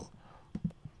go wrong.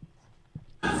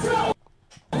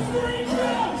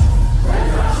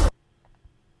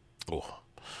 Oh.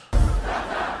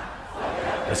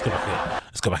 Let's go back again.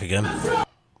 Let's go back again.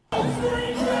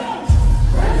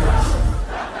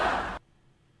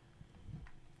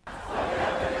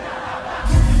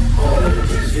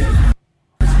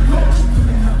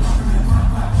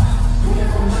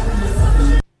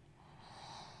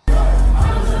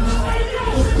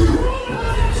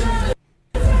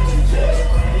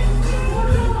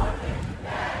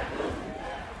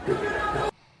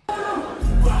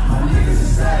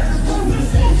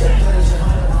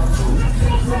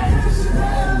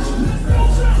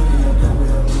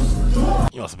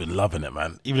 Must have been loving it,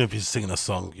 man. Even if he's singing a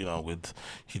song, you know, with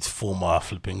his former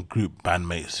flipping group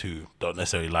bandmates who don't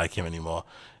necessarily like him anymore,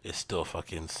 it's still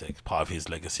fucking sick. Part of his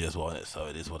legacy as well, isn't it? So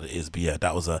it is what it is. But yeah,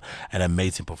 that was an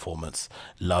amazing performance.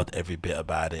 Loved every bit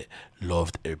about it.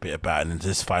 Loved every bit about it. And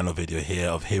this final video here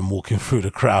of him walking through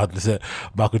the crowd, this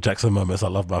Michael Jackson moments. I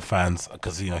love my fans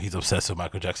because, you know, he's obsessed with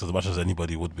Michael Jackson as much as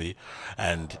anybody would be.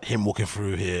 And him walking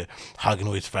through here, hugging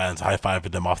all his fans,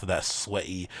 high-fiving them after that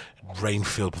sweaty,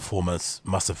 rain-filled performance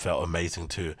must have felt amazing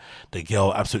too. The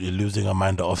girl absolutely losing her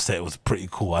mind at Offset was pretty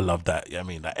cool. I love that. You know what I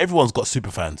mean? Like, everyone's got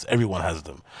super fans. Everyone has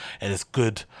them. And it's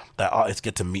good that artists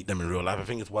get to meet them in real life. I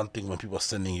think it's one thing when people are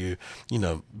sending you, you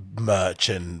know, merch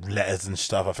and letters and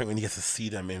stuff. I think when you get to see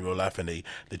them in real life and they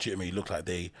legitimately look like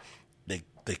they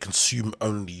consume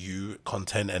only you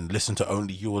content and listen to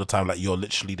only you all the time, like you're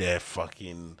literally their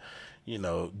fucking, you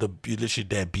know, you're literally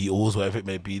their Beatles, whatever it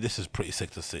may be. This is pretty sick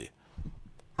to see.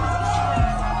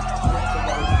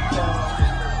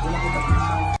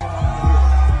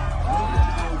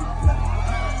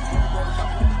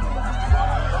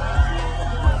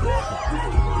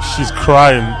 She's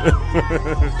crying.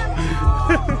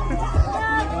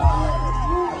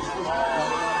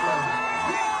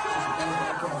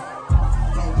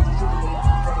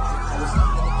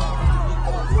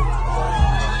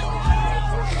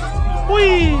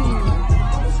 Whee!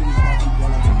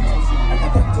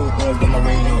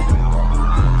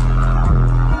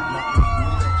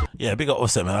 Yeah, big up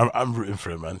Offset, man. I'm rooting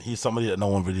for him, man. He's somebody that no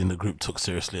one really in the group took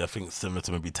seriously. I think similar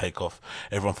to maybe Takeoff.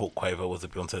 Everyone thought Quavo was the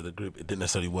Beyonce of the group. It didn't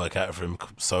necessarily work out for him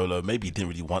solo. Maybe he didn't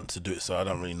really want to do it, so I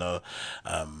don't really know.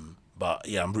 But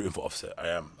yeah, I'm rooting for Offset. I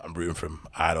am. I'm rooting for him.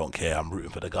 I don't care. I'm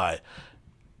rooting for the guy.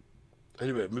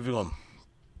 Anyway, moving on.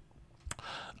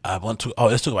 Let's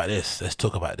talk about this. Let's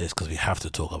talk about this because we have to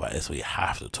talk about this. We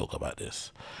have to talk about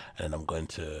this. And I'm going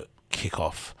to kick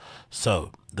off.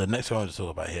 So the next thing I want to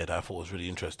talk about here that I thought was really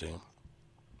interesting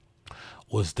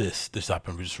was this. This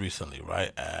happened just recently,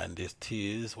 right? And there's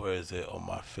tears. Where is it on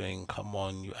my thing? Come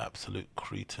on, you absolute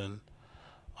cretin.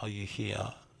 Are you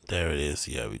here? There it is.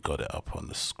 Yeah, we got it up on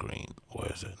the screen.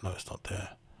 Where is it? No, it's not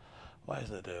there. Why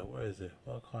isn't it there? Where is it?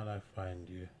 Why can't I find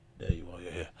you? There you are.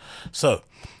 You're here. So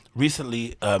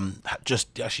recently,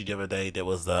 just actually the other day, there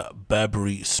was the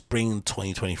Burberry Spring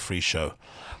 2023 show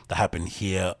that happened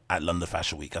here at London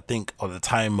Fashion Week. I think at the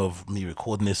time of me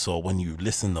recording this, or when you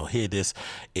listen or hear this,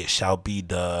 it shall be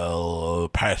the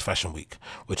Paris Fashion Week,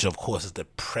 which of course is the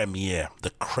premiere,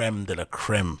 the creme de la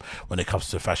creme when it comes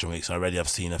to Fashion Weeks. And already I've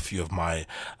seen a few of my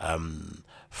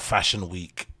Fashion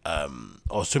Week,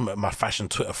 or some of my fashion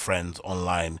Twitter friends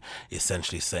online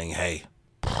essentially saying, hey,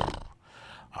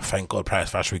 I thank God Paris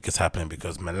Fashion Week is happening,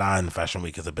 because Milan Fashion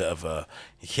Week is a bit of a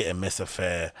hit and miss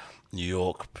affair. New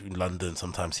York, London,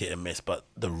 sometimes hit and miss, but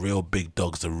the real big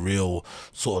dogs, the real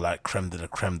sort of like creme de la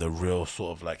creme, the real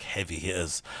sort of like heavy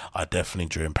hitters are definitely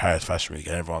during Paris Fashion Week,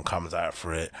 and everyone comes out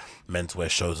for it. Menswear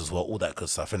shows as well, all that good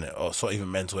stuff, innit? Or so even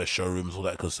menswear showrooms, all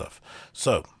that good stuff.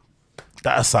 So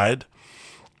that aside,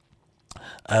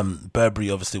 Burberry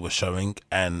obviously was showing,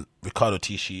 and Ricardo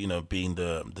Tisci, you know, being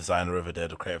the designer over there,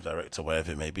 the creative director,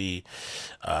 whatever it may be,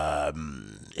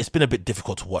 it's been a bit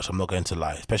difficult to watch, I'm not going to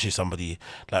lie, especially somebody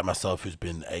like myself who's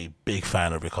been a big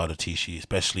fan of Ricardo Tisci,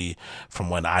 especially from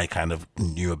when I kind of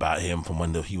knew about him, from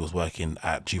when he was working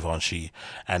at Givenchy,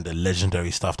 and the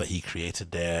legendary stuff that he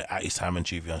created there at his time in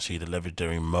Givenchy, the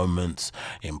legendary moments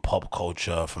in pop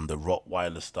culture, from the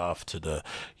Rottweiler stuff to the,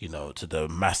 you know, to the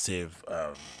massive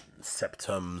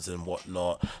septums and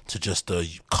whatnot, to just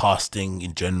the casting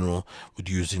in general, with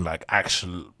using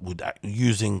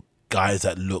using guys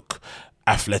that look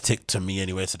athletic to me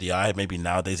anyway, to the eye. Maybe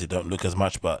nowadays they don't look as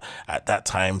much, but at that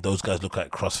time those guys look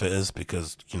like CrossFitters,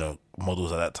 because, you know,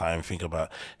 models at that time, think about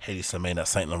Hailie Slimane at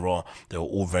Saint Laurent, they were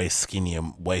all very skinny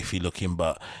and wafy looking,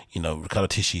 but, you know, Ricardo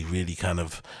Tisci really kind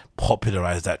of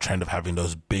popularized that trend of having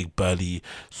those big burly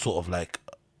sort of like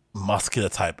muscular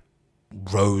type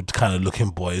road kind of looking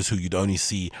boys who you'd only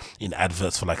see in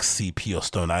adverts for like CP or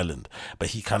Stone Island, but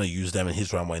he kind of used them in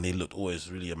his runway, and they looked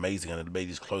always really amazing, and it made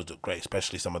his clothes look great,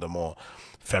 especially some of the more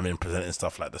feminine presenting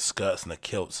stuff like the skirts and the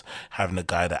kilts. Having a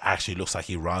guy that actually looks like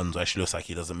he runs, or actually looks like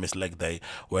he doesn't miss leg day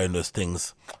wearing those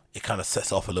things, it kind of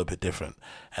sets off a little bit different,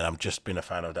 and I'm just been a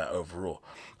fan of that overall.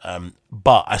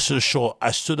 But I should have saw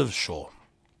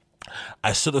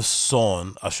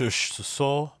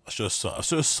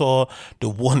the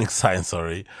warning sign,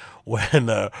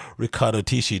 when Ricardo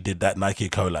Tisci did that Nike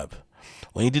collab.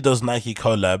 When he did those Nike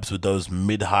collabs with those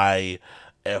mid-high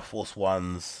Air Force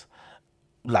Ones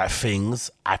like things,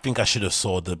 I think I should have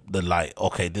saw the light.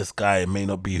 Okay, this guy may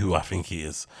not be who I think he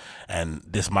is, and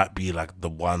this might be like the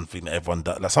one thing that everyone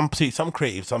does. Like some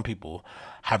people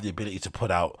have the ability to put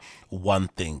out one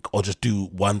thing, or just do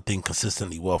one thing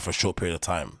consistently well for a short period of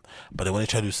time, but then when they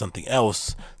try to do something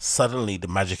else, suddenly the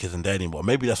magic isn't there anymore.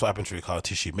 Maybe that's what happened to Ricardo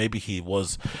Tisci. Maybe he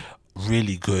was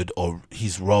really good, or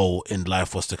his role in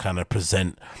life was to kind of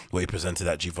present what he presented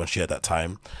at Givenchy at that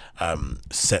time,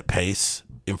 set pace,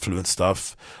 influence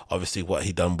stuff. Obviously, what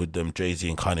he done with them, Jay-Z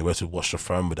and Kanye West with Watch the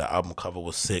Throne, with the album cover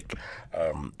was sick.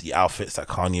 The outfits that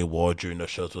Kanye wore during those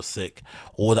shows was sick.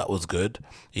 All that was good.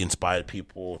 He inspired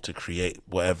people to create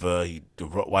whatever. The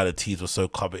Rottweiler tees were so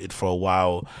coveted for a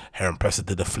while. Heron Presser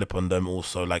did a flip on them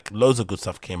also. Like, loads of good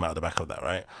stuff came out of the back of that,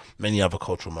 right? Many other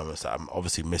cultural moments that I'm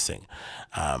obviously missing.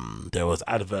 There was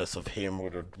adverts of him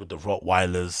with the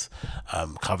Rottweilers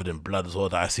covered in blood as well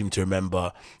that I seem to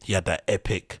remember. He had that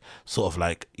epic sort of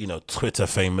like, you know, Twitter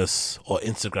famous or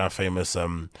Instagram famous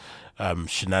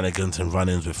shenanigans and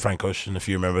run-ins with Frank Ocean, if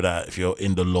you remember that. If you're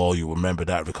in the law, you remember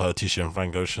that Ricardo Tisci and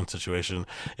Frank Ocean situation.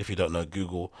 If you don't know,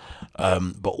 Google.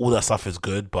 But all that stuff is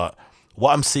good. But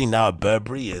what I'm seeing now at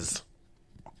Burberry is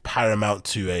paramount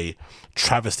to a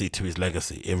travesty to his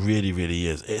legacy. It really, really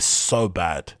is. It's so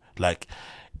bad. Like,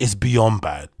 it's beyond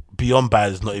bad. Beyond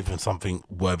bad is not even something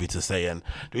worthy to say. And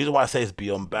the reason why I say it's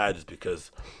beyond bad is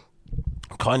because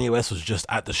Kanye West was just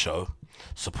at the show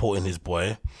supporting his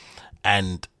boy,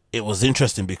 and it was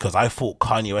interesting because I thought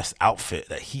Kanye West's outfit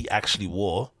that he actually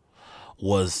wore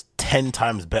was 10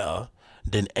 times better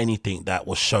than anything that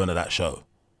was shown at that show.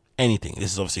 Anything.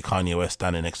 This is obviously Kanye West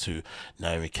standing next to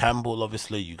Naomi Campbell,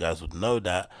 obviously. You guys would know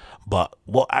that. But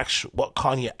what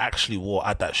Kanye actually wore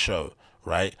at that show,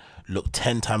 right, looked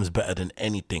 10 times better than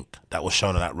anything that was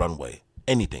shown on that runway.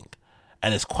 Anything.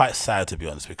 And it's quite sad, to be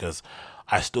honest, because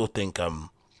I still think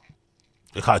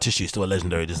Ricardo Tisci is still a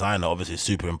legendary designer, obviously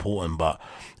super important, but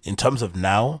in terms of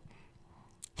now,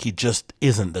 he just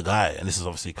isn't the guy. And this is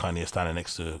obviously Kanye standing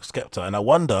next to Skepta. And I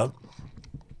wonder,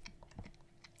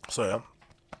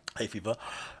 hay fever,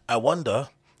 I wonder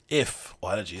if,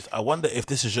 or allergies, I wonder if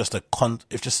this is just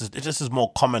if this is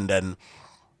more common than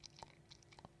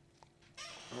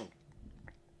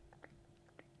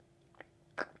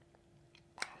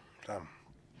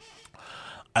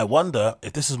I wonder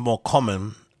if this is more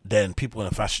common than people in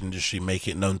the fashion industry make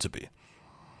it known to be.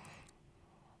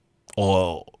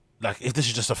 Or, like, if this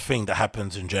is just a thing that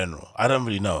happens in general. I don't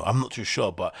really know. I'm not too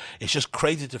sure, but it's just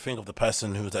crazy to think of the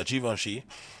person who was at Givenchy,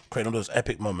 creating all those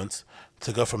epic moments,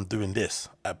 to go from doing this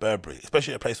at Burberry.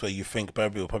 Especially a place where you think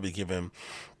Burberry will probably give him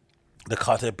the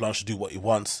carte blanche to do what he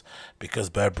wants,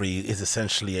 because Burberry is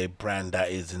essentially a brand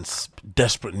that is in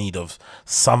desperate need of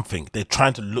something. They're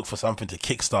trying to look for something to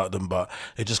kickstart them, but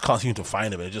they just can't seem to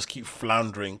find them. They just keep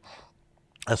floundering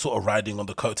and sort of riding on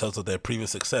the coattails of their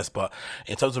previous success. But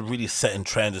in terms of really setting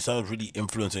trends, in terms of really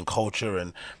influencing culture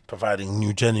and providing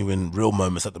new, genuine, real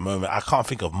moments at the moment, I can't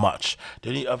think of much. The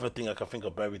only other thing I can think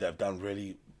of Burberry that have done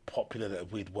really popular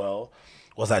that did well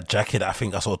was that jacket. I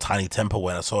think I saw Tiny Temper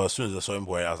wear. As soon as I saw him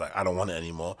wear it, I was like, I don't want it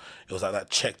anymore. It was like that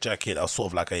check jacket. That was sort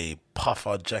of like a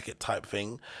puffer jacket type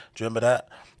thing. Do you remember that?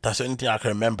 That's the only thing I can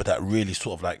remember that really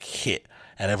sort of like hit,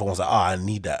 and everyone was like, I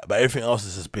need that. But everything else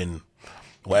has just been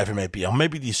whatever it may be. And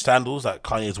maybe these sandals that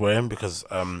Kanye's wearing, because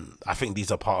I think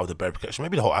these are part of the Burberry collection.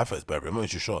 Maybe the whole outfit is Burberry, I'm not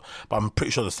too sure, but I'm pretty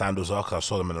sure the sandals are, because I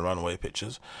saw them in the runaway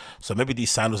pictures. So maybe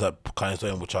these sandals that Kanye's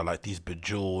wearing, which are like these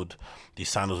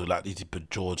sandals with like these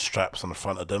bejeweled straps on the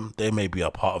front of them, they may be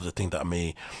a part of the thing that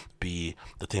may be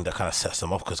the thing that kind of sets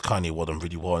them off, because Kanye wore them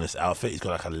really well in this outfit. He's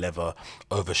got like a leather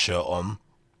overshirt on.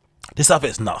 This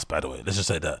outfit's nuts, by the way, let's just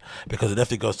say that, because it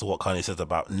definitely goes to what Kanye says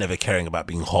about never caring about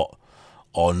being hot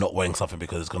or not wearing something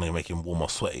because it's going to make him warm or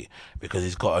sweaty, because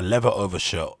he's got a leather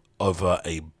overshirt over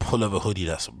a pullover hoodie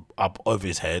that's up over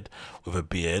his head with a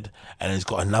beard, and he's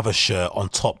got another shirt on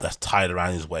top that's tied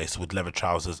around his waist with leather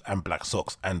trousers and black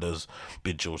socks and those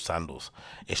bejeweled sandals.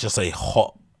 It's just a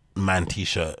hot man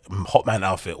t-shirt, hot man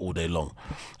outfit all day long.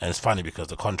 And it's funny because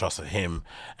the contrast of him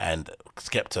and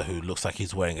Skepta, who looks like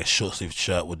he's wearing a short sleeved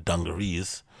shirt with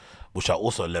dungarees, which are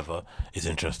also leather, is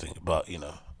interesting. But you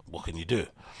know, what can you do?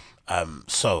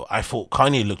 So I thought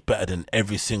Kanye looked better than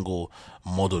every single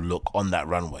model look on that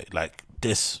runway. Like,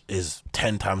 this is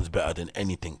 10 times better than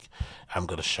anything I'm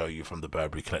gonna show you from the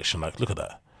Burberry collection. Like, look at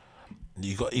that.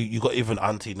 You got even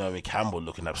Auntie Naomi Campbell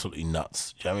looking absolutely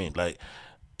nuts. Do you know what I mean? Like,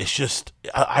 it's just,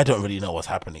 I don't really know what's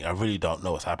happening. I really don't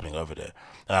know what's happening over there,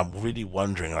 and I'm really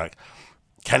wondering, like,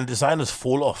 can designers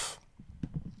fall off?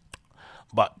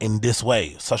 But in this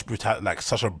way, such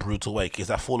a brutal way, is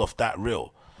that fall off that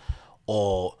real?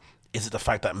 Or is it the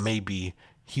fact that maybe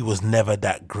he was never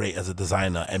that great as a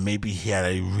designer, and maybe he had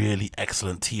a really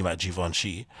excellent team at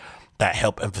Givenchy that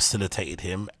helped and facilitated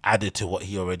him, added to what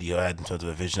he already had in terms of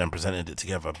a vision and presented it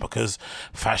together? Because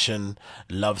fashion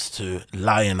loves to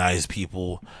lionize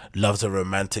people, loves a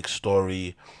romantic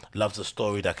story, loves a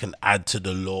story that can add to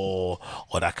the lore,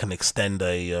 or that can extend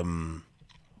a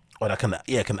or that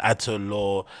can add to a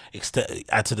lore,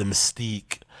 add to the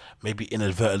mystique, maybe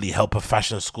inadvertently help a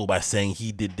fashion school by saying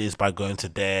he did this by going to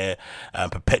there,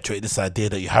 perpetuate this idea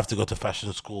that you have to go to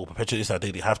fashion school, perpetuate this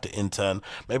idea that you have to intern.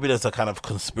 Maybe there's a kind of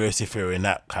conspiracy theory in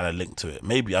that kind of link to it.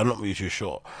 Maybe, I'm not really too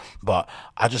sure. But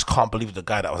I just can't believe the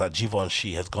guy that was at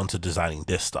Givenchy has gone to designing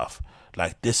this stuff.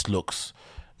 Like, this looks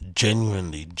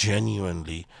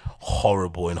genuinely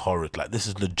horrible and horrid. Like, this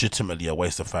is legitimately a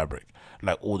waste of fabric.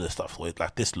 Like, all this stuff,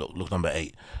 like this look number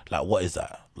 8. Like, what is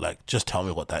that? Like, just tell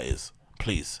me what that is,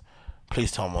 please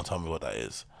tell me what that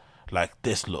is. Like,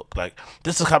 this look, like,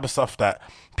 this is the type of stuff that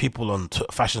people on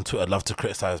fashion Twitter love to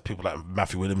criticize people like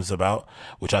Matthew Williams about,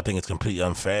 which I think is completely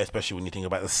unfair, especially when you think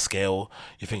about the scale,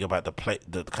 you think about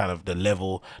the kind of the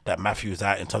level that Matthew's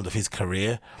at in terms of his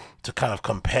career. To kind of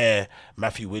compare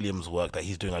Matthew Williams' work that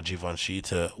he's doing at Givenchy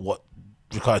to what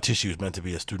Ricardo Tisci was meant to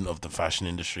be, a student of the fashion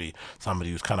industry,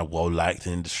 somebody who's kind of well liked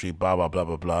in the industry, blah blah blah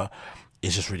blah blah.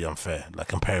 It's just really unfair, like,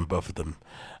 comparing both of them.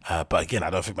 But again,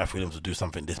 I don't think Matthew Williams would do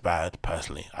something this bad,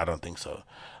 personally. I don't think so.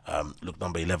 Look,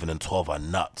 number 11 and 12 are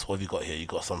nuts. What have you got here? You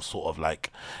got some sort of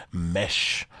like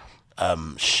mesh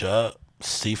shirt,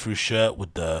 see-through shirt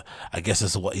with the, I guess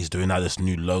this is what he's doing now, this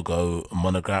new logo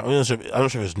monogram. I'm not sure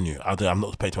if it's new. I'm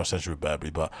not paying too much attention to Burberry,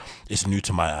 but it's new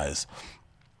to my eyes.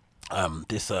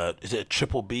 This is it a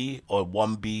triple B or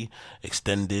 1B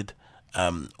extended?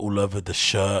 All over the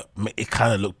shirt. It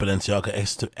kind of looked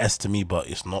Balenciaga S to me, but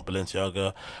it's not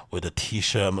Balenciaga. With a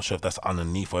t-shirt, I'm not sure if that's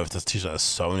underneath or if this t-shirt is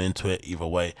sewn into it. Either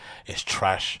way, it's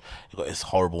trash. You got this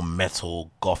horrible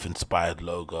metal goth inspired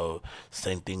logo.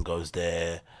 Same thing goes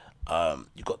there.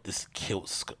 You got this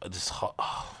kilt,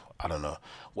 I don't know,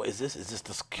 what is this? Is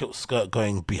this kilt skirt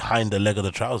going behind the leg of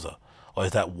the trouser, or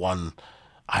is that one?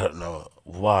 I don't know.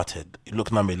 Warted.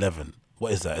 Look, number 11.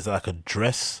 What is that? Is that like a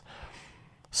dress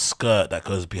skirt that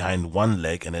goes behind one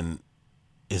leg and then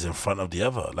is in front of the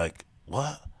other? Like,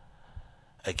 what?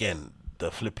 Again,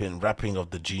 the flipping wrapping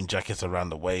of the jean jackets around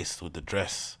the waist with the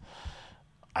dress.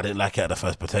 I didn't like it at the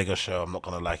first Bottega show. I'm not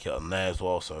gonna like it on there as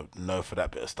well, so no for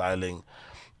that bit of styling.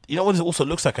 You know what it also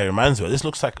looks like? It reminds me of? This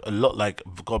looks like a lot like,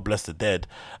 God bless the dead,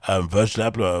 Virgil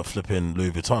Abloh flipping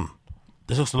Louis Vuitton.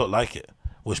 This looks a lot like it,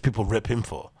 which people rip him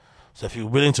for. So if you're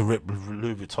willing to rip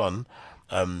Louis Vuitton,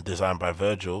 designed by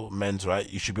Virgil, men's, right,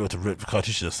 you should be able to rip Ricardo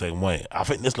Tisci the same way. I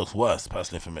think this looks worse,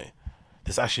 personally, for me.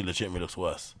 This actually legitimately looks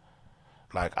worse.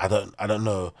 Like, I don't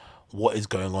know what is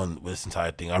going on with this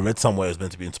entire thing. I read somewhere it was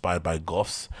meant to be inspired by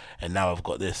goths, and now I've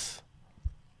got this.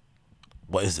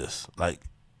 What is this? Like,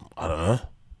 I don't know.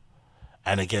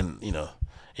 And again, you know,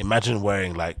 imagine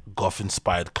wearing like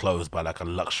goth-inspired clothes by like a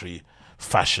luxury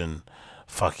fashion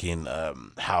fucking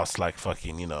house like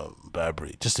fucking, you know,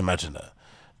 Burberry. Just imagine that.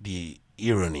 The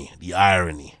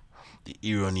irony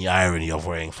of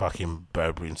wearing fucking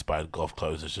Burberry-inspired golf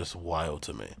clothes is just wild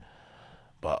to me.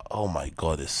 But oh my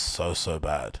god, it's so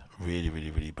bad,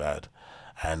 really bad.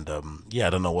 And yeah,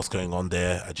 I don't know what's going on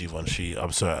there at Givenchy.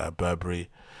 I'm sorry, at Burberry.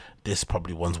 This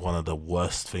probably one's one of the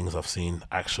worst things I've seen,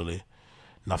 actually.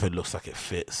 Nothing looks like it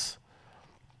fits.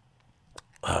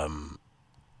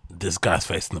 This guy's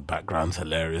face in the background's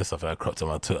hilarious. I think I cropped him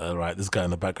on Twitter, right? This guy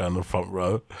in the background in the front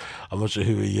row. I'm not sure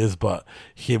who he is, but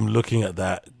him looking at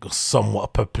that,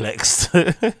 somewhat perplexed.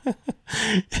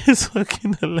 It's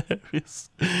fucking hilarious.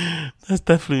 That's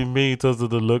definitely me in terms of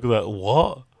the look. Like,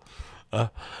 what?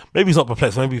 Maybe he's not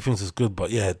perplexed. Maybe he thinks it's good. But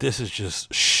yeah, this is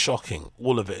just shocking.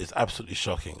 All of it is absolutely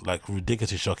shocking. Like,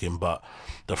 ridiculously shocking. But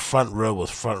the front row was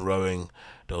front rowing.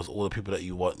 There was all the people that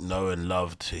you know and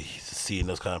love to see in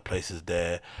those kind of places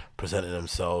there, presenting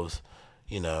themselves.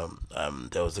 You know,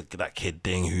 there was that kid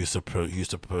Ding who used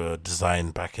to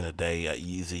design back in the day at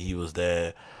Yeezy. He was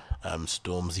there.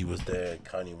 Stormzy was there.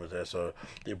 Kanye was there. So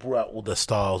they brought out all the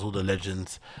stars, all the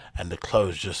legends, and the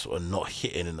clothes just were not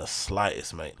hitting in the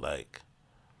slightest, mate. Like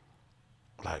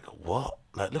what?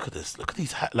 Like, look at this. Look at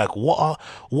these like, what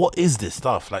is this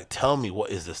stuff? Like, tell me, what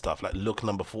is this stuff? Like, look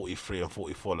number 43 and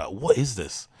 44. Like, what is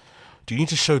this? Do you need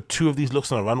to show 2 of these looks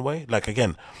on a runway? Like,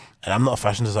 again, and I'm not a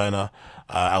fashion designer.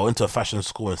 I went to a fashion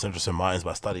school in Central St. Martin's, but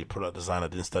I studied product design. I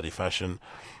didn't study fashion.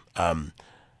 And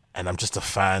I'm just a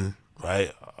fan,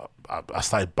 right? I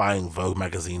started buying Vogue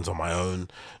magazines on my own,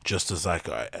 just as like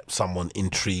someone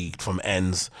intrigued from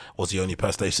Ends. Was the only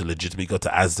person that used to legitimately go to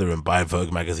Asda and buy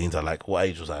Vogue magazines at, like, what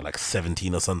age was I? Like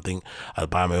 17 or something. I'd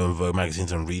buy my own Vogue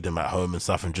magazines and read them at home and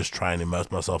stuff, and just try and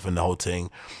immerse myself in the whole thing.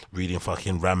 Reading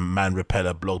fucking Man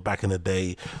Repeller blog back in the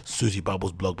day, Susie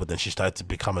Bubbles blog, but then she started to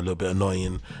become a little bit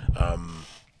annoying.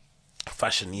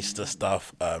 fashionista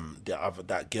stuff.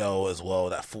 That girl as well,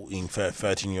 that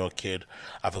 13-year-old kid,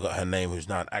 I forgot her name, who's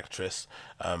now an actress.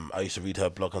 I used to read her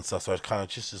blog and stuff, so it's kind of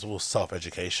just it's all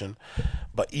self-education.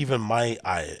 But even my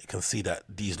eye can see that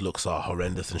these looks are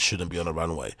horrendous and shouldn't be on a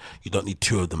runway. You don't need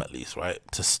two of them at least, right,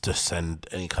 to send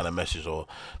any kind of message or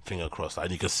thing across.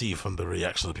 And you can see from the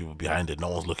reaction of the people behind it, no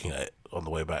one's looking at it on the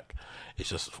way back. It's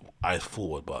just eyes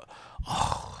forward. But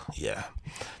yeah,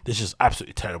 this is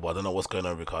absolutely terrible. I don't know what's going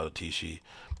on with Ricardo Tisci.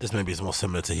 This maybe is more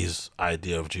similar to his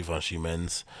idea of Givenchy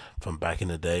men's from back in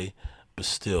the day, but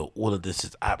still, all of this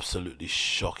is absolutely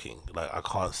shocking. Like, I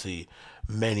can't see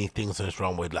many things on this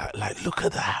runway. Like look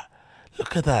at that.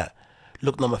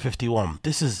 Look, number 51.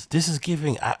 This is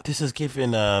giving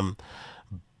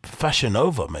Fashion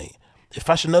Nova, mate. If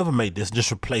Fashion Nova made this and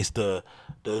just replaced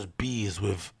those B's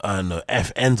with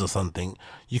FNs or something,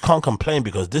 you can't complain,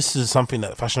 because this is something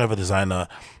that Fashion Nova designer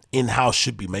in-house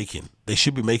should be making. They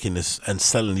should be making this and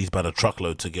selling these by the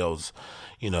truckload to girls,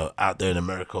 out there in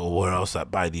America or where else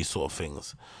that buy these sort of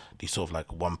things, these sort of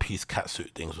like one-piece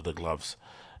catsuit things with the gloves,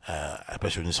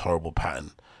 especially in this horrible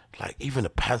pattern. Like, even the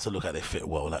pants that look like they fit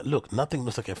well. Like, look, nothing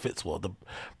looks like it fits well.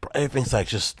 Everything's like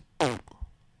just...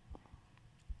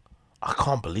 I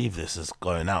can't believe this is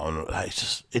going out, and like,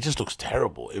 it just looks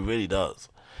terrible. It really does.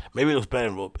 Maybe it looks better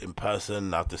in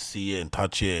person. I have to see it and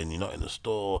touch it, and you're not in the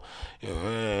store.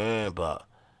 But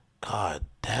god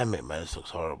damn it, man, this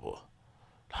looks horrible.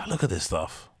 Like, look at this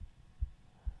stuff.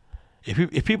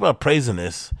 If people are praising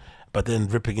this, but then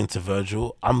ripping into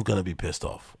Virgil, I'm gonna be pissed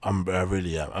off. I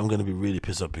really am. I'm gonna be really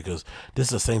pissed off, because this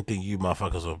is the same thing you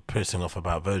motherfuckers are pissing off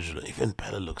about Virgil. Even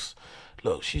Bella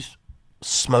look, she's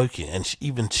smoking, and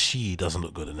even she doesn't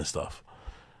look good in this stuff.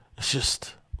 It's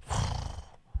just,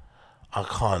 I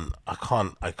can't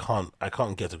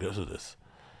get to grips with this.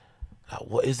 Like,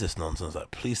 what is this nonsense?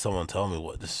 Like, please someone tell me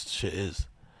what this shit is.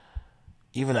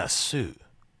 Even that suit,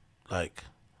 like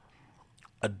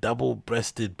a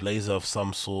double-breasted blazer of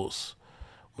some sorts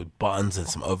with buttons and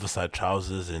some oversized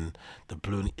trousers and the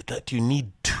blue. Like, you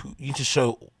need to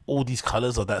show all these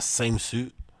colors of that same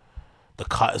suit. The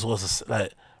cut as well as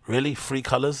like, really? 3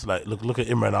 colors? Like, look at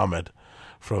Imran Ahmed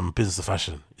from Business of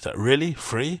Fashion. Is that really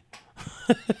 3?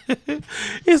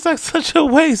 It's like such a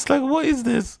waste. Like, what is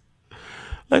this?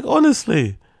 Like,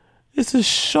 honestly, this is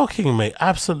shocking, mate.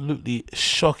 Absolutely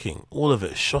shocking. All of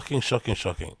it. Shocking.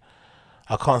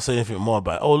 I can't say anything more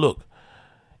about it. Oh, look.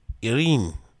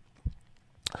 Irene.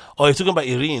 Oh, you're talking about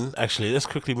Irene, actually. Let's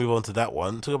quickly move on to that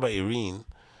one. Talking about Irene.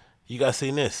 You guys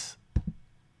seen this?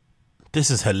 This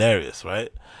is hilarious,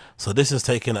 right? So this is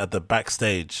taken at the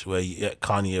backstage where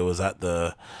Kanye was at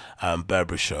the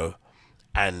Burberry show.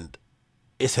 And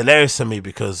it's hilarious to me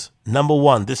because, number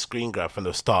one, this screen grab from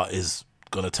the start is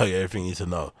going to tell you everything you need to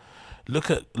know. Look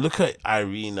at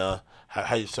Irina,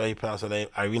 how you pronounce her name?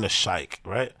 Irina Shayk,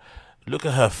 right? Look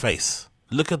at her face.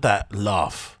 Look at that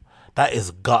laugh. That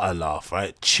is gutter laugh,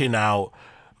 right? Chin out,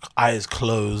 eyes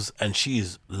closed, and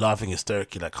she's laughing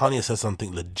hysterically. Like, Kanye says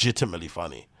something legitimately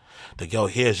funny. The girl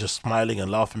here is just smiling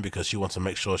and laughing because she wants to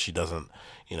make sure she doesn't,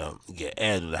 get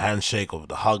aired with a handshake or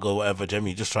with a hug or whatever.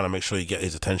 Jamie, just trying to make sure you get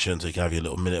his attention so you can have your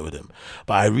little minute with him.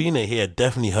 But Irina here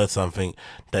definitely heard something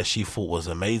that she thought was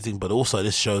amazing, but also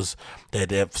this shows that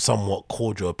they're somewhat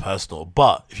cordial or personal.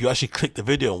 But if you actually click the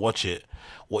video and watch it,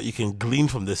 what you can glean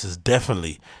from this is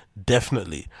definitely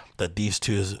that these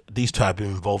two have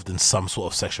been involved in some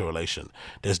sort of sexual relation.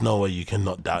 There's no way you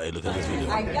cannot doubt it. Look at this video.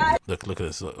 Look at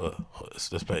this.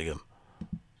 Let's play it again.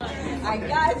 I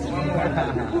got you.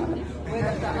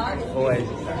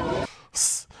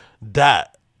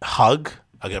 That hug.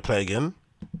 I gotta play again.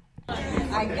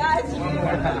 I got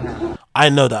you. I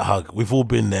know that hug. We've all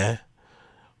been there.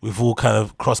 We've all kind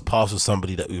of crossed paths with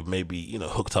somebody that we've maybe,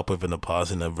 hooked up with in the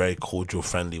past in a very cordial,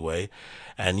 friendly way.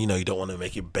 And, you don't want to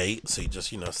make it bait. So you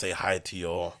just, say hi to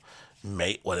your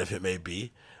mate, whatever it may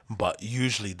be. But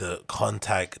usually the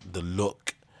contact, the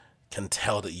look can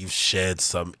tell that you've shared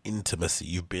some intimacy.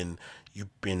 You've been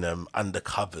under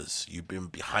covers. You've been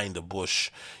behind a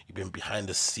bush. You've been behind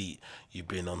a seat. You've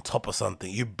been on top of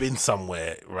something. You've been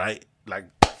somewhere, right? Like,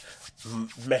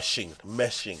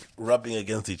 meshing, rubbing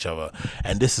against each other,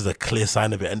 and this is a clear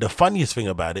sign of it. And the funniest thing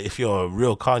about it, if you're a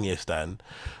real Kanye stan,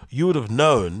 you would have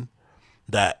known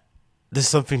that this is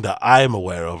something that I'm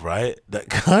aware of, right? That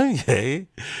Kanye,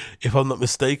 if I'm not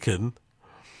mistaken,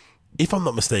 again,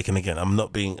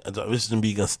 this isn't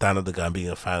being a stan of the guy, I'm being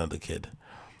a fan of the kid,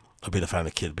 or being a fan of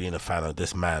the kid, being a fan of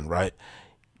this man, right?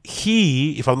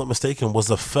 He, if I'm not mistaken, was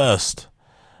the first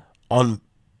on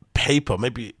paper,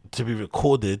 maybe to be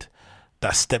recorded,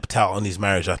 that stepped out on his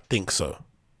marriage, I think so,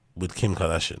 with Kim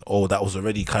Kardashian, or that was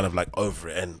already kind of like over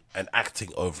it and acting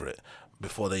over it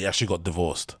before they actually got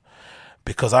divorced.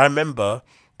 Because I remember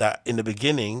that in the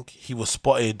beginning, he was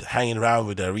spotted hanging around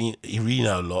with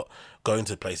Irina a lot, going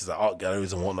to places like art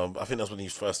galleries and whatnot. I think that's when he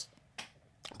was first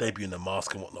debuting the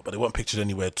mask and whatnot, but they weren't pictured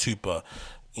anywhere super,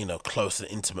 close and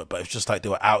intimate. But it's just like they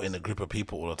were out in a group of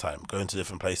people all the time, going to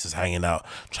different places, hanging out,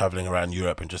 traveling around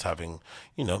Europe and just having,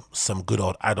 some good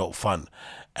old adult fun.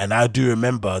 And I do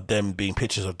remember them being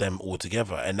pictures of them all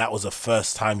together. And that was the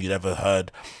first time you'd ever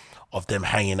heard of them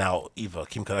hanging out, either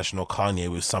Kim Kardashian or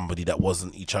Kanye, with somebody that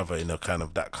wasn't each other in that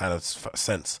kind of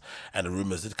sense. And the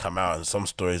rumors did come out, and some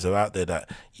stories are out there that,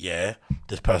 yeah,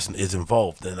 this person is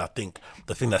involved. And I think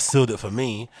the thing that sealed it for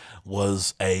me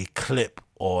was a clip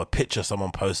or a picture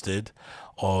someone posted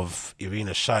of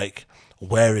Irina Shayk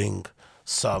wearing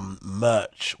some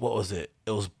merch. What was it?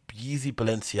 It was Yeezy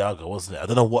Balenciaga, wasn't it? I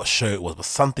don't know what show it was, but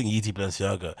something Yeezy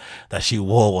Balenciaga that she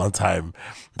wore one time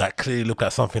that clearly looked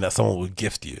like something that someone would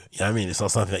gift you. You know what I mean? It's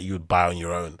not something that you would buy on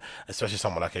your own, especially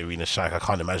someone like Irina Shayk. I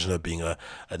can't imagine her being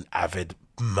an avid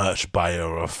merch buyer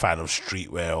or a fan of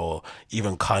streetwear, or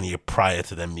even Kanye prior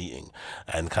to them meeting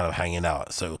and kind of hanging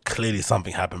out. So clearly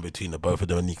something happened between the both of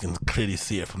them, and you can clearly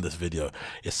see it from this video.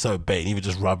 It's so bait. Even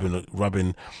just rubbing,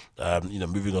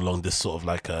 moving along this sort of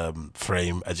like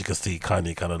frame, as you can see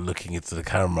Kanye kind of looking into the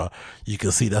camera, you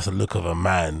can see that's a look of a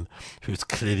man who's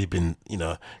clearly been,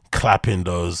 clapping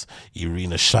those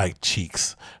Irina Shayk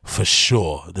cheeks for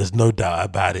sure. There's no doubt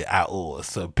about it at all.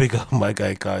 So big up my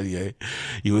guy Kanye.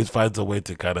 He always finds a way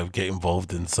to kind of get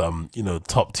involved in some,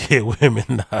 top tier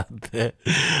women out there.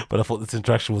 But I thought this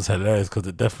interaction was hilarious because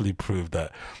it definitely proved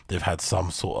that they've had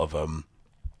some sort of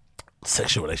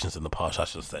sexual relations in the past, I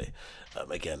should say.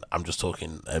 Again, I'm just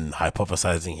talking and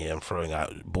hypothesizing here and throwing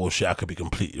out bullshit. I could be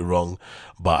completely wrong,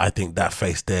 but I think that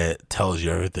face there tells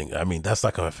you everything. I mean, that's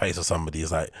like a face of somebody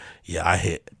is like, yeah, I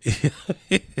hit.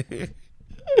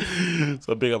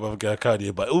 So big up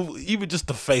Kanye, but even just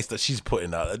the face that she's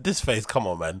putting out, this face, come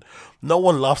on, man. No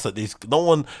one laughs at these. No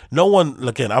one.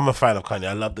 Again, I'm a fan of Kanye.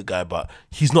 I love the guy, but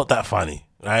he's not that funny,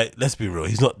 right? Let's be real.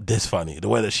 He's not this funny. The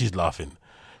way that she's laughing.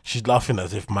 She's laughing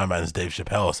as if my man's Dave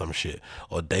Chappelle or some shit,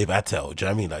 or Dave Attell. Do you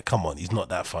know what I mean? Like, come on, he's not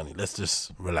that funny. Let's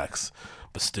just relax.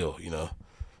 But still, when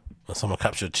someone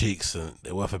captures your cheeks and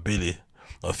they're worth a billy,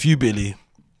 or a few billy,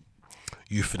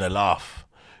 you finna laugh.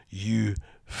 You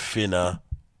finna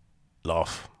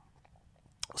laugh.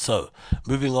 So,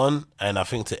 moving on, and I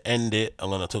think to end it,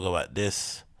 I'm going to talk about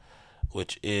this,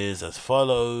 which is as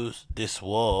follows. This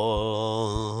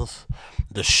was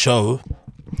the show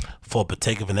for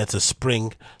Bottega Veneta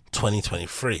Spring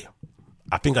 2023.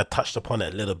 I think I touched upon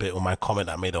it a little bit with my comment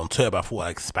I made on Twitter, but I thought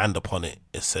I'd expand upon it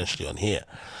essentially on here.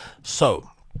 So,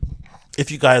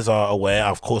 if you guys are aware,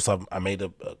 of course, I made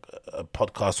a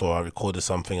podcast, or I recorded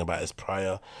something about this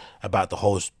prior, about the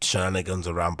whole shenanigans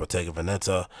around Bottega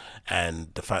Veneta and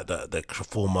the fact that the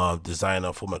former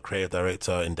designer, former creative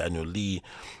director in Daniel Lee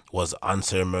was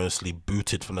unceremoniously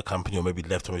booted from the company, or maybe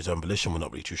left on his own volition. We're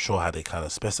not really too sure how they kind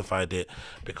of specified it,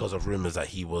 because of rumors that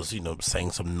he was,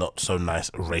 saying some not so nice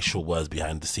racial words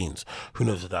behind the scenes. Who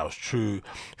knows if that was true?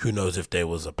 Who knows if there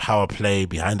was a power play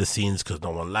behind the scenes because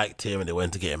no one liked him and they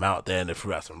went to get him out there and they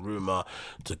threw out some rumor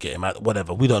to get him out,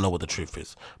 whatever. We don't know what the truth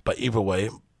is. But either way,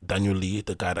 Daniel Lee,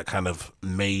 the guy that kind of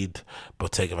made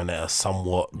Bottega Veneta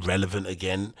somewhat relevant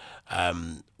again,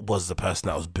 was the person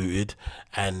that was booted.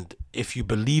 And if you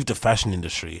believe the fashion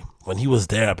industry, when he was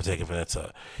there at Bottega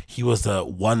Veneta, he was the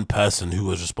one person who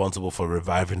was responsible for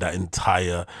reviving that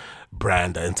entire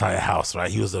brand, that entire house, right?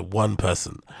 He was the one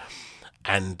person.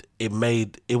 And it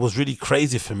was really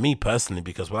crazy for me personally,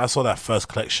 because when I saw that first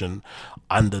collection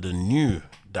under the new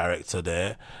director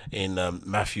there in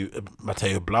Matteo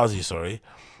Blasi,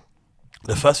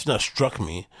 the first thing that struck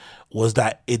me was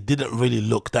that it didn't really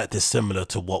look that dissimilar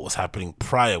to what was happening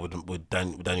prior with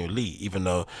Daniel Lee, even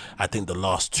though I think the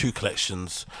last two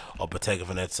collections of Bottega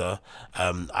Veneta,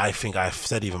 I think I've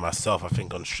said even myself, I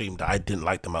think on stream, that I didn't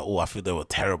like them at all. I think they were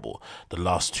terrible. The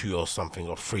last two or something,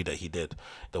 or three that he did,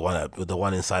 the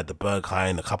one inside the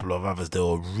Berghain, a couple of others, they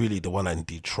were really, the one in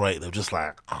Detroit, they were just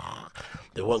like,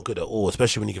 they weren't good at all,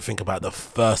 especially when you can think about the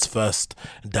first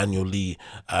Daniel Lee,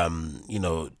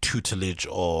 tutelage,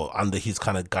 or under his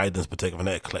kind of guidance, Bottega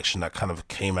Veneta collection that kind of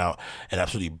came out and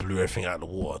absolutely blew everything out of the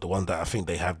water. The one that I think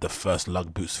they have the first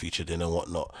lug boots featured in and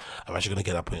whatnot. I'm actually going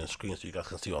to get up on the screen so you guys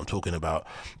can see what I'm talking about.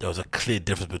 There was a clear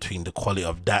difference between the quality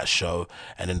of that show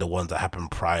and then the ones that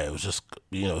happened prior. It was just,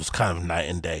 it was kind of night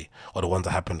and day. Or the ones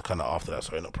that happened kind of after that,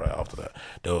 sorry, not prior, after that.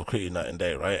 They were pretty night and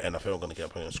day, right? And I think I'm going to get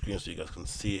up on the screen so you guys can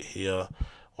see it here.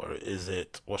 or is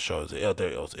it, what show is it? Oh, there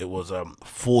it was. It was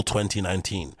Fall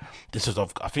 2019. This is I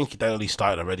think Daniel Lee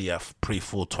started already at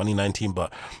pre-Fall 2019,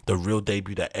 but the real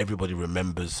debut that everybody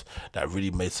remembers that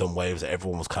really made some waves, that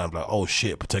everyone was kind of like, oh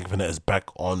shit, Bottega Veneta is back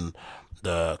on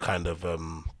the kind of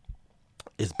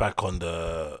is back on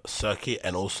the circuit.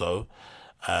 And also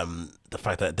the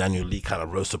fact that Daniel Lee kind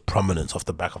of rose to prominence off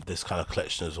the back of this kind of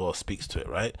collection as well speaks to it,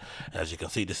 right? And as you can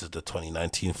see, this is the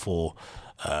 2019 for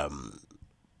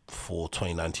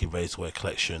 2019 racewear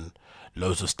collection.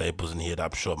 Loads of staples in here that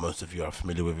I'm sure most of you are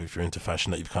familiar with if you're into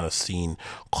fashion, that you've kind of seen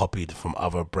copied from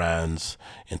other brands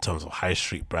in terms of high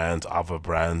street brands, other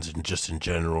brands, and just in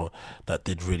general that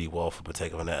did really well for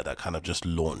Bottega Veneta, that kind of just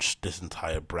launched this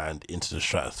entire brand into the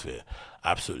stratosphere.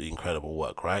 Absolutely incredible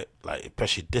work, right? Like,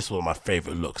 especially this was one of my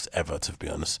favorite looks ever, to be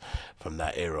honest, from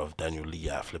that era of Daniel Lee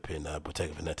at flipping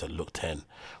Bottega Veneta look 10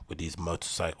 with these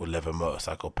leather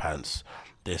motorcycle pants,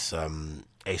 this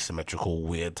asymmetrical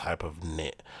weird type of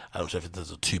knit. I'm sure if it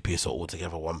does a two-piece or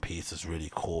altogether one piece is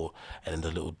really cool, and then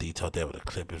the little detail there with the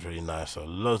clip is really nice. So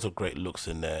loads of great looks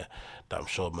in there that I'm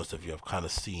sure most of you have kind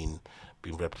of seen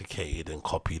being replicated and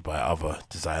copied by other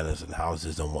designers and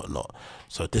houses and whatnot.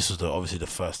 So this was obviously the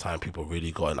first time people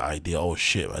really got an idea, oh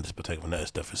shit man, this Bottega Veneta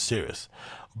stuff is serious.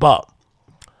 But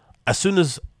as soon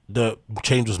as the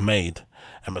change was made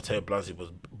and Matteo Blasi was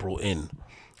brought in,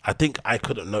 I think I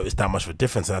couldn't notice that much of a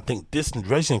difference. And I think this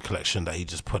racing collection that he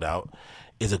just put out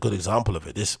is a good example of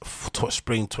it. This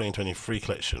spring 2023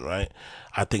 collection, right?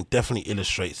 I think definitely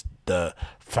illustrates the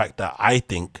fact that I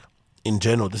think in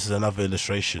general, this is another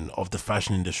illustration of the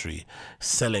fashion industry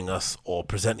selling us or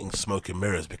presenting smoke and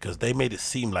mirrors, because they made it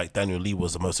seem like Daniel Lee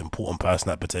was the most important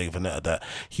person at Bottega Veneta, that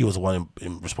he was the one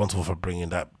responsible for bringing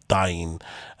that dying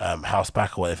house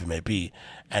back or whatever it may be.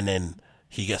 And then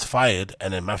he gets fired,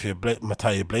 and then Matteo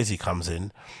Blasi comes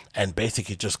in and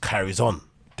basically just carries on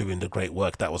doing the great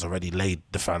work that was already laid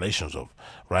the foundations of,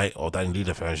 right? Or Daniel Lee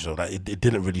the foundations of. Like, it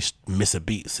didn't really miss a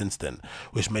beat since then,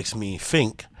 which makes me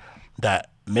think that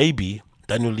maybe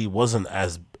Daniel Lee wasn't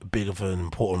as big of an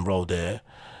important role there.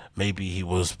 Maybe he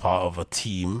was part of a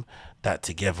team that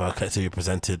together collectively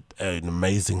presented an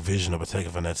amazing vision of Bottega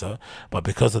Veneta, but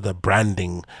because of the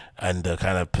branding and the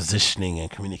kind of positioning and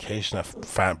communication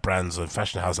that brands and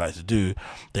fashion houses like to do,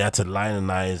 they had to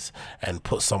lionize and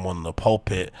put someone on the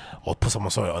pulpit, or put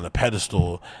someone, on a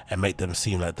pedestal, and make them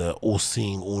seem like the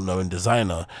all-seeing, all-knowing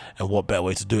designer. And what better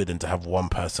way to do it than to have one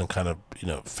person kind of,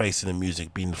 facing the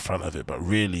music, being in front of it, but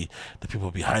really the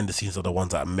people behind the scenes are the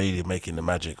ones that are making the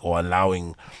magic, or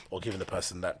allowing or giving the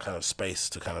person that kind of space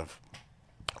to kind of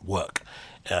work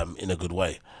in a good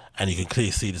way. And you can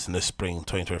clearly see this in this spring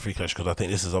 2023 collection, because I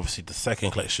think this is obviously the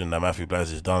second collection that Matthew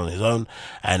Blasi has done on his own,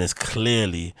 and it's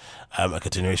clearly a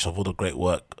continuation of all the great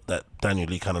work that Daniel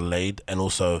Lee kind of laid, and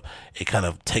also it kind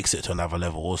of takes it to another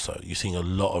level. Also, you're seeing a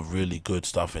lot of really good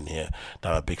stuff in here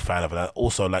that I'm a big fan of, and I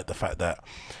also like the fact that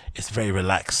it's very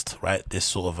relaxed, right? This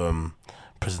sort of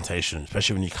presentation,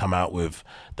 especially when you come out with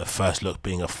the first look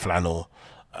being a flannel,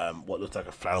 what looks like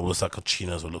a flannel, looks like a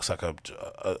chinos, or looks like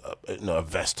a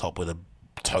vest top with a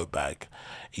tote bag.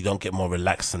 You don't get more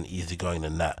relaxed and easygoing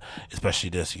than that. Especially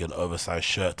this, you get an oversized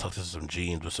shirt tucked into some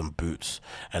jeans with some boots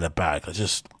and a bag. It's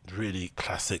just really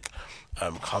classic,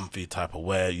 comfy type of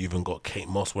wear. You even got Kate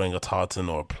Moss wearing a tartan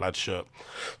or a plaid shirt,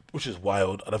 which is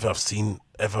wild. I don't think I've seen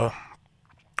ever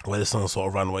wear this on a sort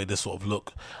of runway, this sort of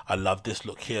look. I love this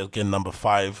look here, again, number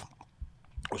 5,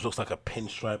 which looks like a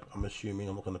pinstripe. I'm assuming,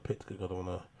 I'm not going to pick because I don't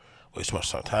want to waste too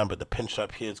much time, but the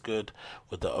pinstripe here is good,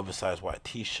 with the oversized white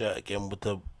t-shirt, again with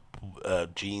the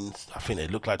jeans. I think they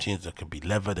look like jeans. They could be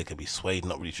leather, they could be suede,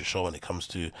 not really too sure. When it comes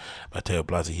to Matteo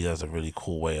Blasi, he has a really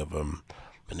cool way of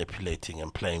manipulating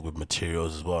and playing with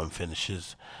materials as well, and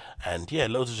finishes. And yeah,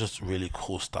 loads of just really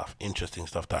cool stuff, interesting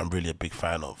stuff that I'm really a big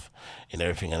fan of in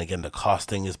everything. And again, the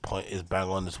casting is bang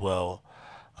on as well.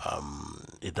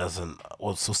 It doesn't,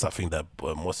 what's that thing that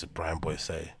what's it Brian Boy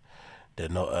say, they're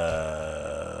not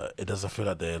it doesn't feel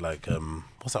like they're like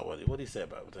what's that word, what do you say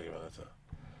about Bottega Veneta?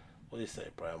 What do you say,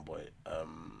 Brian Boy?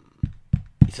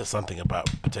 He says something about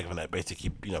Bottega Veneta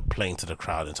basically, playing to the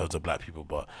crowd in terms of black people,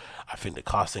 but I think the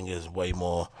casting is way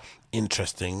more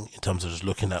interesting in terms of just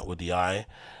looking at with the eye.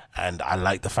 And I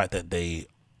like the fact that they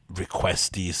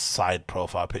request these side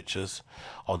profile pictures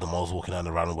of the models walking down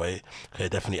the runway.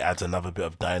 It definitely adds another bit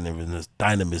of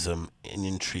dynamism and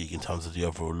intrigue in terms of the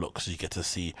overall look. So you get to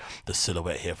see the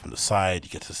silhouette here from the side.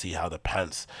 You get to see how the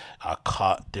pants are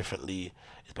cut differently,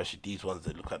 especially these ones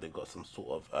that look like they've got some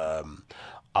sort of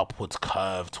upwards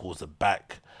curve towards the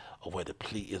back of where the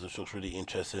pleat is, which looks really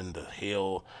interesting. The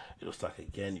heel, it looks like,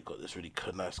 again, you've got this really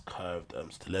nice curved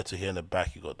stiletto here in the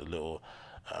back. You've got the little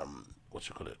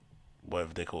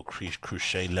whatever they call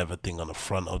crochet leather thing on the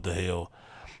front of the heel.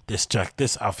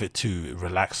 This outfit too,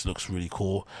 relaxed, looks really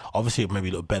cool. Obviously it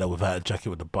maybe look better without a jacket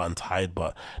with the button tied,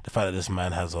 but the fact that this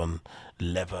man has on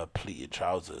leather pleated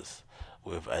trousers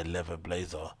with a leather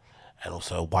blazer and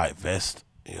also a white vest,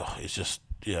 it's just,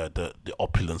 the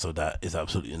opulence of that is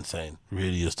absolutely insane.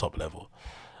 Really is top level.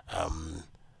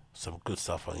 Some good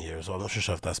stuff on here as well. I'm not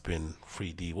sure if that's been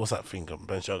 3D. What's that thing?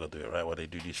 Balenciaga do it, right? Where they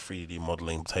do these 3D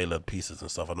modeling tailored pieces and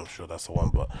stuff. I'm not sure that's the one,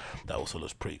 but that also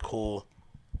looks pretty cool.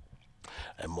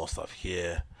 And more stuff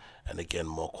here, and again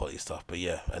more quality stuff. But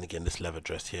yeah, and again this leather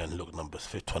dress here and look number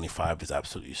 25 is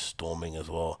absolutely storming as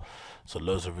well. So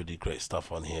loads of really great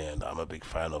stuff on here, and I'm a big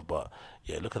fan of. But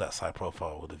yeah, look at that side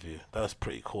profile with the view. That's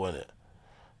pretty cool, isn't it?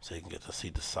 So you can get to see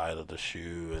the side of the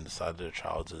shoe and the side of the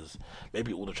trousers.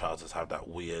 Maybe all the trousers have that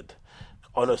weird.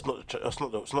 Oh no, it's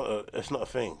not a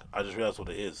thing. I just realized what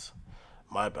it is.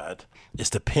 My bad. It's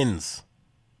the pins.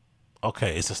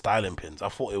 Okay, it's the styling pins. I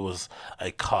thought it was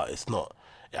a cut. It's not.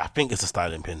 I think it's the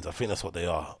styling pins. I think that's what they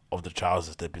are of the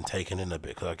trousers. They've been taken in a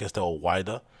bit because I guess they're all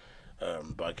wider.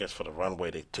 But I guess for the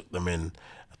runway, they took them in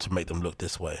to make them look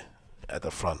this way at the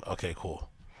front. Okay, cool.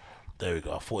 There we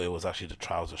go. I thought it was actually the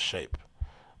trouser shape,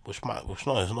 which is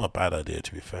not a bad idea,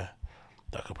 to be fair.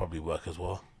 That could probably work as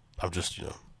well. I'm just,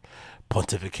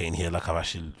 pontificating here like I'm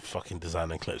actually fucking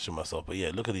designing a collection myself. But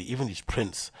yeah, look at even these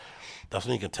prints. That's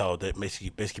when you can tell that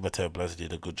basically Matteo Blasi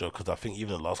did a good job, because I think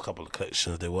even the last couple of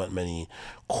collections there weren't many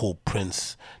cool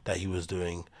prints that he was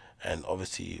doing, and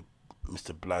obviously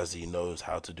Mr. Blasi knows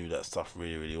how to do that stuff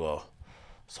really, really well.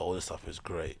 So all this stuff is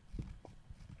great.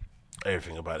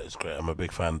 Everything about it is great. I'm a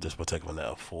big fan of this Bottega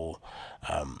Veneta for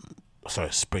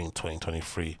spring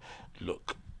 2023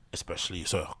 look, especially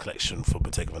collection for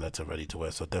Bottega Veneta ready to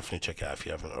wear. So definitely check it out if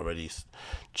you haven't already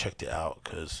checked it out,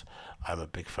 because I'm a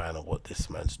big fan of what this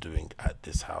man's doing at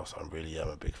this house. I really am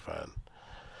a big fan.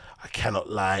 I cannot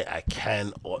lie.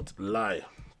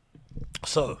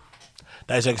 So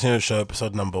that is Agostinho Show,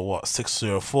 episode number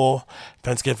 604.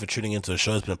 Thanks again for tuning into the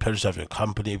show. It's been a pleasure to have your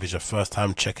company. If it's your first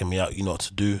time checking me out, you know what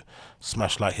to do.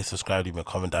 Smash like, hit subscribe, leave me a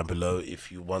comment down below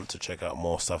if you want to check out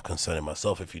more stuff concerning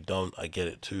myself. If you don't, I get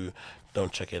it too.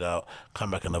 Don't check it out.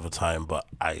 Come back another time. But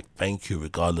I thank you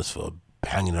regardless for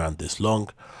hanging around this long,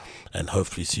 and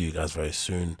hopefully see you guys very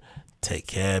soon. Take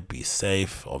care, be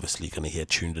safe. Obviously you're going to hear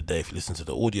tune of the day if you listen to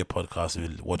the audio podcast. If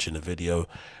you're watching the video,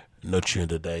 no tune of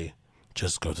the day.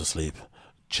 Just go to sleep.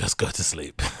 Just go to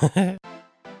sleep. I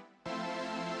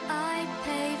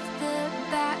paved the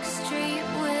back street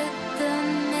with the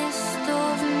mist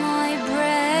of my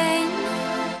brain.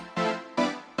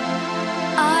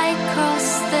 I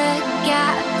crossed the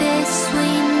gap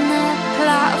between the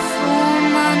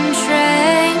platform and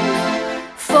train.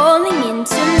 Falling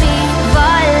into me,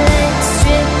 violet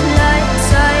strip lights.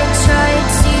 I tried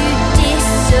to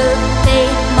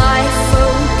dissipate my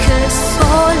focus.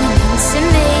 Falling into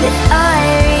me, I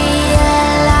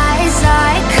realize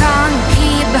I can't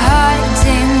keep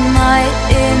hiding my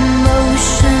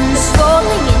emotions.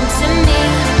 Falling into me,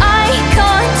 I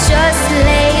can't just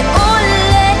lay or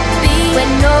let be.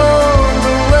 When all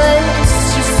the words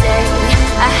you say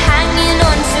are hanging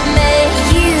on to me,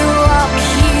 you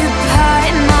occupy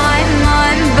my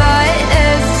mind by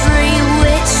every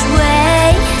which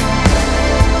way.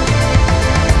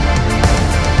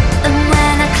 And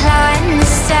when I climb the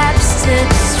steps to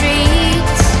the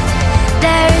street,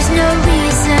 there is no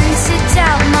reason to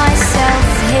doubt myself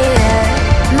here.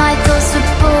 My thoughts were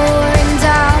pouring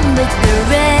down with the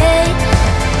rain,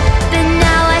 but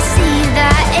now I see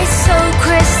that it's so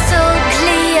crystal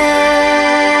clear.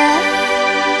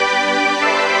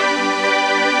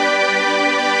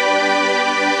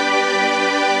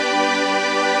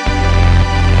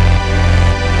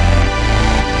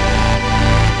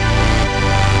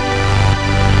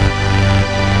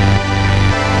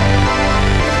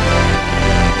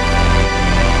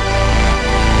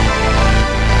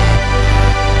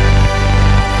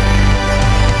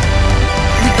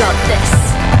 Got this.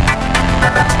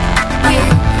 You,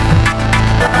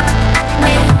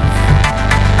 me,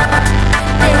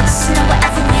 this. Now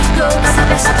wherever we go is the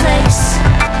best place.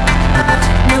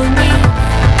 No need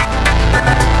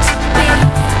to be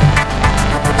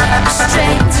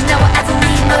strange. Now whatever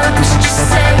we know, we should just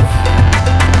say.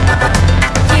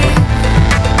 You,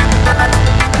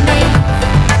 me,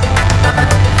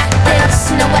 this.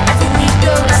 Now wherever we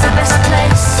go is the best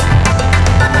place.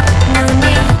 No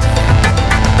need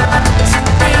to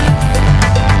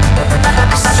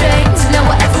be strange. Now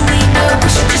whatever we know, we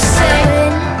should just say.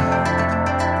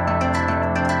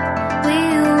 We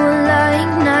were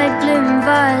like night bloom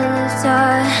violets,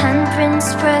 our handprints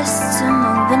pressed to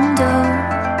my window.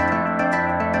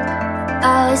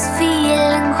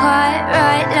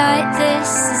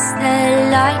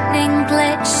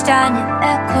 glitched and it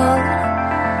echoed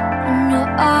in your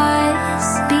eyes,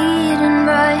 beating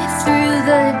right through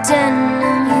the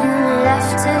denim. You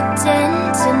left a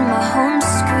dent in my home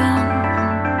screen.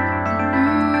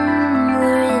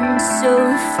 We're in so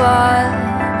far,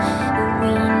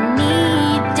 we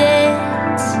need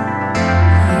it.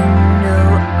 You know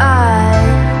I'd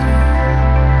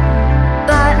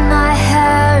bite my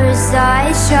hair as I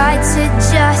tried to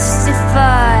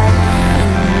justify. You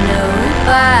know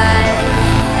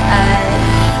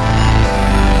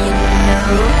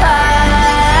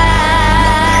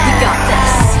we got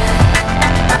this.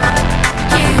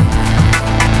 You,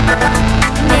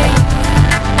 me,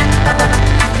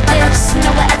 this.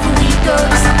 Now wherever we go,